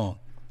that song,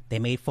 they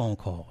made phone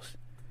calls.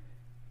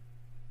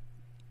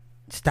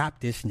 Stop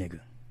this nigga.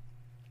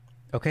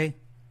 Okay?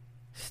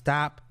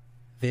 Stop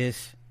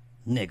this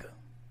nigga.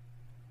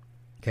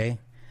 Okay?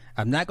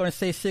 I'm not going to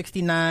say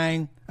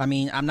 69. I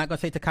mean, I'm not going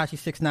to say Tekashi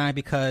 69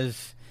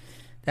 because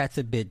that's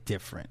a bit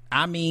different.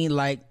 I mean,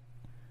 like,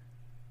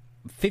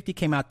 50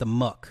 came out the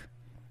muck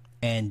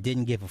and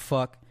didn't give a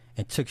fuck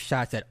and took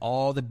shots at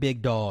all the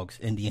big dogs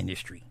in the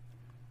industry.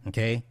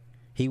 Okay?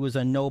 He was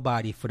a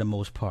nobody for the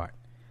most part.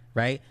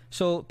 Right?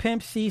 So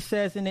Pimp C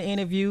says in the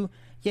interview,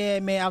 yeah,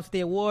 man, I was at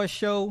the award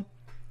show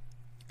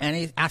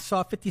and I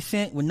saw 50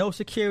 Cent with no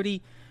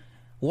security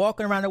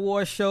walking around the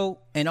award show,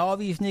 and all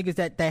these niggas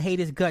that hate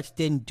his guts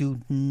didn't do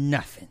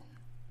nothing.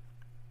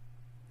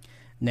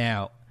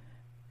 Now,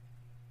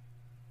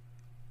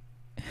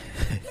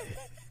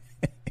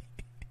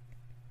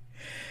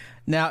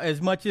 as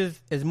much as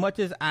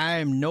I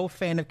am no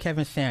fan of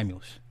Kevin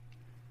Samuels,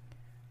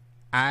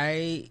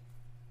 this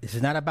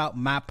is not about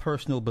my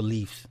personal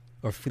beliefs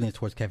or feelings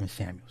towards Kevin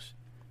Samuels.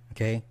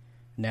 Okay?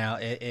 Now,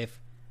 if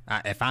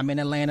I'm in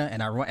Atlanta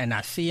and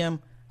I see him,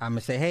 I'm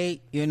gonna say,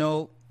 hey, you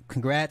know,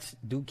 congrats,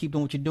 keep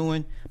doing what you're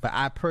doing. But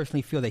I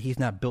personally feel that he's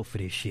not built for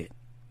this shit.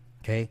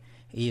 Okay?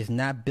 He is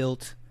not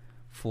built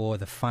for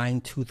the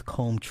fine-tooth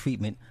comb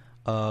treatment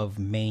of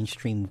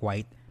mainstream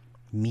white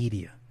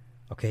media.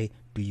 Okay?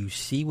 Do you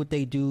see what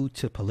they do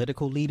to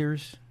political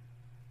leaders?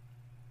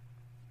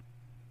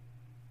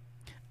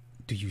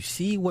 Do you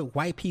see what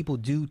white people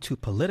do to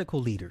political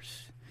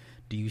leaders?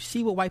 Do you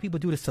see what white people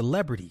do to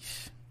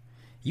celebrities?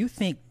 You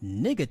think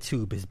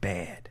niggatube is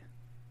bad.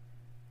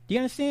 Do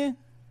you understand?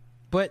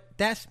 But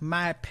that's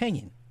my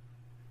opinion.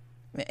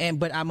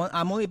 But I'm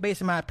only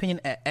basing my opinion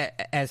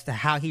as to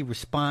how he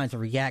responds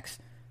and reacts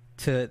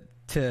to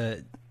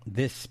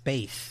this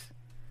space,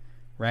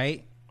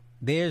 right?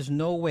 There's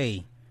no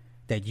way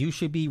that you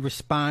should be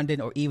responding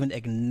or even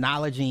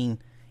acknowledging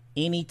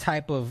any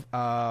type of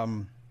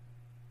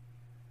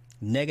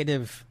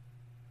negative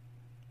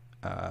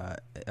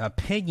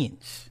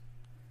opinions.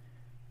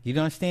 You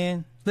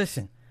understand?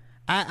 Listen,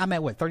 I'm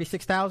at what,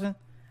 36,000?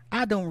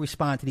 I don't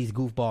respond to these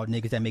goofball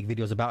niggas that make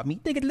videos about me.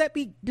 Nigga, let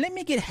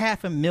me get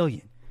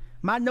 500,000.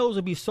 My nose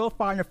will be so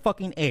far in the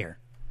fucking air.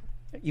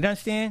 You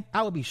understand?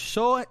 I will be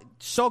so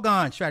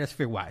gone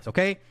stratosphere wise,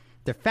 okay?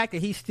 The fact that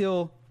he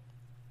still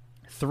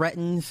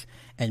threatens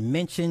and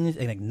mentions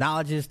and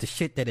acknowledges the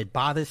shit that it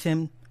bothers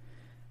him,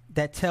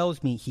 that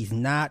tells me he's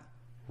not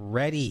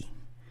ready.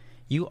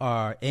 You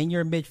are in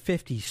your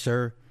mid-50s,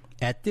 sir.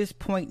 At this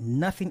point,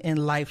 nothing in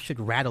life should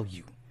rattle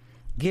you.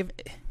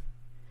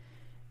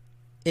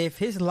 If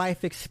his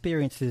life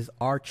experiences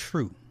are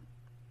true,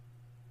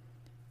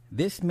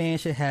 this man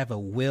should have a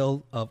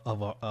will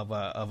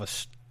of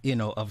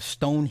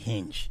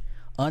Stonehenge,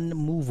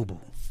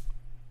 unmovable.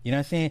 You know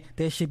what I'm saying?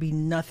 There should be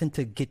nothing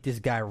to get this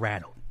guy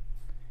rattled.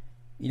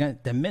 You know,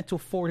 the mental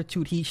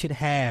fortitude he should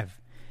have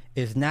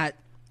does not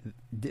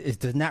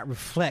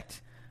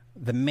reflect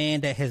the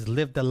man that has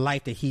lived the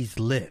life that he's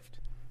lived.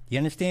 You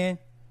understand?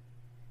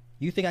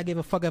 You think I give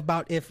a fuck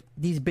about if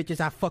these bitches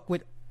I fuck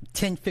with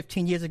 10,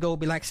 15 years ago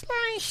be like,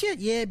 slime shit,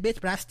 yeah, bitch,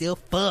 but I still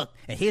fuck.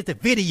 And here's the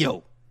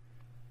video.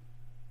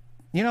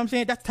 You know what I'm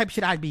saying? That's the type of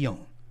shit I'd be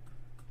on.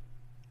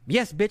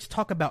 Yes, bitch,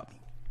 talk about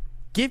me.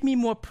 Give me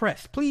more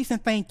press, please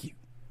and thank you.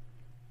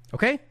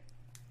 Okay?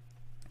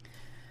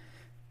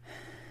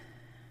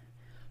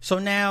 So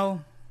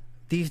now,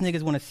 these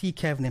niggas want to see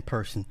Kevin in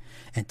person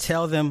and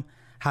tell them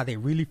how they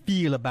really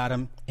feel about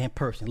him in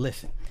person.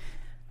 Listen,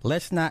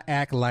 let's not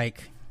act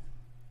like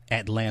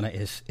Atlanta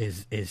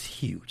is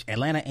huge.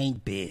 Atlanta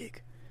ain't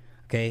big.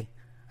 Okay?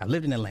 I've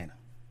lived in Atlanta.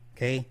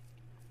 Okay?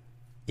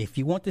 If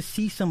you want to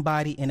see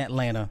somebody in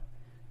Atlanta,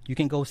 you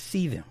can go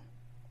see them.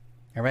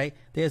 All right?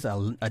 There's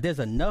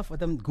enough of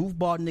them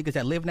goofball niggas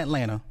that live in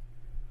Atlanta.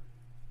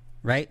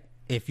 Right?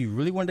 If you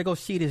really wanted to go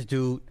see this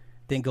dude,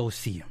 then go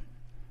see him.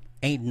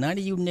 Ain't none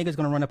of you niggas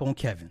gonna run up on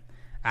Kevin.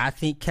 I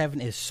think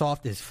Kevin is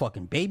soft as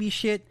fucking baby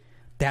shit.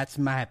 That's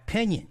my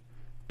opinion.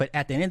 But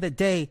at the end of the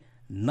day,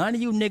 none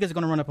of you niggas are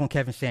gonna run up on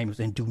Kevin Samuels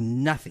and do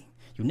nothing.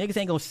 You niggas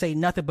ain't gonna say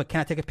nothing but,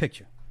 can I take a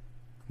picture?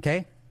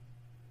 Okay?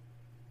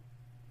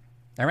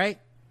 All right?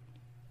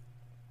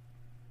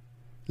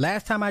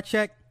 Last time I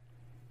checked,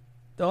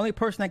 the only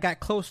person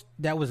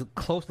that was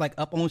close, like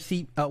up on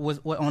C was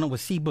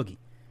C Boogie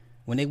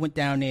when they went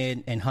down there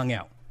and hung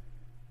out.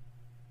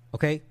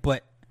 Okay?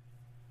 But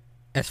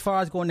as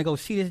far as going to go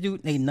see this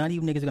dude, ain't none of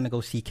you niggas gonna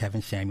go see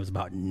Kevin Samuels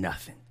about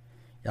nothing.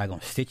 Y'all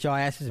gonna sit your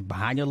asses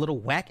behind your little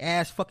whack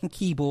ass fucking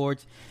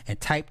keyboards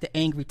and type the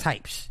angry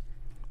types.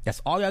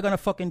 That's all y'all gonna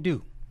fucking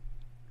do.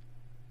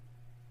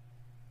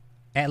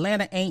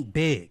 Atlanta ain't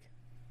big.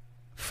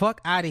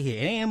 Fuck out of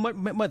here. It ain't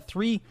but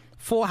 3-4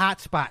 hot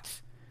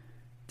spots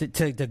to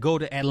go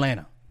to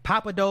Atlanta.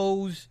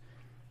 Papados,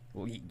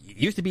 it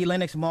used to be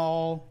Lenox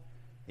Mall.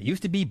 It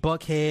used to be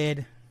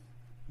Buckhead.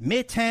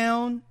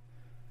 Midtown.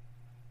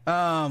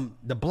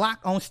 The block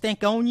on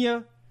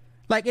Stankonia.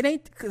 Like, it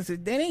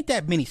ain't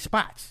that many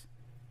spots.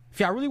 If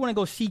y'all really want to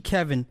go see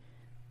Kevin,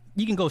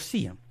 you can go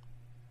see him.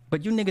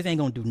 But you niggas ain't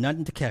gonna do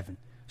nothing to Kevin.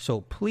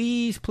 So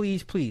please,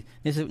 please, please.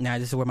 This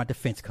is where my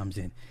defense comes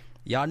in.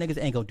 Y'all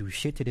niggas ain't gonna do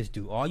shit to this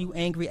dude. All you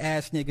angry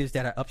ass niggas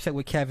that are upset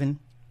with Kevin,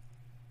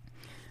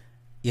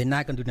 you're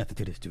not gonna do nothing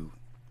to this dude.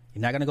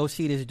 You're not gonna go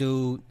see this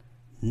dude.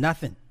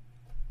 Nothing.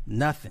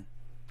 Nothing.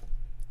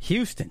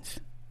 Houston's.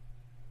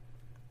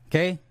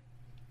 Okay?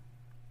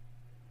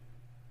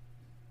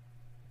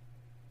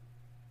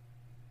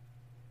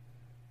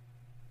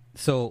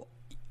 So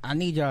I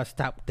need y'all to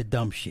stop the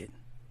dumb shit.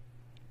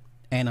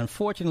 And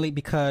unfortunately,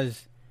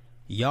 because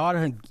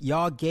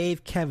y'all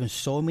gave Kevin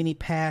so many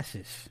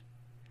passes,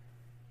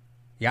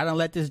 y'all don't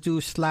let this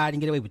dude slide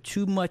and get away with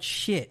too much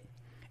shit.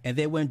 And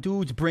then when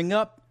dudes bring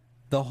up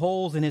the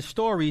holes in his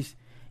stories,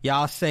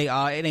 y'all say,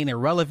 it ain't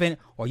irrelevant,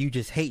 or you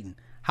just hating.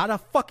 How the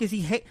fuck is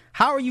he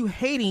how are you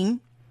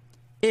hating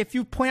if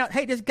you point out,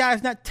 hey, this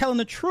guy's not telling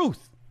the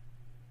truth?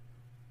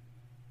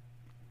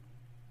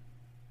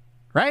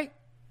 Right?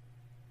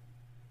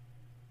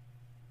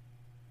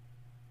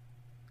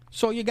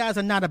 So you guys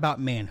are not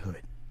about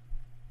manhood.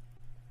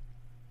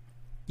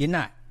 You're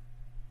not.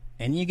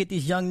 And you get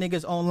these young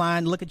niggas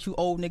online, look at you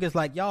old niggas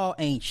like y'all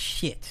ain't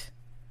shit.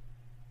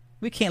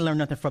 We can't learn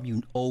nothing from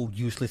you old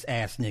useless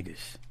ass niggas.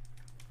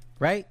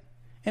 Right?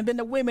 And then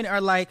the women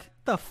are like,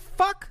 the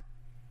fuck?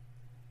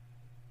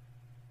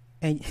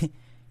 And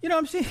you know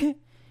what I'm saying?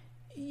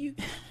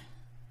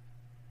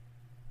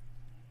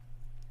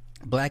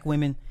 Black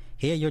women,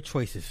 here are your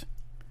choices.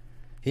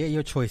 Here are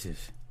your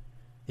choices.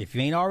 If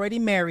you ain't already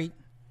married,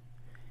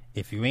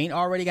 if you ain't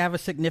already have a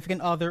significant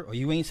other, or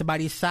you ain't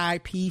somebody's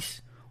side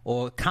piece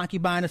or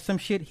concubine or some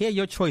shit, here are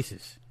your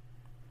choices.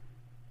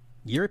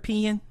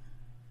 European.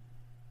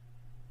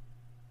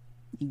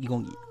 You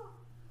gonna?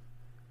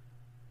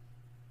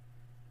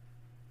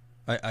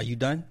 Are you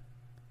done?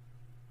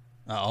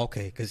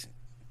 Okay, because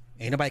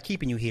ain't nobody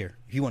keeping you here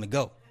if you want to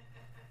go.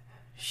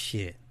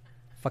 Shit.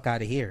 Fuck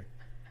out of here.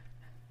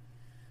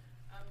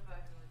 I'm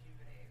fucking with you,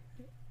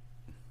 babe.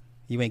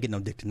 You ain't getting no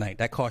dick tonight.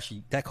 That cost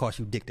you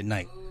dick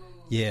tonight. Ooh.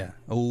 Yeah.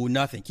 Oh,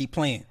 nothing. Keep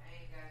playing.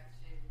 I ain't got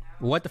shit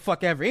now. What the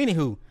fuck ever.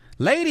 Anywho,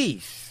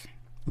 ladies,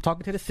 I'm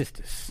talking to the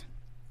sisters.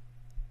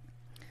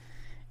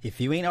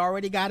 If you ain't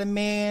already got a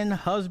man,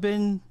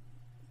 husband,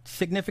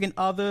 significant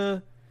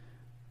other,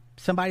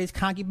 somebody's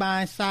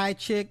concubine, side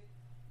chick,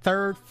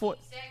 third, fourth.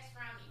 Sex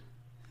from you.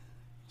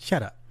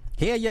 Shut up.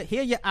 Here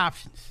are your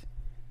options.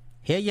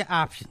 Here are your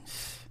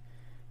options.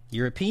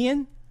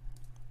 European,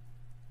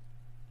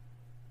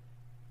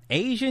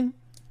 Asian,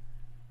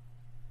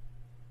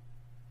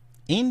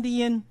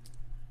 Indian,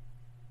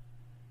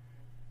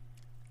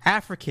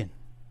 African,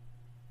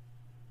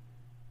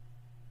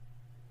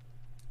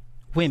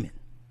 women.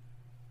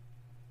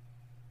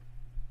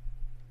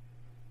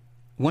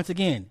 Once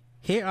again,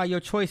 here are your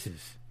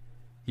choices.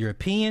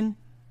 European,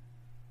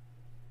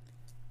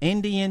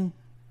 Indian,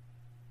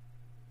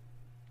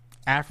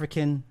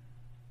 African,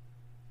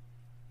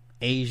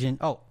 Asian.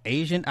 Oh,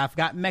 Asian, I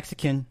forgot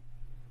Mexican,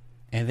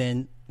 and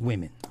then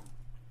women.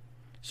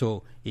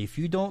 So if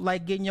you don't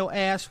like getting your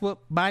ass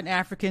whooped by an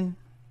African,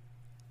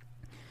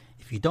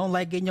 if you don't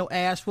like getting your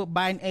ass whooped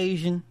by an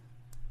Asian,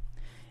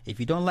 if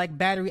you don't like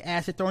battery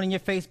acid thrown in your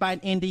face by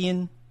an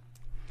Indian,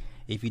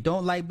 if you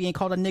don't like being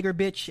called a nigger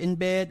bitch in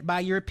bed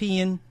by a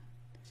European,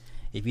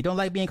 if you don't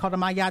like being called a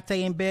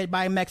mayate in bed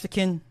by a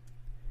Mexican,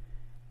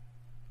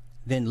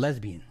 then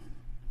lesbian.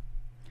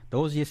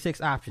 Those are your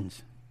 6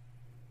 options.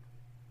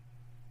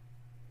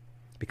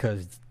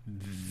 Because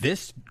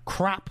this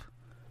crop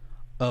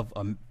of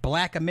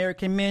black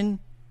American men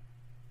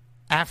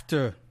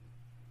after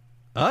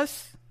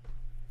us,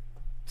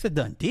 it's a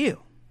done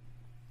deal.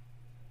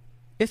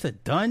 It's a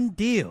done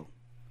deal.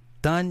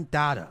 Done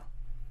data.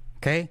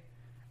 Okay?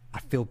 I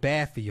feel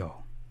bad for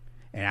y'all.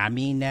 And I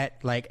mean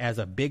that like as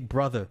a big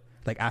brother.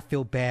 Like I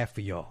feel bad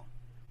for y'all.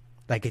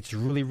 Like it's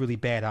really, really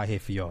bad out here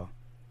for y'all.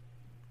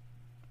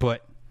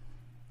 But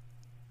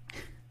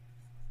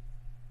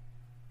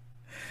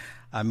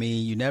I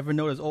mean, you never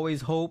know. There's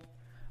always hope.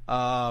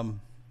 I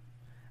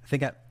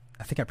think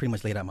I pretty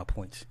much laid out my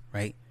points,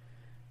 right?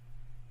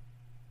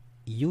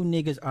 You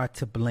niggas are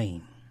to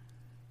blame,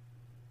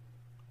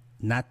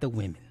 not the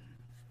women.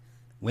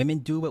 Women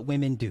do what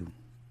women do.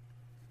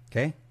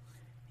 Okay?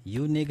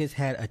 You niggas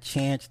had a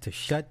chance to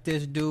shut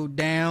this dude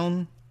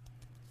down,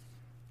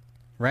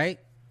 right?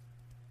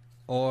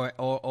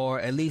 Or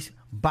at least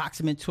box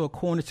him into a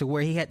corner to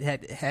where he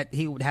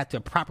he would have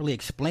to properly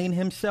explain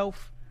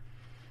himself,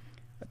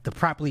 to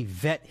properly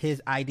vet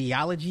his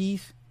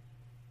ideologies.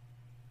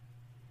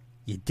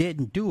 You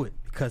didn't do it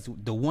because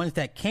the ones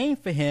that came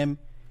for him,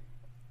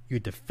 you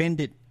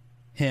defended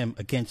him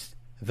against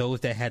those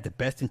that had the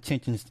best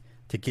intentions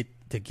to get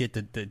to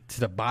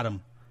the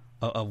bottom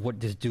of what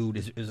this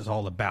dude is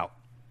all about.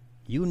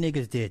 You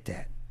niggas did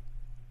that.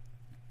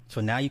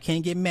 So now you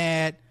can't get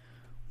mad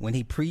when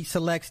he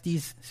pre-selects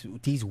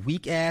these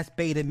weak ass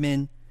beta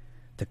men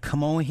to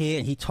come on here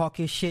and he talk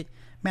his shit.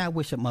 Man, I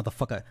wish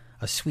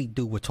a sweet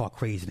dude would talk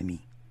crazy to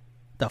me.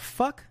 The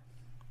fuck?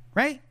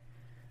 Right?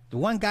 The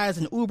one guy is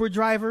an Uber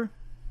driver.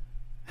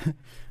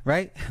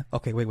 Right?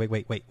 Okay,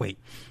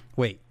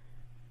 wait.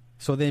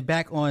 So then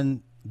back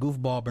on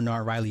Goofball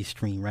Bernard Riley's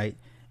stream, right?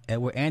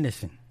 Edward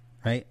Anderson,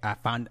 right? I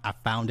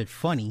found it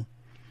funny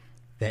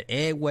that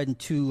Ed wasn't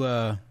too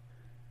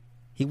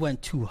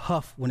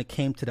huff when it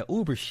came to the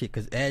Uber shit,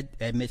 because Ed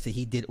admits that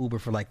he did Uber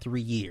for like 3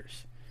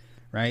 years,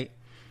 right?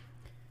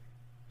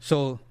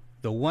 So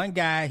the one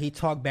guy he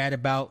talked bad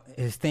about,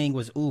 his thing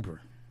was Uber.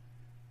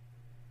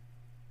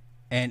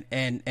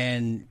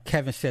 And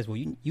Kevin says, well,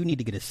 you need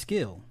to get a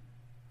skill.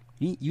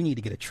 You need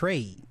to get a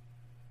trade.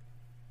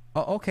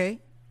 Oh, okay.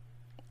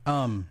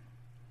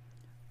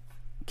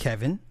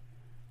 Kevin,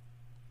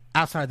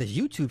 outside of this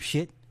YouTube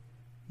shit,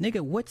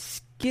 nigga, what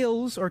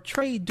skills or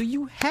trade do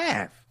you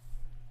have?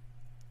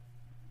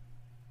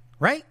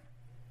 Right?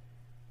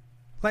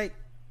 Like,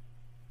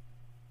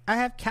 I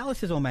have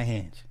calluses on my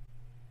hands.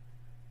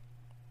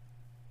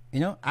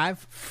 You know, I've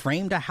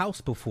framed a house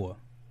before.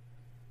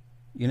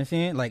 You know what I'm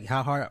saying? Like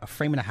how hard a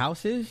framing a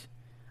house is.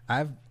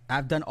 I've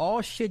done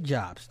all shit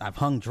jobs. I've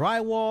hung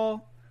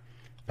drywall.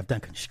 I've done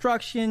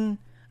construction.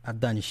 I've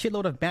done a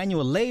shitload of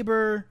manual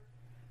labor.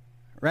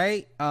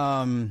 Right?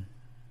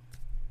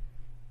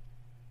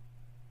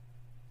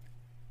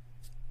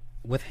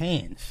 With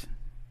hands.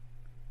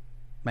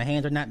 My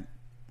hands are not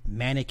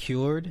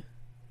manicured.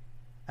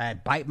 I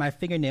bite my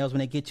fingernails when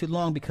they get too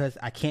long because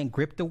I can't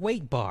grip the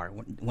weight bar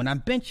when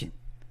I'm benching.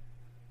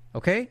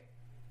 Okay?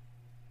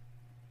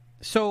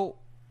 So,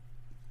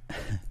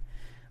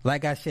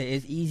 like I said,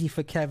 it's easy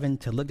for Kevin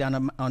to look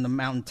down on the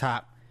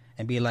mountaintop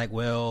and be like,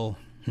 well,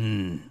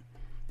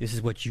 this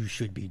is what you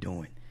should be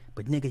doing.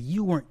 But nigga,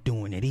 you weren't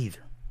doing it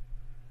either.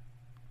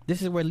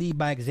 This is where lead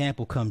by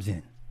example comes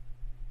in.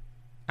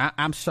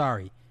 I'm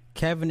sorry.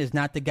 Kevin is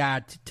not the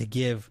guy to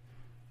give,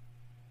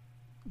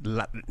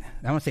 I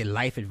don't want to say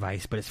life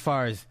advice, but as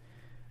far as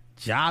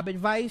job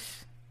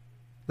advice,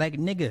 like,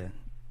 nigga,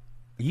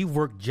 you've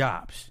worked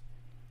jobs.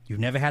 You've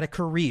never had a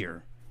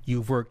career.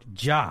 You've worked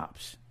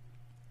jobs.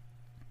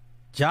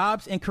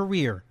 Jobs and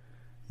career,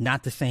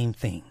 not the same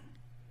thing.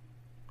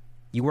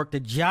 You worked a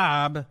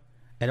job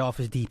at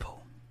Office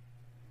Depot.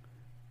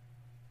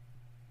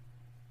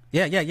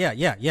 Yeah.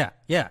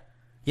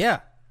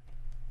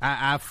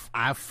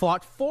 I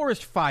fought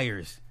forest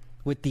fires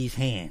with these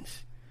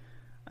hands.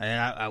 And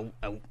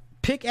I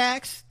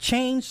pickaxe,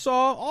 chainsaw,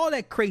 all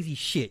that crazy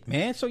shit,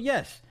 man. So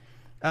yes,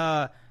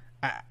 I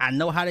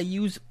know how to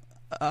use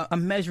a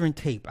measuring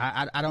tape.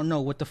 I don't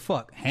know what the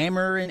fuck,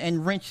 hammer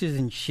and wrenches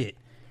and shit,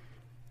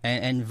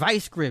 and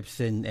vice grips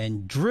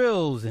and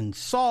drills and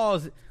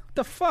saws. What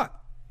the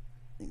fuck,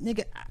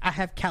 nigga? I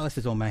have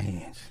calluses on my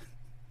hands.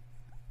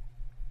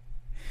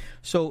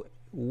 So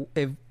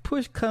if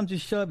push comes to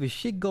shove, if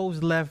shit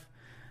goes left,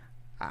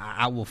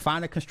 I will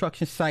find a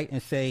construction site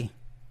and say,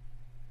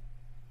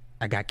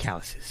 I got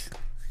calluses.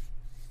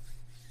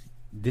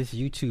 This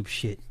YouTube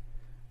shit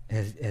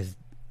has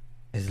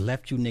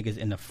left you niggas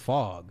in the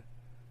fog.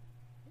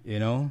 You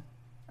know,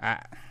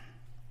 I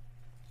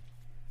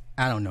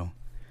don't know.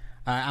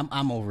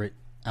 I'm over it.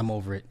 I'm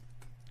over it.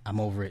 I'm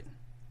over it.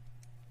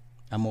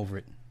 I'm over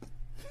it.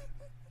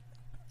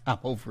 I'm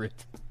over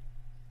it.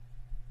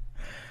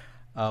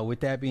 With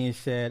that being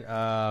said,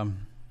 no,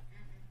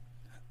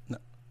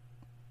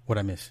 what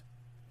I miss?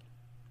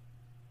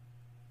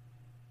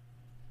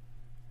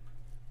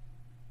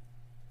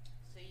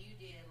 So you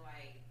did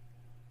like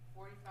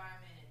 45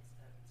 minutes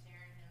of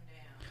tearing him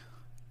down.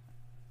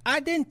 I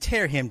didn't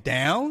tear him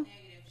down.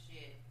 Negative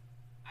shit.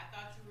 I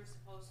thought you were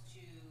supposed to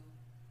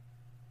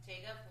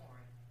take up for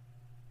him.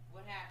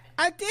 What happened?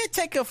 I did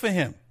take up for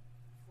him.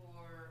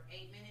 For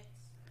 8 minutes?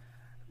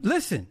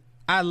 Listen,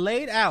 I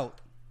laid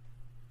out.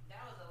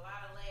 That was a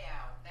lot of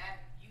layout. That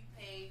you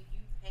paved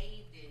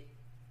it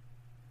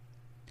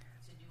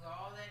to do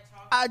all that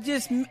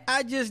talking.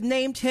 I just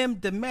named him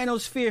the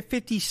Manosphere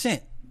 50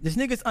 Cent. This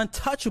nigga's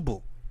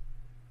untouchable.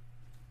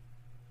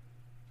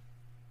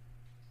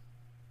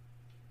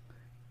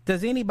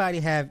 Does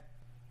anybody have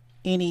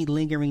any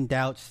lingering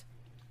doubts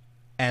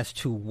as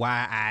to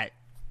why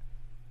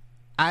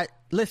I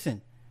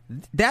listen?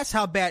 That's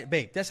how bad,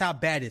 babe. That's how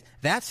bad it is.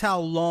 That's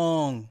how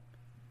long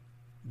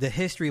the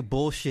history of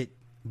bullshit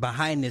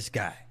behind this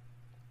guy,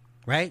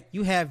 right?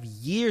 You have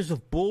years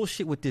of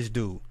bullshit with this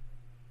dude.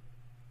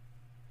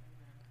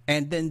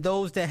 And then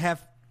those that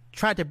have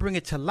tried to bring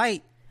it to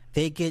light,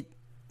 they get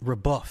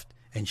rebuffed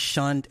and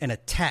shunned and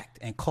attacked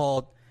and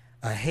called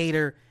a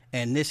hater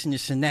and this and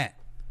this and that.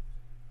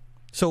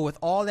 So with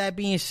all that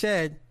being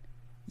said,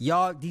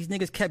 y'all, these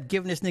niggas kept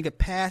giving this nigga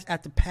pass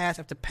after pass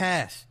after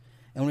pass.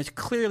 And when it's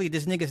clearly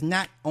this nigga's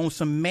not on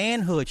some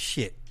manhood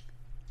shit.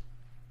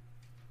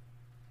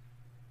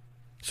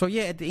 So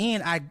yeah, at the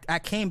end, I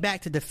came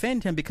back to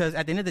defend him because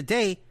at the end of the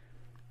day,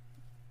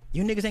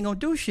 you niggas ain't gonna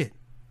do shit.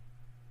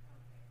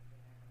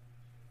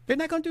 They're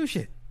not gonna do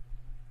shit.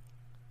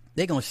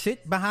 They're gonna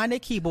sit behind their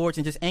keyboards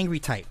and just angry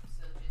type.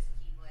 So just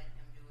keep letting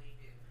him do what he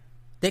do.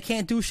 They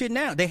can't do shit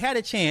now. They had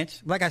a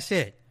chance, like I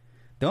said.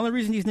 The only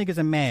reason these niggas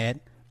are mad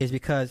is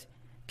because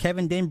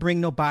Kevin didn't bring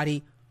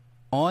nobody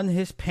on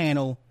his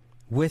panel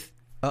with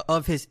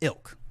of his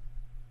ilk.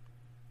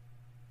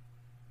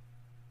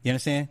 You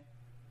understand?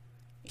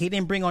 He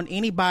didn't bring on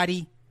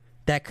anybody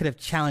that could have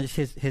challenged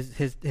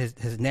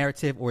his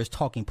narrative or his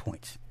talking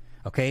points.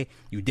 Okay?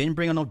 You didn't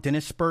bring on no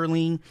Dennis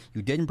Sperling.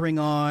 You didn't bring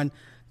on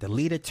the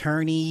lead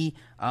attorney.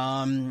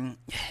 You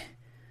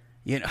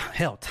know,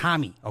 hell,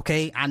 Tommy.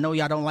 Okay? I know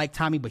y'all don't like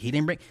Tommy, but he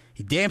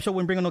damn sure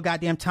wouldn't bring on no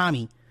goddamn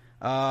Tommy.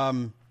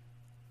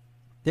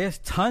 There's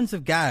tons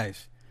of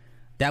guys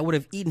that would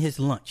have eaten his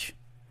lunch.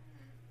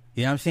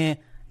 You know what I'm saying?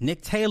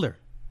 Nick Taylor.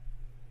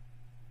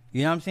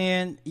 You know what I'm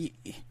saying?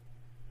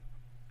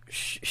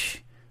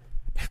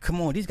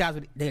 Come on, these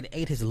guys, they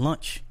ate his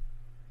lunch.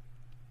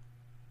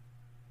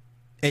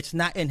 It's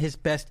not in his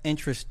best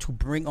interest to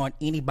bring on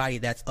anybody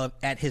that's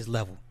at his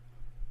level.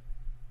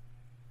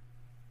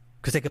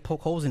 Because they could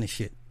poke holes in his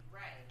shit.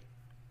 Right.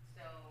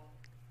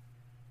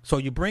 So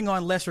you bring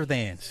on lesser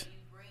thans. So you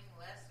bring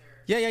lesser.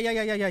 Yeah. So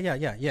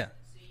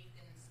you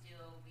can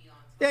still be on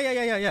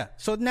top. Yeah.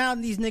 So now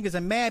these niggas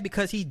are mad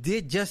because he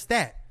did just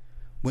that.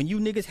 When you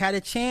niggas had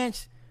a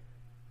chance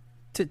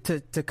to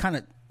kind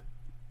of,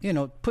 you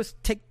know,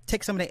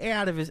 take some of the air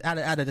out of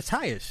the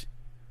tires.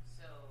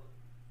 So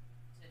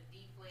to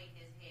deflate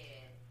his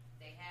head,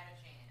 they had a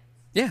chance.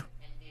 Yeah. And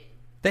didn't.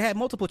 They had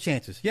multiple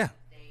chances. Yeah.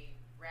 They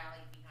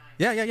rallied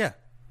behind him. Yeah.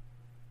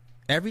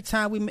 Every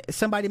time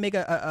somebody make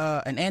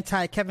an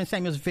anti Kevin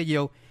Samuels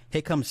video,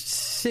 here comes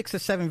 6 or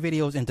 7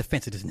 videos in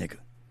defense of this nigga.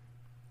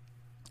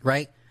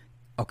 Right?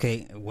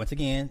 Okay. Once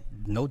again,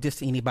 no diss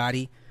to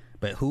anybody,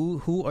 but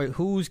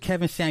who's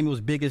Kevin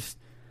Samuels' biggest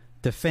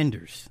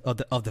defenders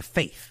of the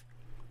faith.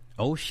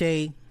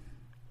 O'Shea,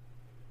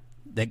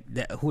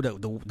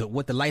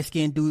 what the light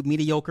skinned dude,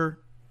 mediocre.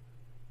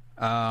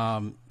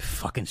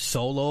 Fucking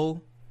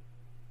Solo.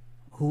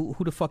 Who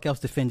the fuck else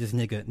defends this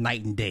nigga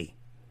night and day?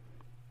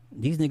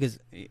 These niggas,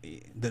 Where's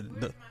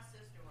my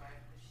sister wife?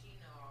 Does she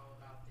know all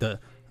about this shit?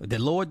 the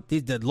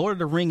Lord of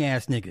the Ring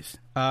ass niggas.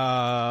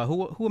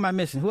 Who am I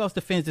missing? Who else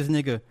defends this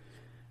nigga?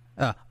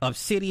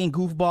 Obsidian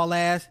goofball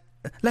ass.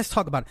 Let's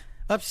talk about it.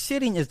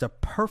 Obsidian is the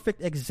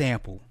perfect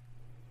example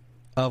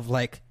of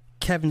like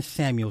Kevin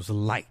Samuels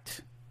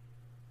light.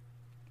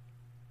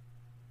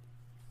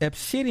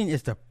 Obsidian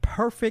is the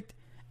perfect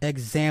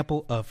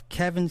example of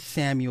Kevin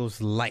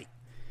Samuels light.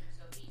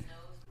 So he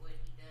knows what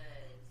he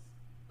does,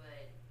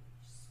 but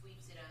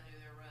sweeps it under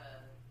the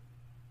rug.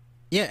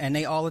 Yeah, and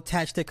they all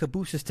attach their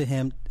cabooses to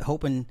him,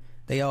 hoping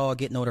they all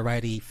get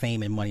notoriety,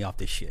 fame, and money off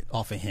this shit,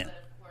 off of him. But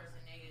of course,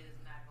 the nigga is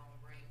not gonna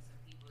bring some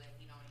people that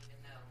he don't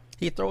even know.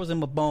 He throws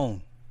him a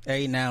bone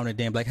every now and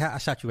then, like, I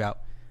shot you out.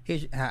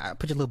 Here's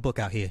put your little book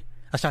out here.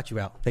 I shot you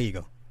out. There you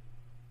go.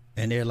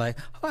 And they're like,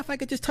 oh, if I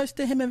could just touch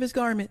the hem of his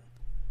garment,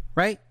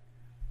 right?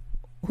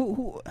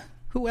 Who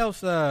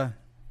else? A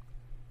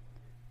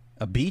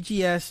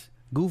BGS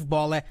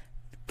goofball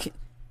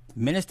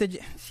Minister.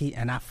 See,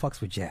 and I fucks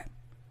with Jack.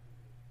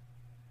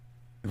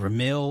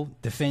 Ramil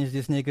defends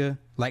this nigga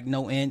like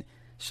no end.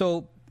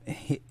 So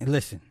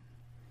listen,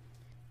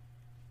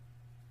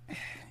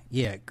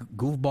 yeah,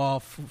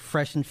 goofball,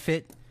 fresh and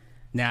fit.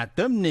 Now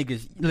them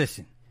niggas,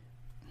 listen.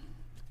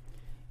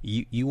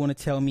 You want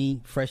to tell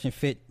me Fresh and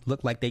Fit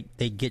look like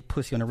they get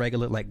pussy on a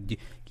regular? Like,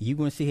 you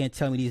going to sit here and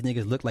tell me these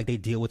niggas look like they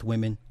deal with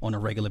women on a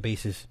regular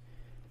basis?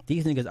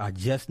 These niggas are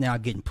just now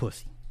getting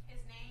pussy. His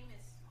name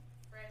is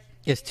Fresh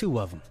and It's two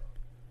of them.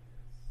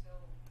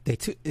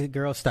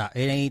 Girl, stop.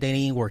 They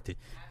ain't worth it.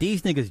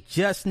 These niggas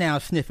just now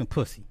sniffing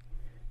pussy.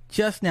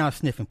 Just now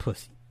sniffing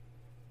pussy.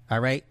 All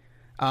right?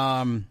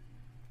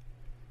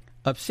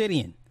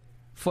 Obsidian,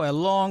 for a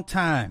long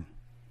time,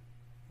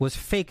 was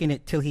faking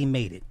it till he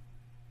made it.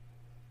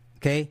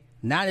 Okay?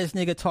 Now this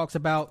nigga talks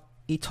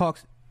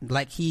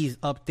like he's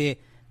up there.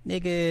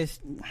 Niggas,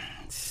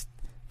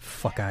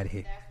 fuck out of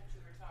here. That's what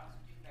you were taught to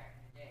do back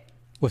in the day.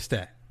 What's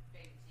that?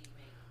 Fake it till you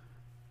make it.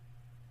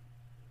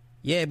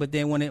 Yeah, but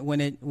then when it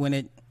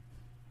when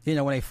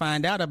they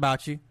find out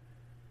about you,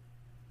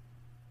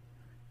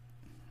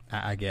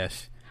 I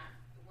guess.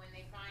 When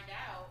they find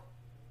out,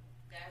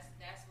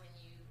 that's when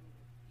you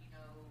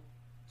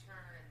turn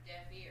a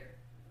deaf ear,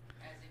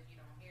 as if you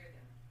don't hear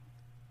them.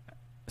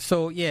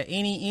 So yeah,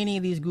 any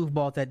of these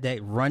goofballs that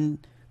run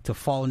to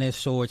fall on their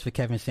swords for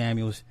Kevin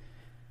Samuels,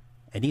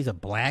 and these are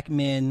black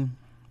men.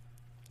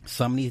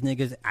 Some of these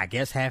niggas, I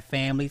guess, have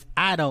families.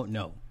 I don't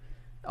know.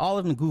 All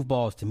of them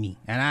goofballs to me,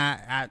 and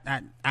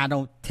I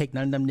don't take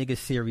none of them niggas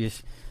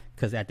serious,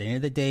 because at the end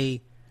of the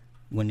day,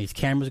 when these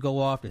cameras go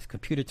off, this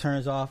computer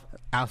turns off,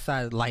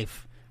 outside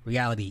life,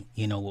 reality,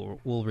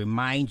 will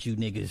remind you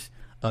niggas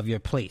of your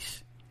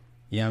place.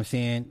 You know what I'm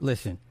saying?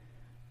 Listen,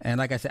 and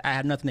like I said, I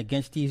have nothing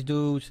against these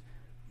dudes,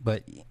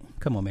 but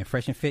come on, man,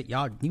 Fresh and Fit, you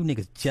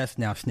niggas just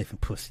now sniffing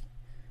pussy.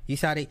 You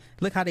see how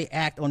they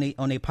act on their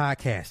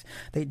podcast.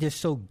 They just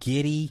so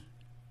giddy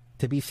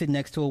to be sitting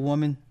next to a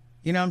woman.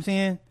 You know what I'm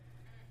saying?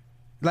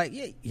 Like,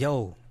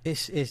 yo,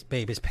 it's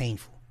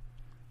painful.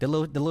 The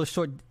little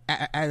short,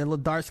 the little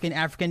dark skinned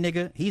African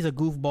nigga, he's a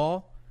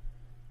goofball.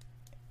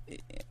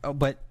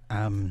 But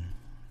No,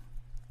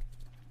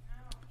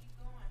 keep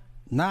going.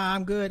 nah,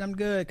 I'm good,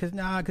 cause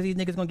these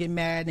niggas gonna get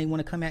mad and they want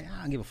to come at.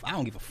 I don't give a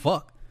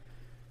fuck.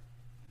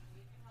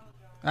 You can hold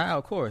your own.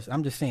 Of course,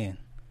 I'm just saying.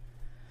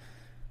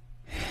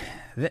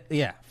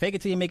 Yeah, fake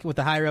it till you make it with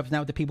the higher ups, not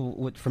with the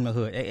people from the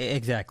hood.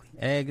 Exactly.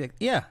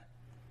 Yeah,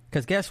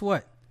 because guess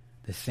what?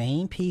 The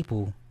same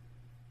people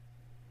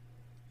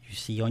you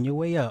see on your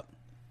way up,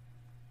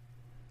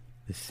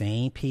 the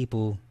same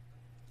people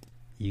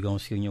you gonna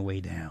see on your way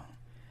down.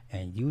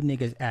 And you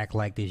niggas act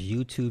like this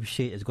YouTube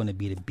shit is gonna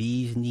be the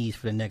bee's knees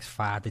for the next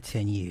 5 to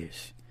 10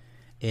 years.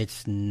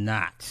 It's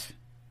not.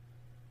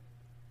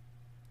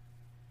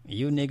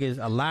 You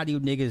niggas, a lot of you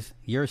niggas,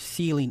 your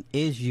ceiling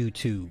is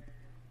YouTube.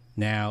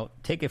 Now,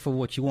 take it for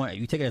what you want.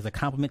 You take it as a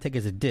compliment, take it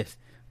as a diss.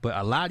 But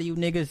a lot of you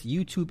niggas,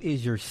 YouTube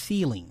is your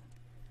ceiling.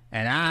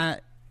 And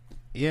at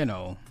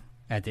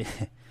the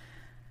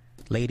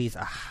ladies,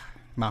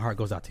 my heart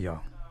goes out to y'all.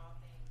 All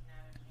things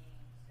Nana King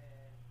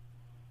said.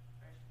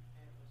 Fresh and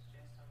Fit was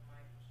just a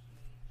Michael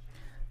Sheen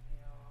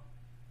show.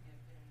 The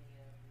epitome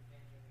of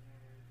Revenge of the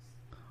Nerds.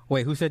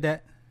 Wait, who said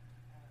that?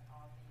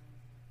 All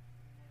things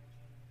Nana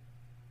King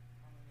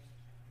on the main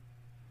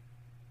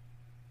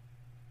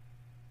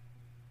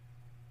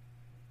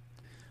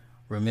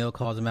show. Ramil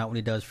calls him out when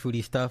he does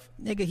fruity stuff.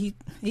 Nigga,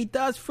 he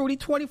does fruity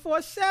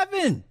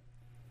 24/7.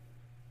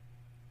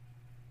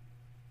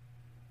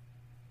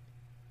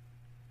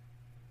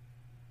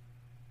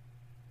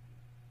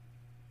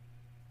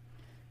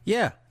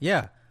 Yeah.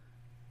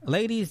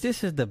 Ladies,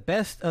 this is the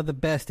best of the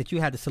best that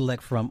you had to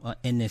select from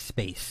in this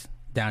space.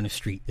 down the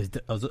street is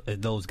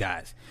those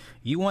guys.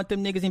 You want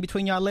them niggas in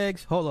between y'all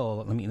legs?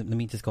 Hold on. Let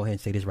me just go ahead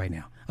and say this right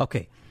now.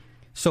 Okay.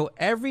 So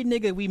every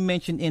nigga we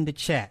mentioned in the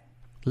chat,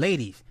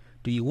 ladies,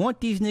 do you want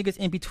these niggas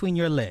in between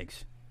your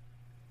legs?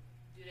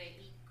 Do they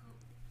eat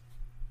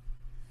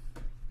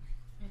poop?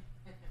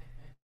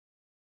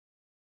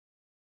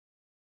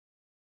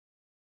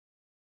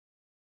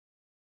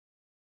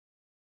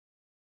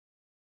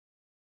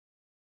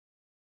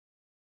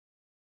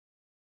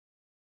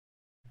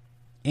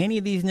 Any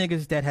of these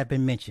niggas that have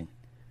been mentioned,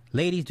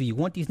 ladies, do you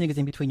want these niggas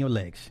in between your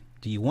legs?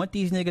 Do you want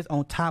these niggas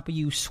on top of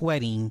you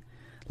sweating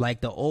like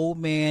the old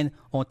man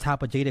on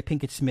top of Jada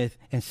Pinkett Smith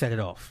and Set It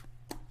Off?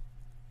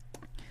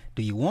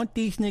 Do you want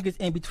these niggas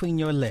in between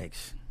your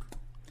legs?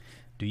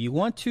 Do you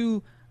want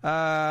to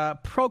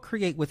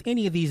procreate with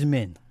any of these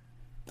men?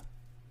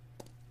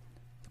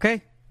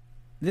 Okay?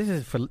 This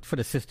is for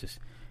the sisters.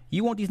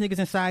 You want these niggas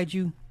inside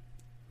you?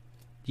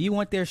 Do you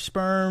want their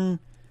sperm,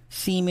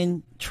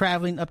 semen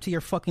traveling up to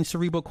your fucking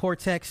cerebral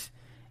cortex,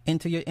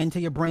 into your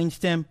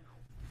brainstem?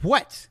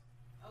 What?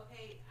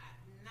 Okay,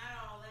 not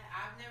all that.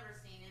 I've never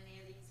seen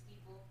any of these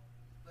people,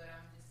 but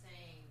I'm just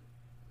saying,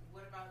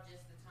 what about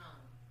just the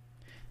tongue?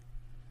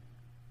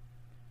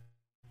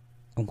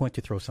 I'm going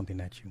to throw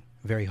something at you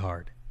very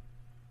hard.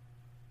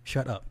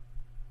 Shut up.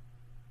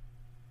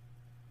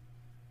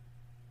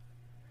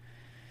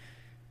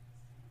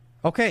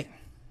 Okay.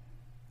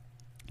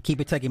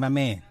 Keep it techie, my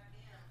man. Goddamn,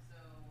 so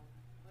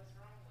what's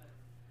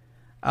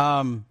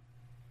wrong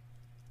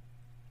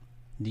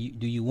with it?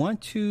 Do you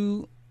want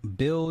to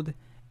build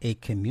a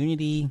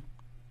community?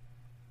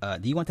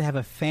 Do you want to have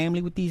a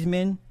family with these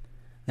men?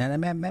 Now,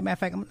 matter of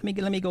fact, let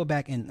me go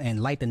back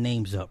and light the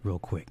names up real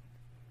quick.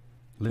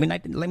 Let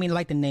me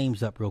light the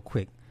names up real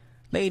quick.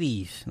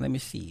 Ladies, let me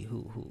see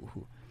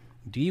who.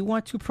 Do you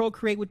want to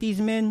procreate with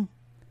these men?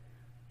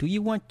 Do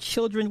you want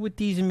children with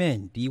these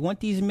men? Do you want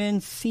these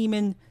men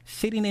semen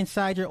sitting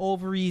inside your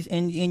ovaries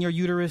and in your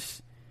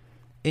uterus,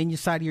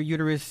 inside of your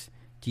uterus?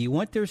 Do you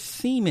want their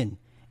semen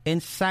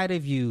inside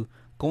of you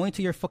going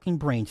to your fucking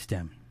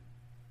brainstem?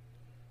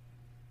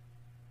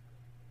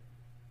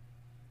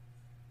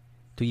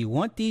 Do you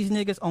want these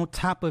niggas on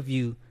top of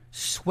you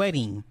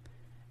sweating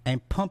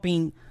and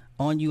pumping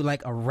on you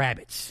like a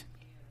rabbit's?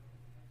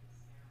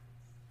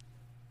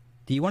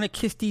 Do you want to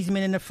kiss these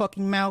men in the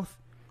fucking mouth?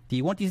 Do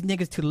you want these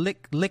niggas to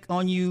lick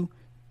on you?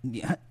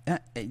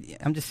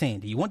 I'm just saying.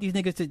 Do you want these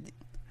niggas to?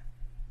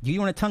 Do you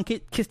want to tongue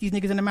kiss these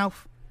niggas in the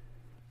mouth?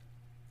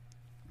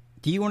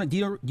 Do you want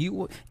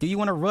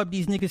to rub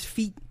these niggas'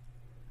 feet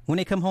when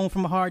they come home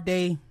from a hard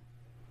day?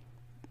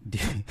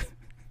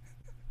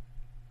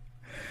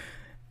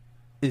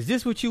 Is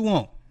this what you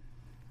want?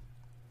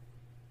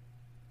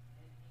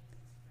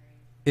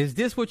 Is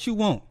this what you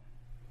want?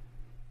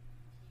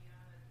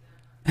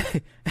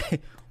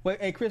 Wait,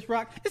 hey, Chris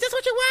Rock, is this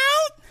what you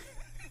want?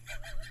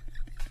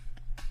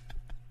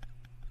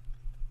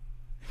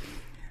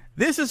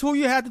 This is who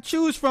you have to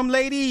choose from,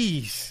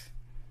 ladies.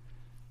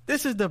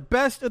 This is the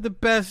best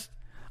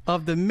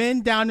of the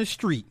men down the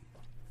street.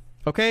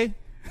 Okay?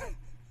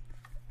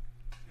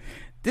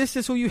 This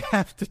is who you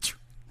have to choose.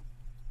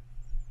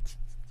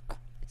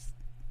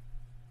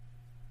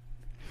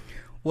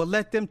 Well,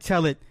 let them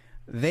tell it.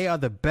 They are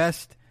the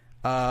best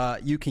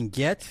you can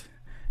get,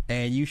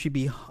 and you should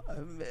be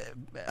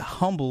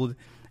humbled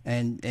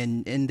and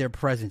in their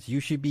presence. You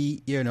should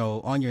be,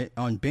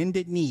 on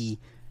bended knee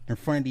in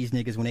front of these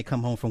niggas when they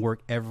come home from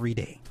work every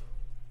day.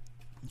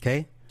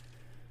 Okay?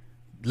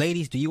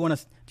 Ladies, do you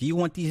want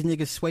these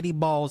niggas sweaty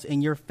balls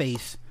in your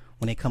face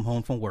when they come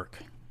home from work?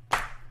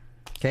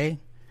 Okay?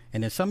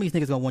 And then some of these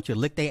niggas gonna want you to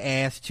lick their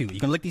ass too. You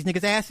gonna lick these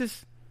niggas'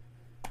 asses?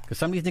 Because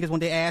some of these niggas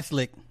want their ass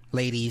licked,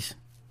 ladies.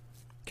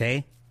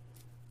 Okay?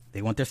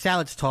 They want their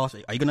salads tossed.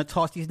 Are you gonna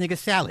toss these niggas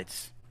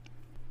salads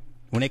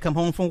when they come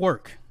home from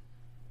work?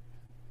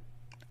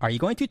 Are you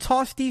going to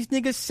toss these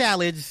niggas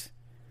salads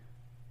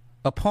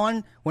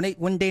upon when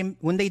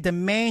they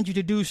demand you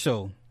to do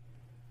so?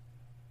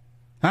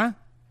 Huh?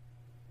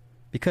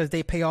 Because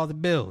they pay all the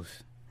bills,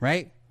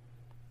 right?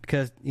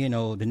 Because, the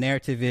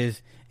narrative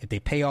is if they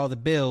pay all the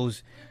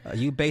bills,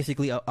 you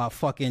basically are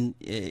fucking,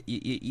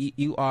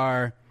 you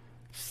are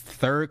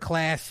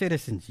third-class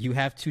citizens. You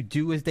have to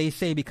do as they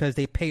say because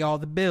they pay all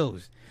the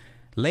bills.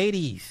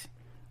 Ladies,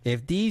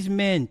 if these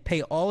men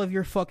pay all of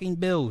your fucking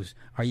bills,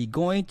 are you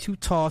going to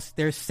toss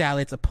their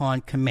salads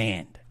upon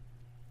command?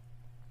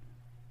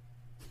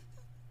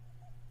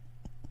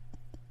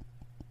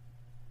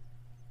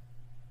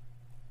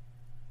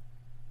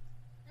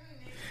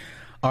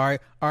 Are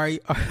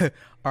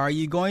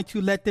you going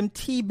to let them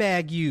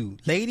teabag you,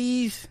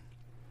 ladies?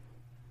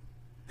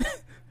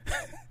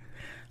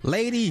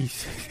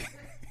 Ladies,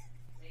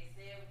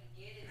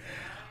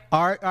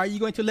 are you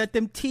going to let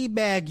them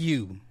teabag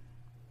you?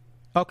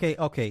 Okay.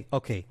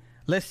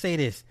 Let's say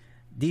this: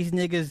 these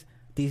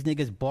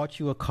niggas bought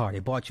you a car. They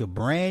bought you a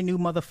brand new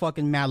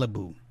motherfucking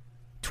Malibu,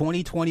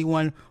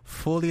 2021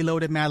 fully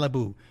loaded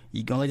Malibu.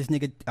 You gonna let this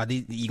nigga?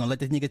 You gonna let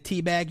this nigga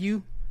teabag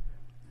you?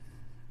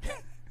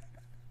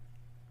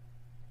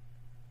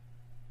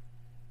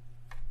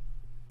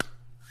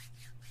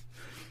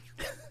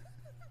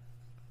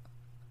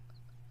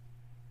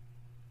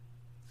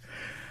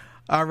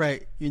 All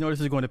right. You know this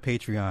is going to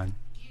Patreon.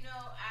 You know,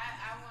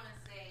 I want to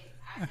say,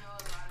 I know a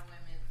lot of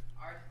women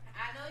are.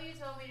 I know you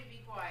told me to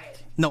be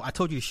quiet. No, I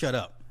told you to shut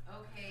up.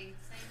 Okay,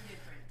 same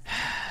difference. You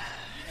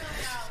know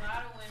how a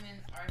lot of women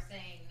are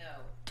saying no,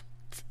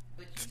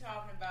 but you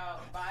talking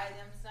about buy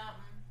them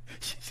something.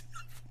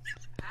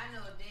 I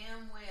know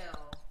damn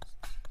well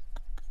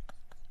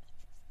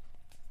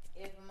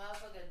if a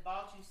motherfucker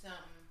bought you something,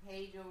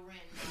 paid your rent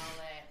and all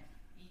that,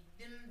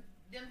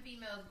 them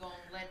females gonna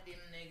let them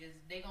niggas,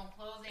 they gonna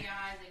close their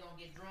eyes, they gonna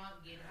get drunk,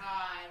 get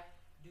high,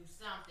 do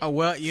something. Oh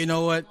well, you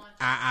know what?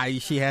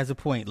 She has a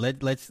point.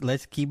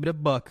 Let's keep it a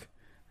buck,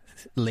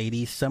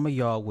 ladies. Some of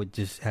y'all would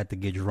just have to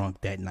get drunk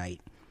that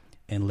night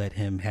and let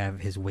him have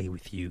his way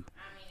with you.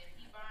 I mean, if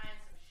he buying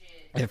some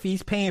shit, If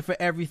he's paying for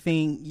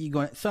everything,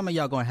 some of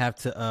y'all gonna have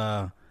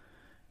to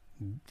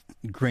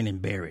grin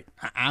and bear it.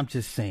 I'm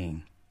just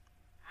saying.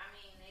 I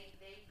mean,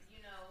 they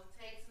you know,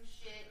 take some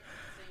shit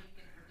so you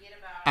can forget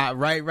about it.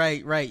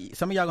 Right.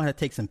 Some of y'all gonna have to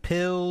take some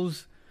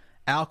pills,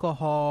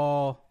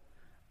 alcohol,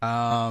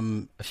 a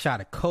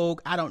shot of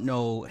coke. I don't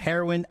know,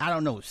 heroin. I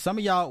don't know. Some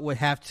of y'all would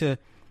have to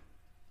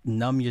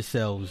numb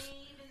yourselves. Ain't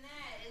even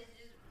that. It's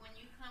just when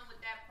you come with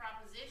that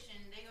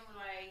proposition, they gonna be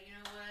like, you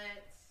know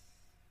what?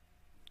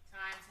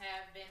 Times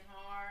have been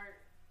hard,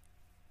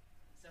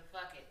 so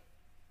fuck it.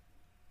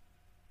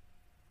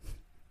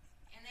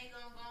 And they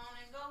gonna go on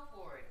and go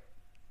for it.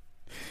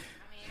 I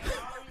mean,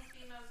 all these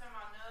females talking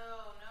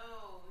about,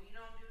 no, you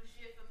don't do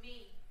shit for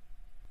me.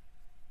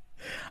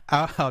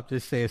 I'll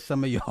just say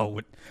some of y'all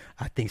would.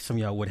 I think some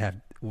of y'all would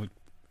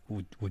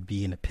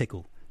be in a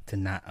pickle to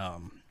not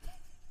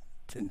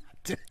to.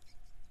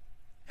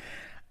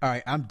 All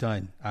right, I'm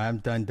done. I'm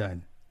done.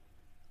 I'm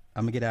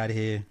gonna get out of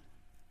here.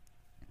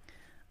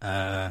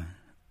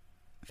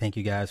 Thank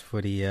you guys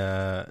for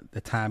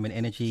the time and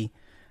energy.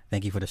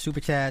 Thank you for the super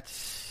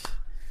chats.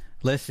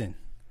 Listen,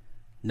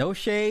 no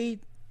shade.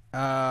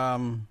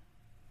 Hopefully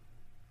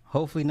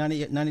none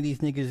of these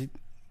niggas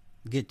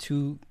get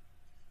too,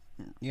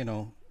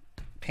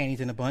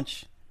 panties in a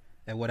bunch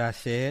at what I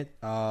said.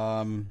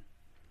 Yeah,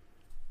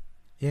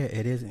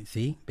 it isn't.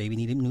 See, baby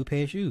needed a new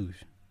pair of shoes.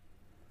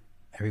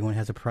 Everyone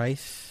has a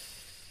price.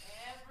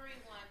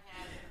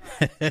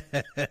 Everyone has a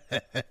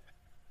price.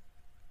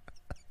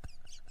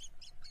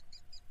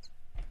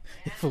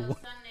 And I know some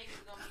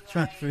niggas gonna be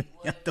Trying like, to- well,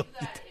 I if don't you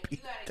need gotta, to if be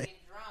you gotta that.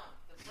 get drunk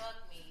to fuck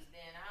me,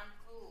 then I'm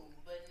cool.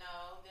 But no,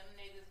 them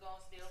niggas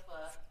gonna still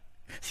fuck.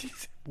 She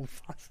said,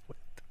 Mufasa would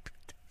have to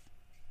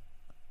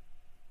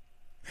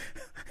be-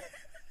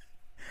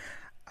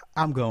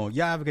 I'm going.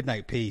 Y'all have a good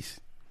night. Peace.